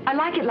 I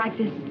like it like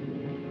this.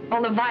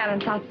 All the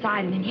violence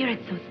outside, and in here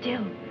it's so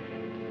still.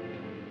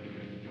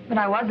 But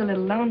I was a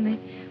little lonely.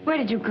 Where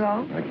did you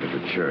go? Back to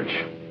the church.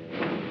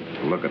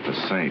 To look at the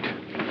saint.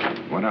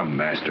 What a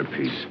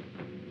masterpiece.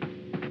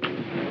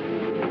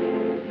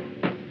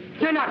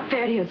 You're not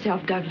fair to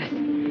yourself, Douglas.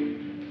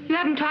 You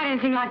haven't tried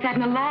anything like that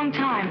in a long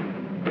time.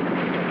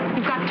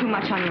 You've got too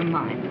much on your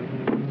mind.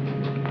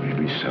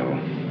 Maybe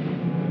so.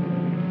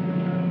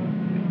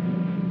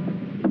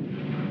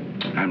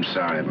 I'm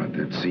sorry about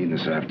that scene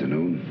this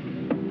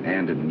afternoon.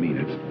 Anne didn't mean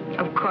it.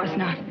 Of course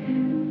not.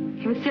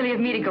 It was silly of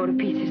me to go to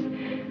pieces.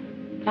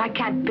 But I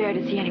can't bear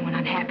to see anyone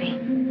unhappy.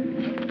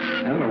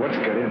 I don't know what's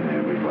got into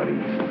everybody.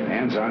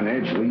 Anne's on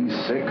edge, Lee's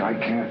sick, I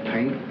can't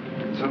paint.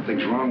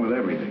 Something's wrong with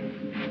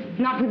everything.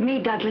 Not with me,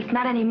 Douglas,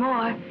 not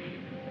anymore.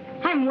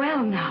 I'm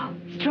well now,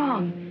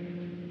 strong.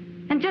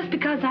 And just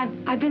because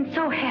I've been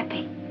so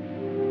happy.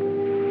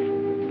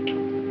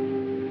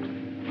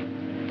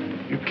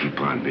 You keep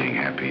on being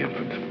happy,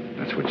 but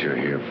that's what you're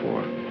here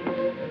for.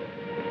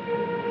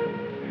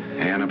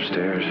 Anne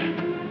upstairs?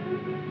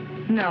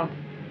 No,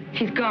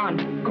 she's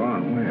gone.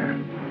 Gone where?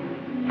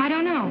 I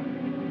don't know.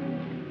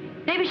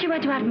 Maybe she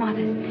went to Aunt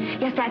Martha's.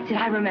 Yes, that's it.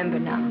 I remember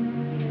now.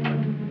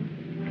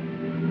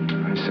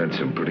 I said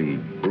some pretty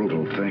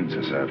brutal things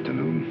this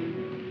afternoon.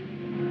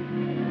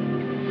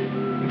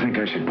 You think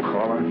I should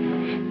call her?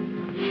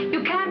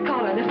 You can't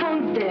call her. The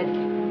phone's dead.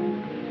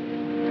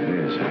 It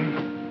is,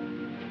 eh?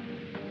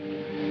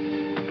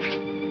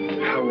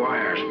 The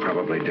wire's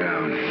probably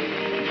down.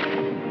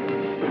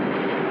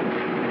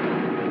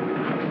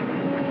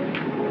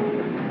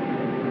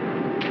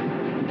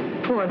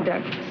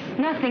 Douglas.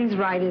 Nothing's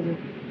right, is it?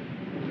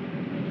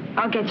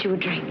 I'll get you a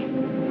drink.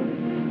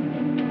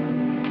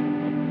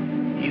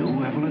 You,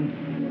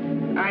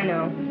 Evelyn? I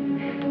know.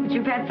 But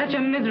you've had such a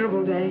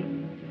miserable day.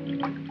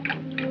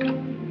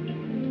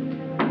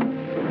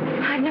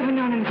 I've never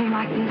known anything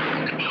like this.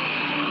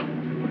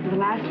 For the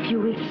last few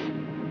weeks,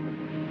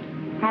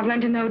 I've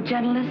learned to know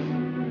gentleness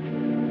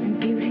and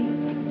beauty,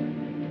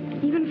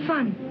 even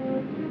fun.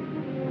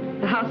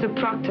 The House of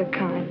Proctor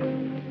kind.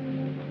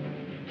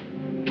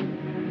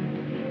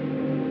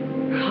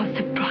 House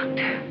of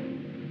Proctor.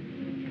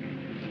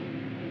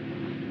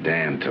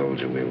 Dan told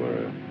you we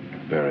were a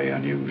very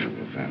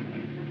unusual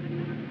family.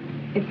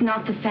 It's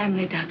not the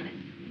family, Douglas.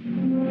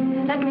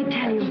 Let me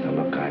tell you. That's the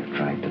look I've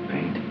tried to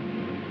paint.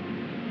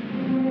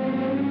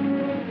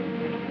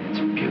 It's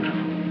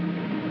beautiful.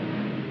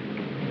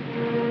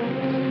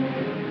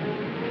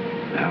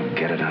 I'll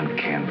get it on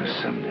canvas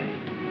someday.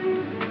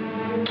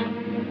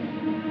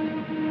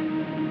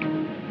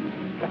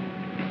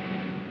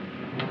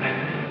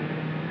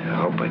 I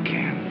hope I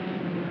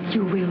can.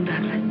 You will,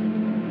 Douglas.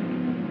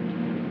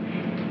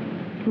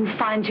 You'll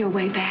find your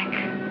way back.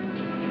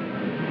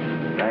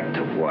 Back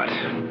to what?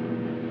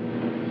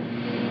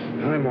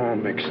 I'm all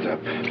mixed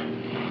up.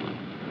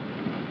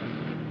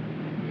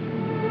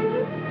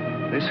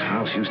 This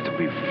house used to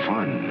be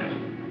fun.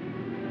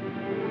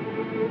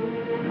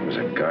 I was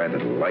a guy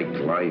that liked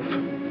life.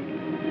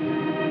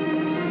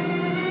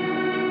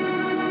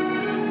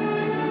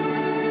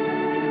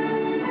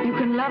 You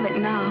can love it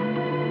now.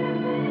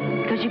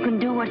 Because you can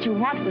do what you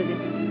want with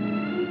it.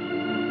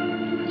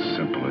 As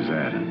simple as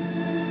that.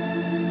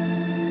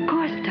 Of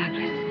course,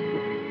 Douglas.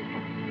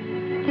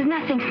 There's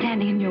nothing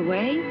standing in your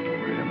way.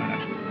 Wait a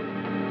minute.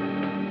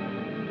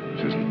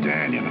 This isn't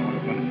Dan, you know,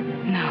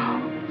 Evelyn.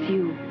 No, it's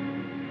you.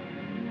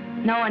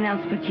 No one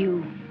else but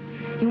you.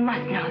 You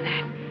must know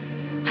that.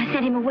 I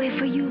sent him away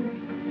for you.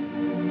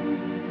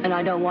 And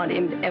I don't want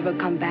him to ever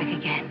come back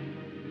again.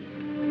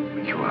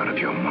 Are you out of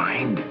your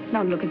mind?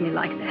 Don't look at me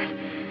like that.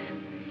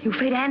 You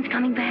afraid Anne's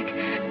coming back?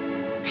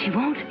 She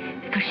won't,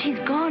 because she's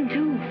gone,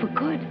 too, for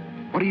good.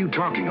 What are you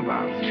talking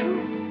about? It's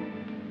true.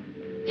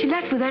 She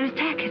left with Ernest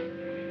Hackett.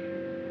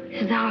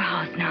 This is our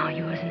house now,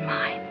 yours and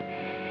mine.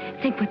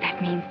 Think what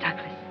that means,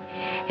 Douglas.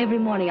 Every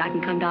morning I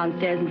can come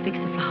downstairs and fix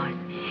the flowers.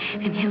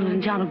 And Hilda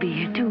and John will be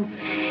here, too.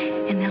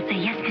 And they'll say,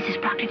 yes, Mrs.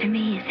 Proctor, to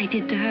me, as they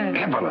did to her.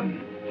 Evelyn!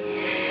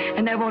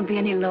 And there won't be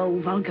any low,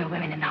 vulgar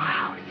women in our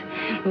house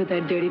with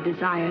their dirty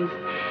desires.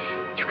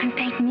 You can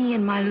thank me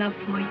and my love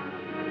for you.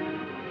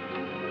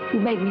 You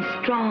made me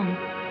strong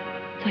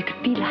so I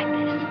could be like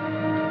this.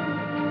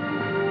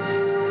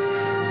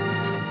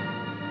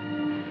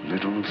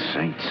 Little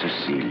Saint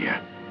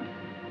Cecilia.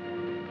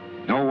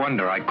 No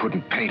wonder I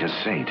couldn't paint a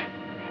saint.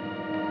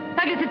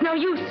 Douglas, it's no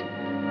use.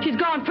 She's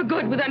gone for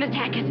good with Ernest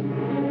Hackett.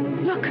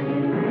 Look.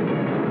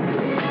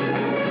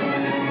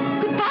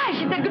 Goodbye,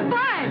 she said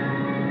goodbye.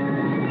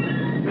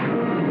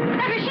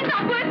 Douglas, she's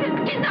not worth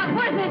it. She's not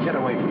worth it. Get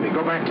away from me.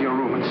 Go back to your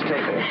room and stay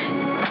there.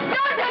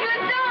 No,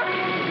 Douglas, no.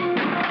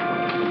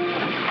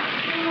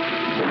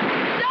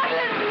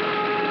 Douglas!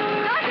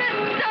 Douglas,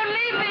 don't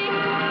leave me.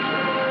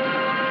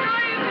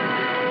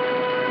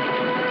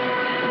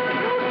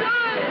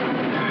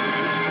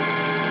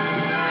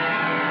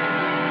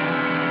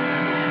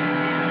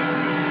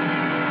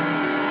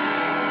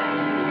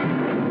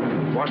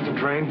 Watch the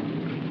train?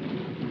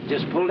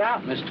 Just pulled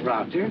out, Mr.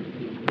 Proctor.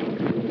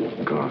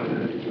 God.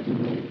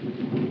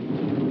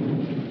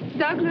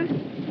 Douglas?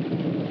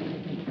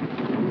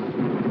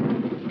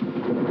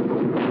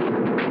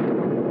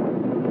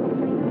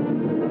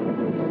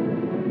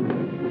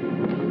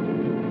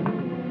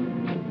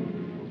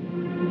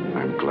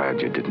 I'm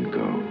glad you didn't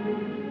go.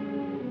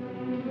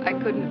 I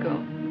couldn't go.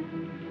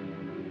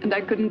 And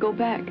I couldn't go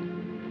back.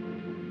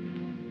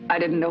 I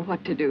didn't know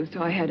what to do,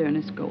 so I had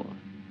Ernest go off.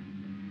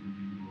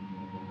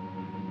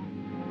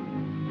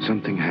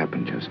 Something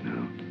happened just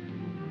now.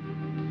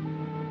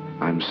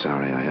 I'm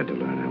sorry I had to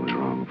learn I was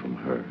wrong from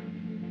her.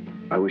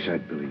 I wish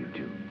I'd believed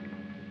you.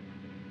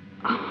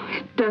 Oh,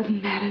 it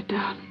doesn't matter,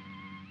 darling.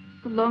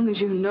 So long as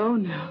you know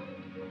now.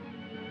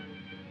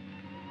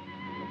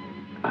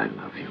 I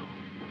love you.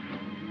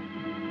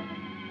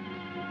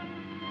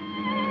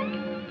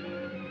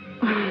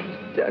 Oh,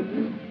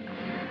 Douglas.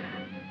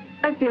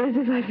 I feel as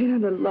if I've been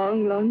on a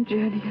long, long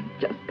journey and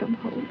just come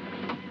home.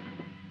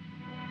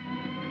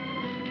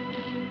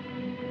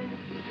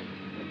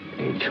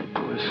 Angel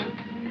puss.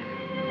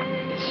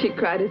 She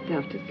cried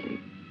herself to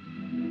sleep.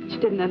 She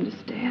didn't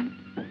understand.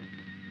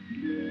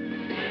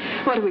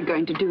 What are we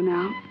going to do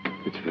now?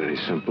 It's very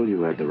simple.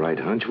 You had the right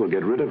hunch. We'll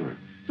get rid of her.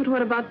 But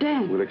what about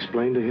Dan? We'll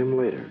explain to him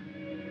later.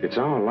 It's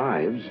our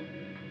lives.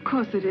 Of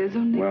course it is,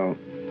 only... Well,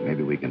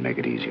 maybe we can make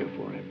it easier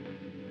for him.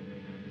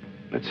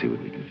 Let's see what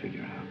we can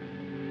figure out.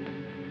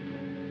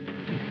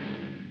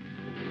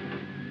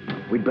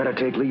 We'd better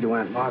take Lee to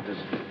Aunt Martha's.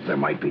 There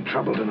might be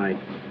trouble tonight.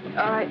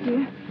 All right,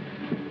 dear.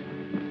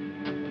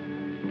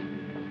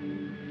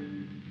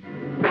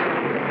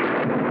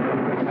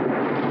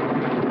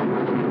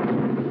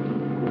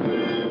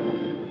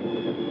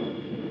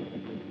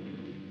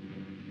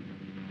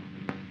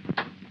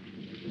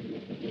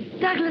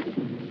 Douglas.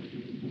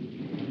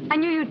 I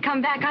knew you'd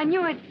come back. I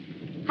knew it.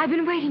 I've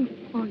been waiting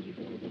for you.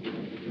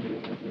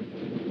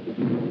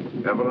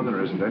 Evelyn,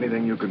 there isn't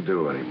anything you can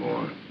do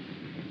anymore.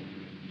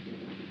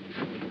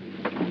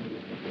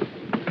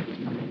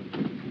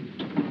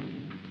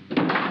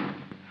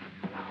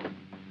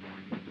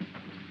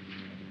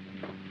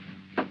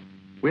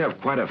 We have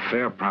quite a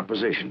fair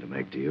proposition to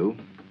make to you.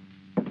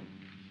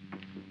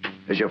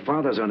 As your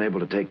father's unable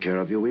to take care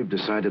of you, we've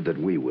decided that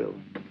we will.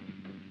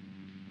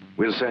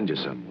 We'll send you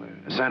somewhere,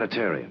 a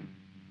sanitarium.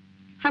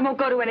 I won't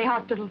go to any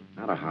hospital.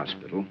 Not a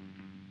hospital.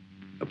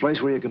 A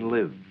place where you can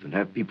live and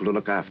have people to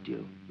look after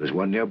you. There's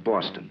one near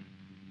Boston.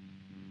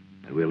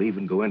 And we'll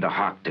even go into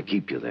hock to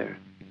keep you there.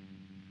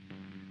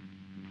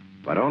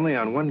 But only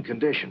on one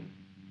condition.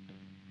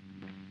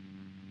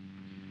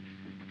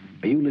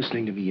 Are you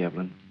listening to me,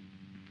 Evelyn?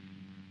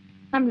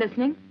 I'm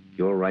listening.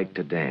 You'll write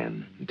to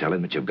Dan and tell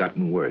him that you've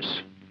gotten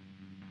worse.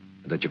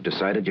 And that you've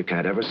decided you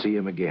can't ever see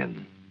him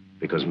again.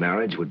 Because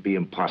marriage would be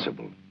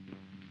impossible.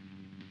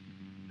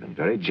 And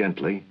very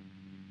gently,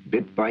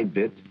 bit by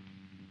bit,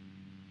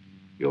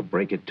 you'll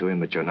break it to him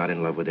that you're not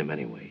in love with him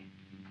anyway.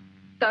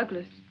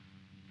 Douglas.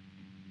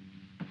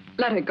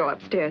 Let her go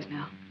upstairs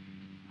now.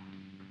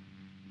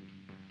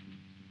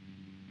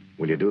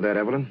 Will you do that,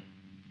 Evelyn?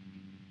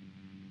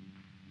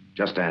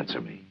 Just answer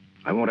me.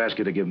 I won't ask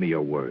you to give me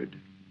your word.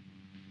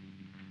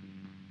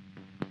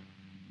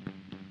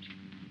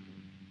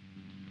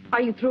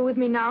 Are you through with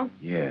me now?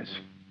 Yes.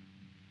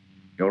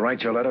 You'll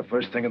write your letter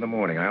first thing in the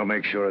morning. I'll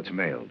make sure it's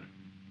mailed.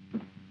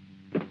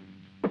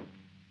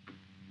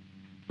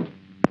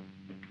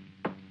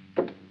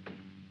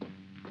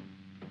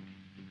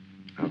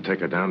 I'll take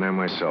her down there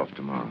myself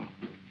tomorrow.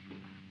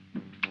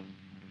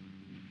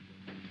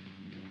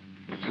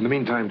 In the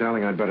meantime,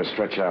 darling, I'd better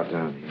stretch out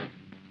down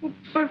here.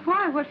 But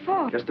why? What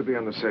for? Just to be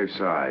on the safe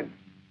side.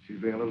 She's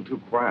being a little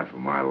too quiet for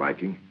my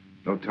liking.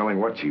 No telling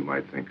what she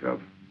might think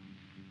of.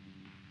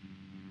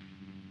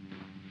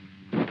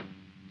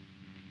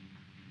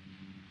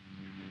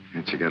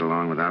 Can't you get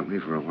along without me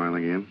for a while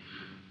again?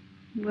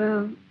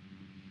 Well,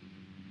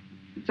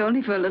 it's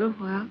only for a little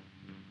while.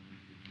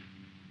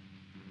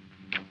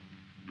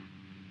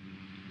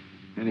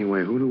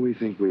 Anyway, who do we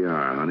think we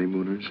are,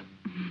 honeymooners?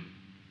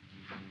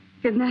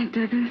 Good night,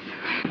 Douglas.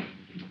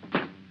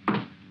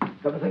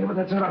 Come to think of it,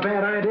 that's not a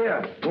bad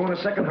idea. Go on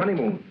a second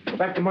honeymoon. Go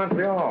back to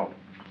Montreal.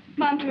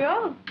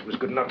 Montreal? It was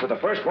good enough for the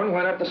first one.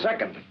 Why not the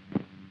second?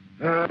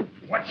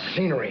 What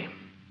scenery?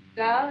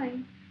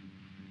 Darling,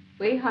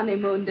 we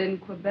honeymooned in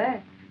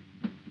Quebec.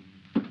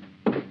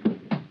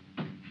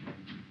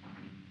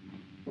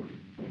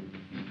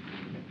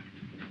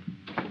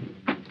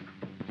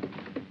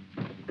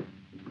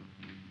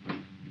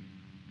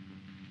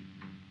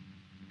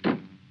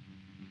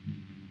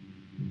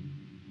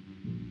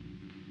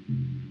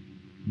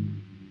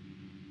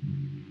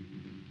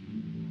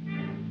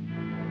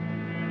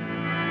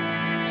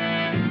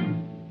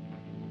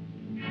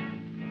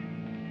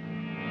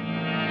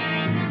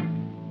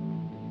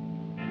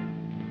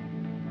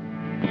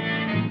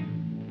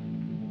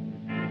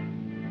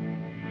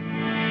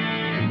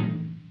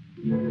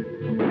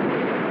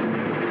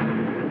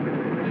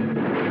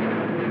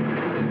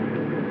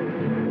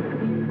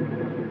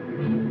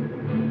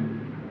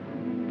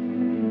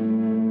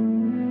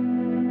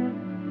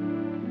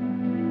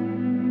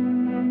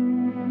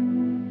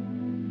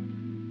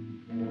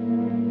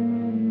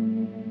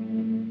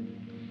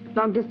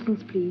 Long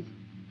distance, please.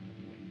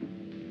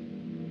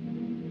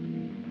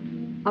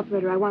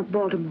 Operator, I want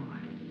Baltimore.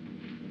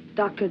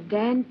 Dr.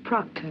 Dan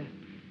Proctor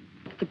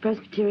at the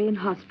Presbyterian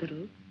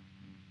Hospital.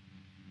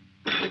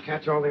 Did you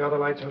catch all the other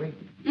lights, honey?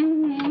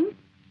 Mm-hmm.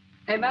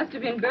 They must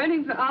have been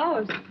burning for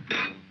hours.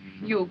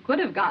 You could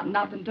have gotten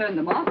up and turned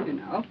them off, you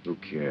know. Who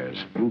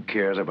cares? Who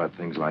cares about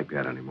things like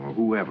that anymore?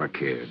 Whoever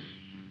cared?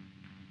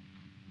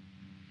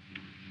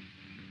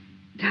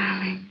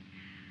 Darling,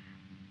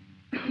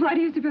 why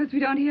do you suppose we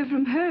don't hear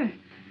from her?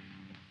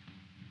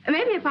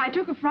 Maybe if I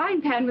took a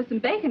frying pan with some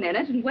bacon in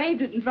it and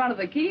waved it in front of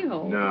the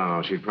keyhole.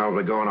 No, she'd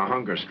probably go on a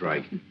hunger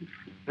strike.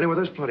 Anyway,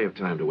 there's plenty of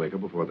time to wake her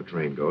before the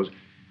train goes.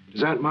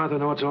 Does Aunt Martha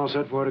know it's all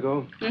set for her to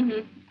go?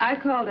 Mm-hmm. I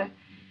called her.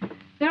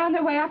 They're on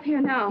their way up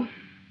here now.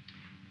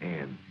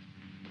 Anne,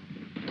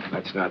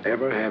 let's not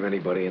ever have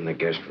anybody in the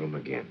guest room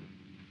again.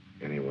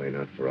 Anyway,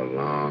 not for a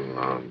long,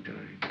 long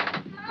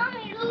time.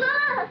 Mommy,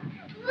 look!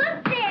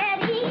 Look,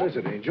 Daddy! What is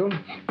it, Angel?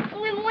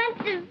 We went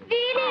to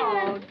feed him.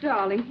 Oh,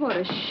 darling, what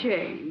a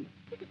shame.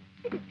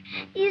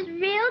 He's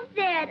real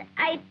dead.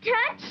 I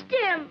touched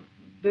him.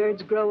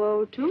 Birds grow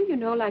old, too, you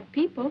know, like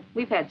people.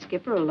 We've had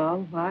Skipper a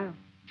long while.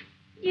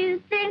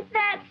 You think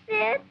that's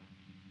it?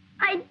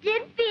 I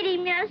did feed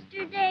him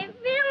yesterday.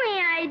 Really,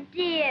 I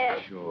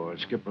did. Sure,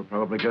 Skipper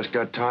probably just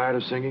got tired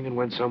of singing and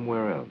went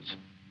somewhere else.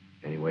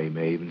 Anyway, he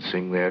may even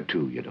sing there,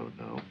 too, you don't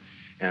know.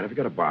 Anne, have you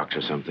got a box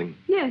or something?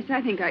 Yes,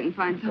 I think I can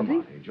find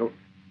something. Come on, Angel.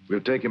 We'll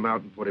take him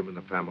out and put him in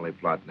the family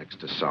plot next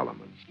to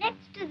Solomon.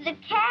 Next to the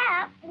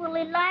cat. Will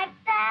he like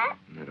that?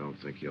 I don't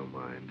think he'll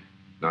mind.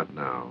 Not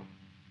now.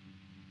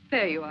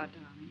 There you are,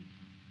 darling.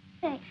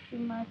 Thank you,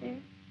 Mother.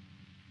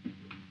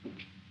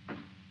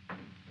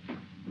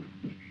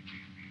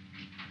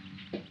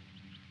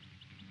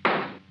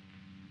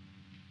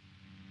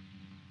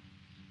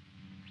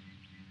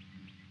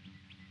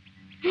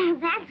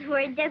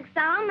 where he dug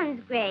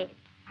Solomon's grave.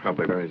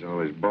 Probably buries all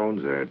his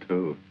bones there,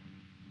 too.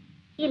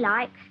 He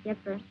likes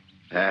Skipper.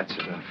 That's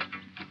enough.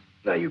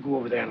 Now you go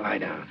over there and lie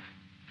down.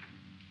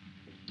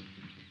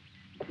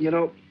 You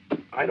know,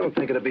 I don't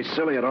think it'd be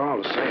silly at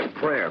all to say a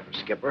prayer for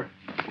Skipper.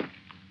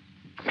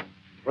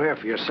 Prayer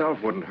for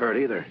yourself wouldn't hurt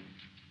either.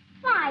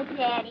 Why,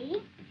 Daddy?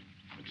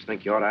 Don't you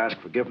think you ought to ask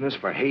forgiveness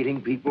for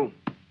hating people?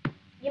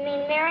 You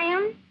mean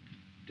Miriam?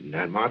 Didn't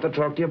Aunt Martha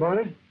talk to you about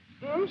it?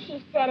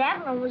 She said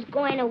Evelyn was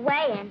going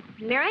away and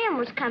Miriam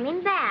was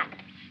coming back.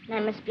 And I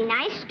must be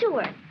nice to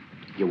her.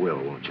 You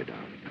will, won't you,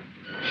 darling?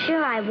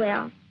 Sure I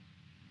will.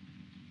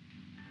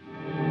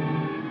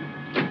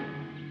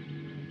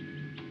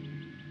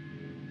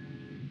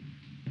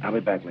 I'll be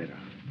back later.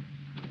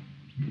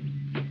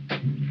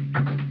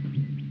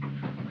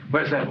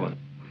 Where's Evelyn?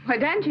 Why,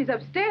 Dan, she's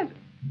upstairs.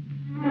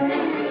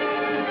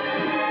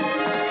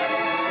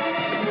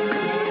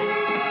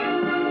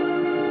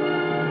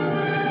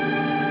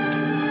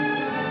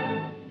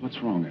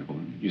 What's wrong,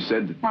 Evelyn? You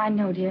said that... I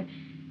know, dear.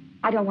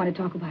 I don't want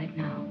to talk about it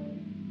now.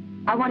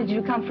 I wanted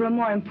you to come for a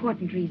more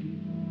important reason.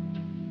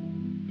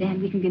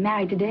 Dan, we can be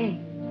married today.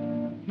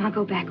 And I'll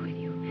go back with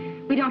you.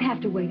 We don't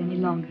have to wait any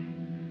longer.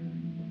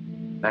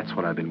 That's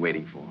what I've been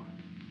waiting for.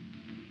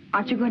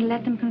 Aren't you going to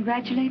let them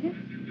congratulate us?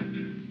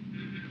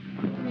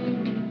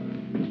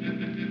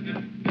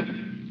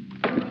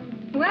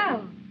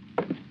 Well,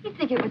 you'd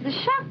think it was a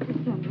shock to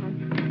someone.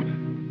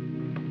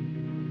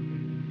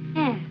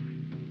 Yes.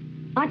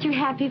 Aren't you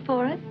happy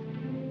for us?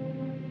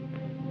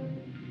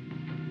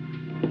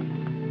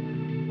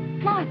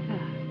 Martha.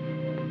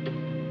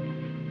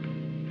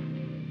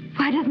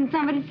 Why doesn't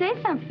somebody say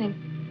something?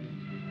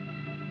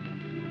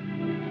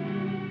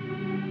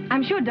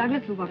 I'm sure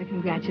Douglas will want to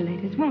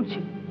congratulate us, won't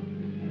you?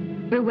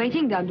 We're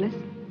waiting, Douglas.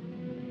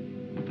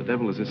 What the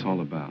devil is this all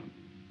about?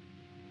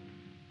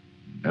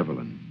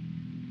 Evelyn,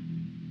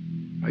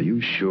 are you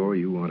sure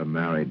you want to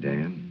marry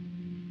Dan?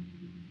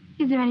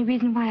 Is there any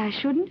reason why I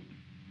shouldn't?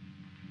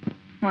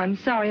 Oh, I'm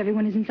sorry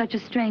everyone is in such a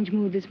strange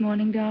mood this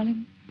morning,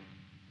 darling.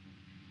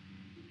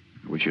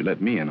 I wish you'd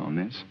let me in on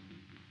this.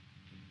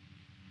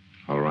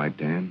 All right,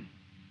 Dan.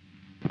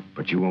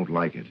 But you won't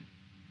like it.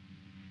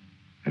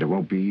 And it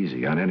won't be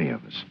easy on any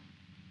of us.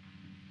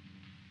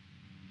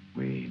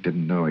 We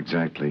didn't know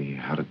exactly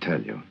how to tell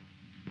you.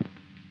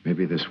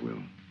 Maybe this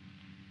will.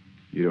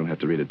 You don't have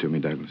to read it to me,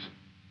 Douglas.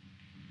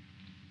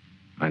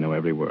 I know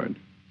every word.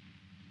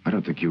 I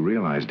don't think you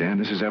realize, Dan,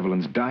 this is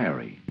Evelyn's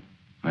diary.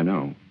 I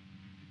know.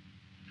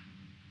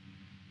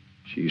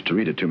 She used to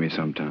read it to me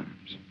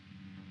sometimes.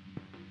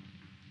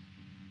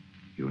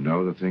 You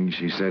know the things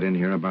she said in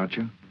here about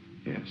you?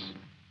 Yes.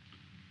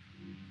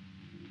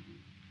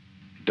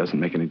 It doesn't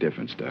make any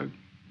difference, Doug.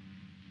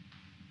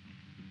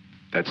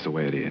 That's the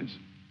way it is.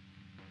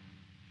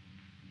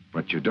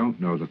 But you don't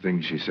know the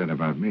things she said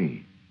about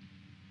me.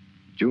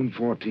 June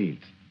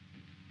 14th.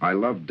 I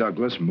love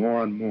Douglas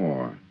more and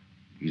more.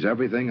 He's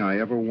everything I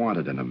ever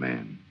wanted in a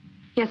man.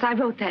 Yes, I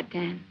wrote that,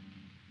 Dan.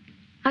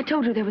 I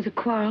told you there was a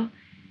quarrel.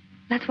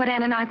 That's what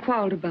Ann and I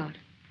quarreled about.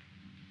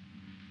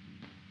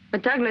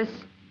 But Douglas,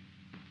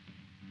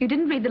 you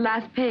didn't read the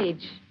last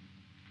page.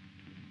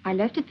 I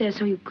left it there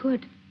so you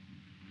could.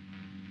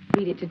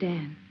 Read it to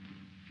Dan.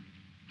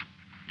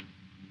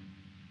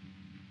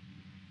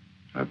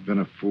 I've been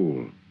a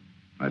fool.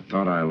 I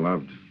thought I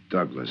loved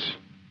Douglas.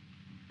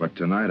 But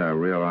tonight I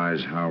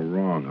realize how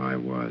wrong I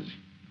was.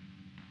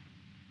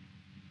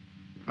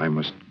 I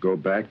must go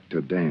back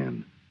to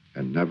Dan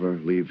and never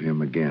leave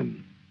him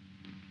again.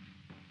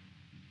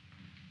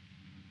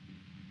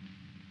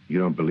 You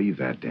don't believe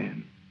that,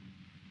 Dan?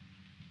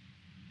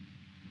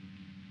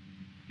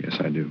 Yes,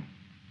 I do.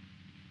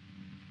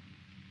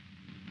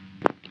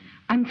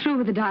 I'm through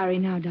with the diary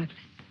now, Douglas.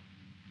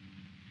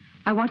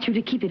 I want you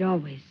to keep it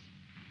always,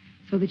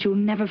 so that you'll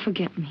never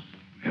forget me.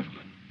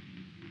 Evelyn.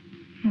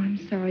 Oh,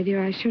 I'm sorry,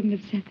 dear. I shouldn't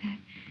have said that.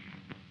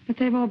 But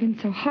they've all been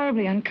so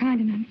horribly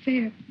unkind and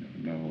unfair.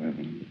 No,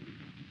 Evelyn.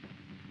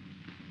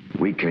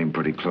 We came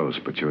pretty close,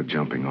 but you're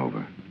jumping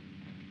over.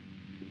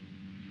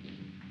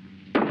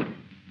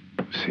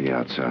 See you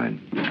outside.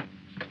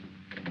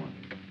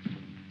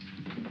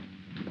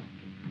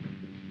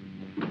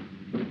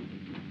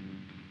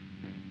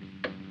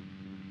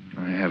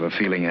 I have a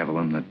feeling,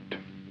 Evelyn, that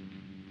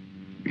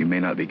we may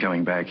not be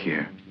coming back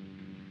here.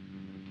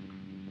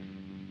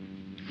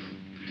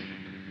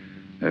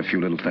 There are a few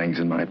little things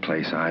in my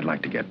place I'd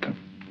like to get to.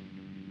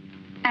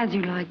 As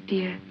you like,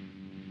 dear.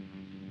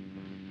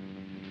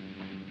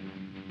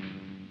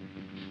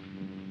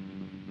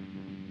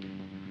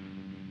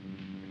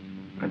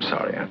 I'm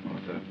sorry, Aunt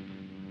Martha.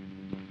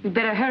 You'd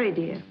better hurry,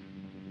 dear.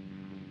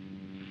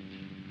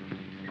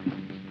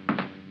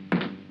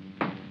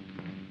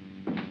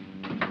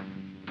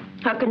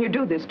 How can you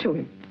do this to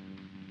him?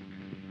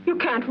 You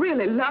can't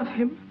really love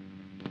him.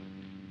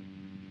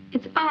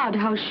 It's odd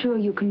how sure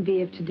you can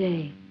be of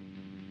today.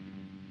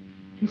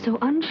 And so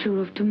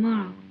unsure of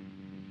tomorrow.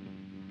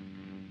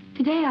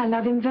 Today I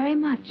love him very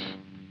much.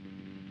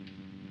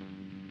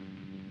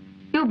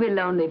 You'll be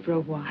lonely for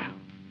a while.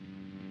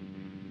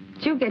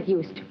 But you'll get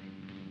used to it.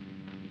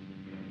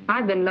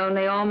 I've been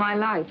lonely all my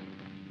life.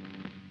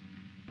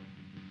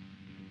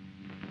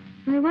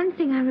 Only one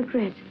thing I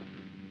regret.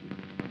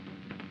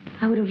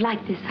 I would have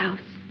liked this house.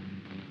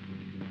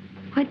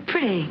 Quite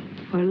pretty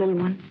for a little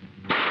one.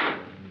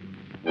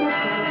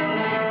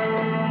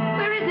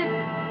 Where is it?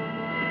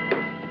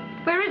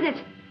 Where is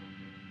it?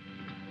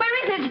 Where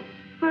is it?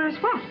 Where is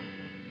what?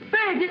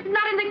 Bird, it's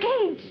not in the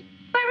cage.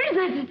 Where is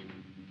it?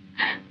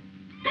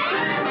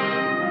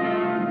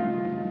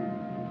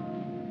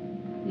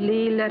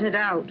 Lee let it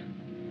out.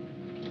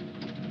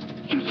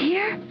 In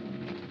here?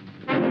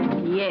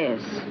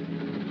 Yes. Yes.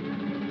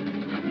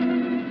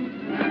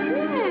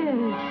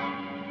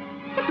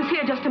 It was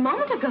here just a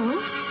moment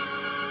ago.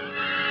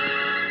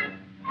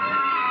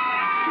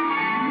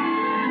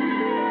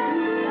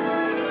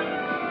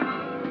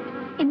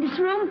 In this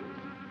room?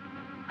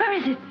 Where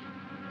is it?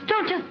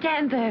 Don't just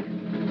stand there.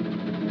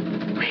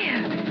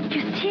 Where? Do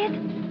you see it?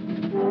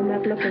 I'm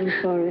not looking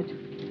for it.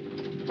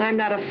 I'm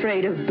not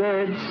afraid of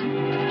birds.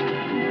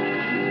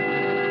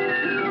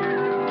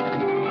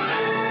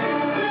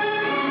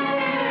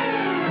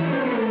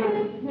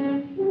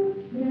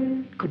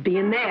 Could be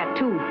in there,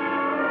 too.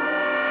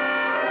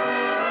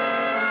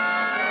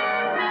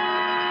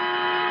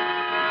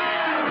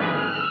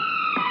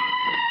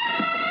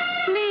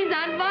 Please,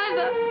 Aunt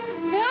Martha,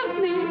 help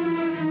me.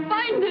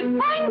 Find it,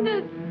 find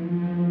it.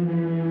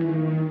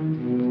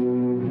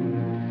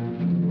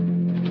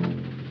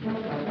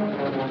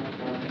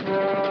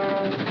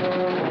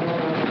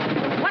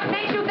 What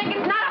makes you think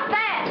it's not up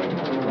there?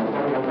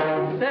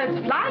 Birds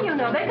fly, you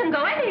know. They can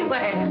go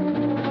anywhere.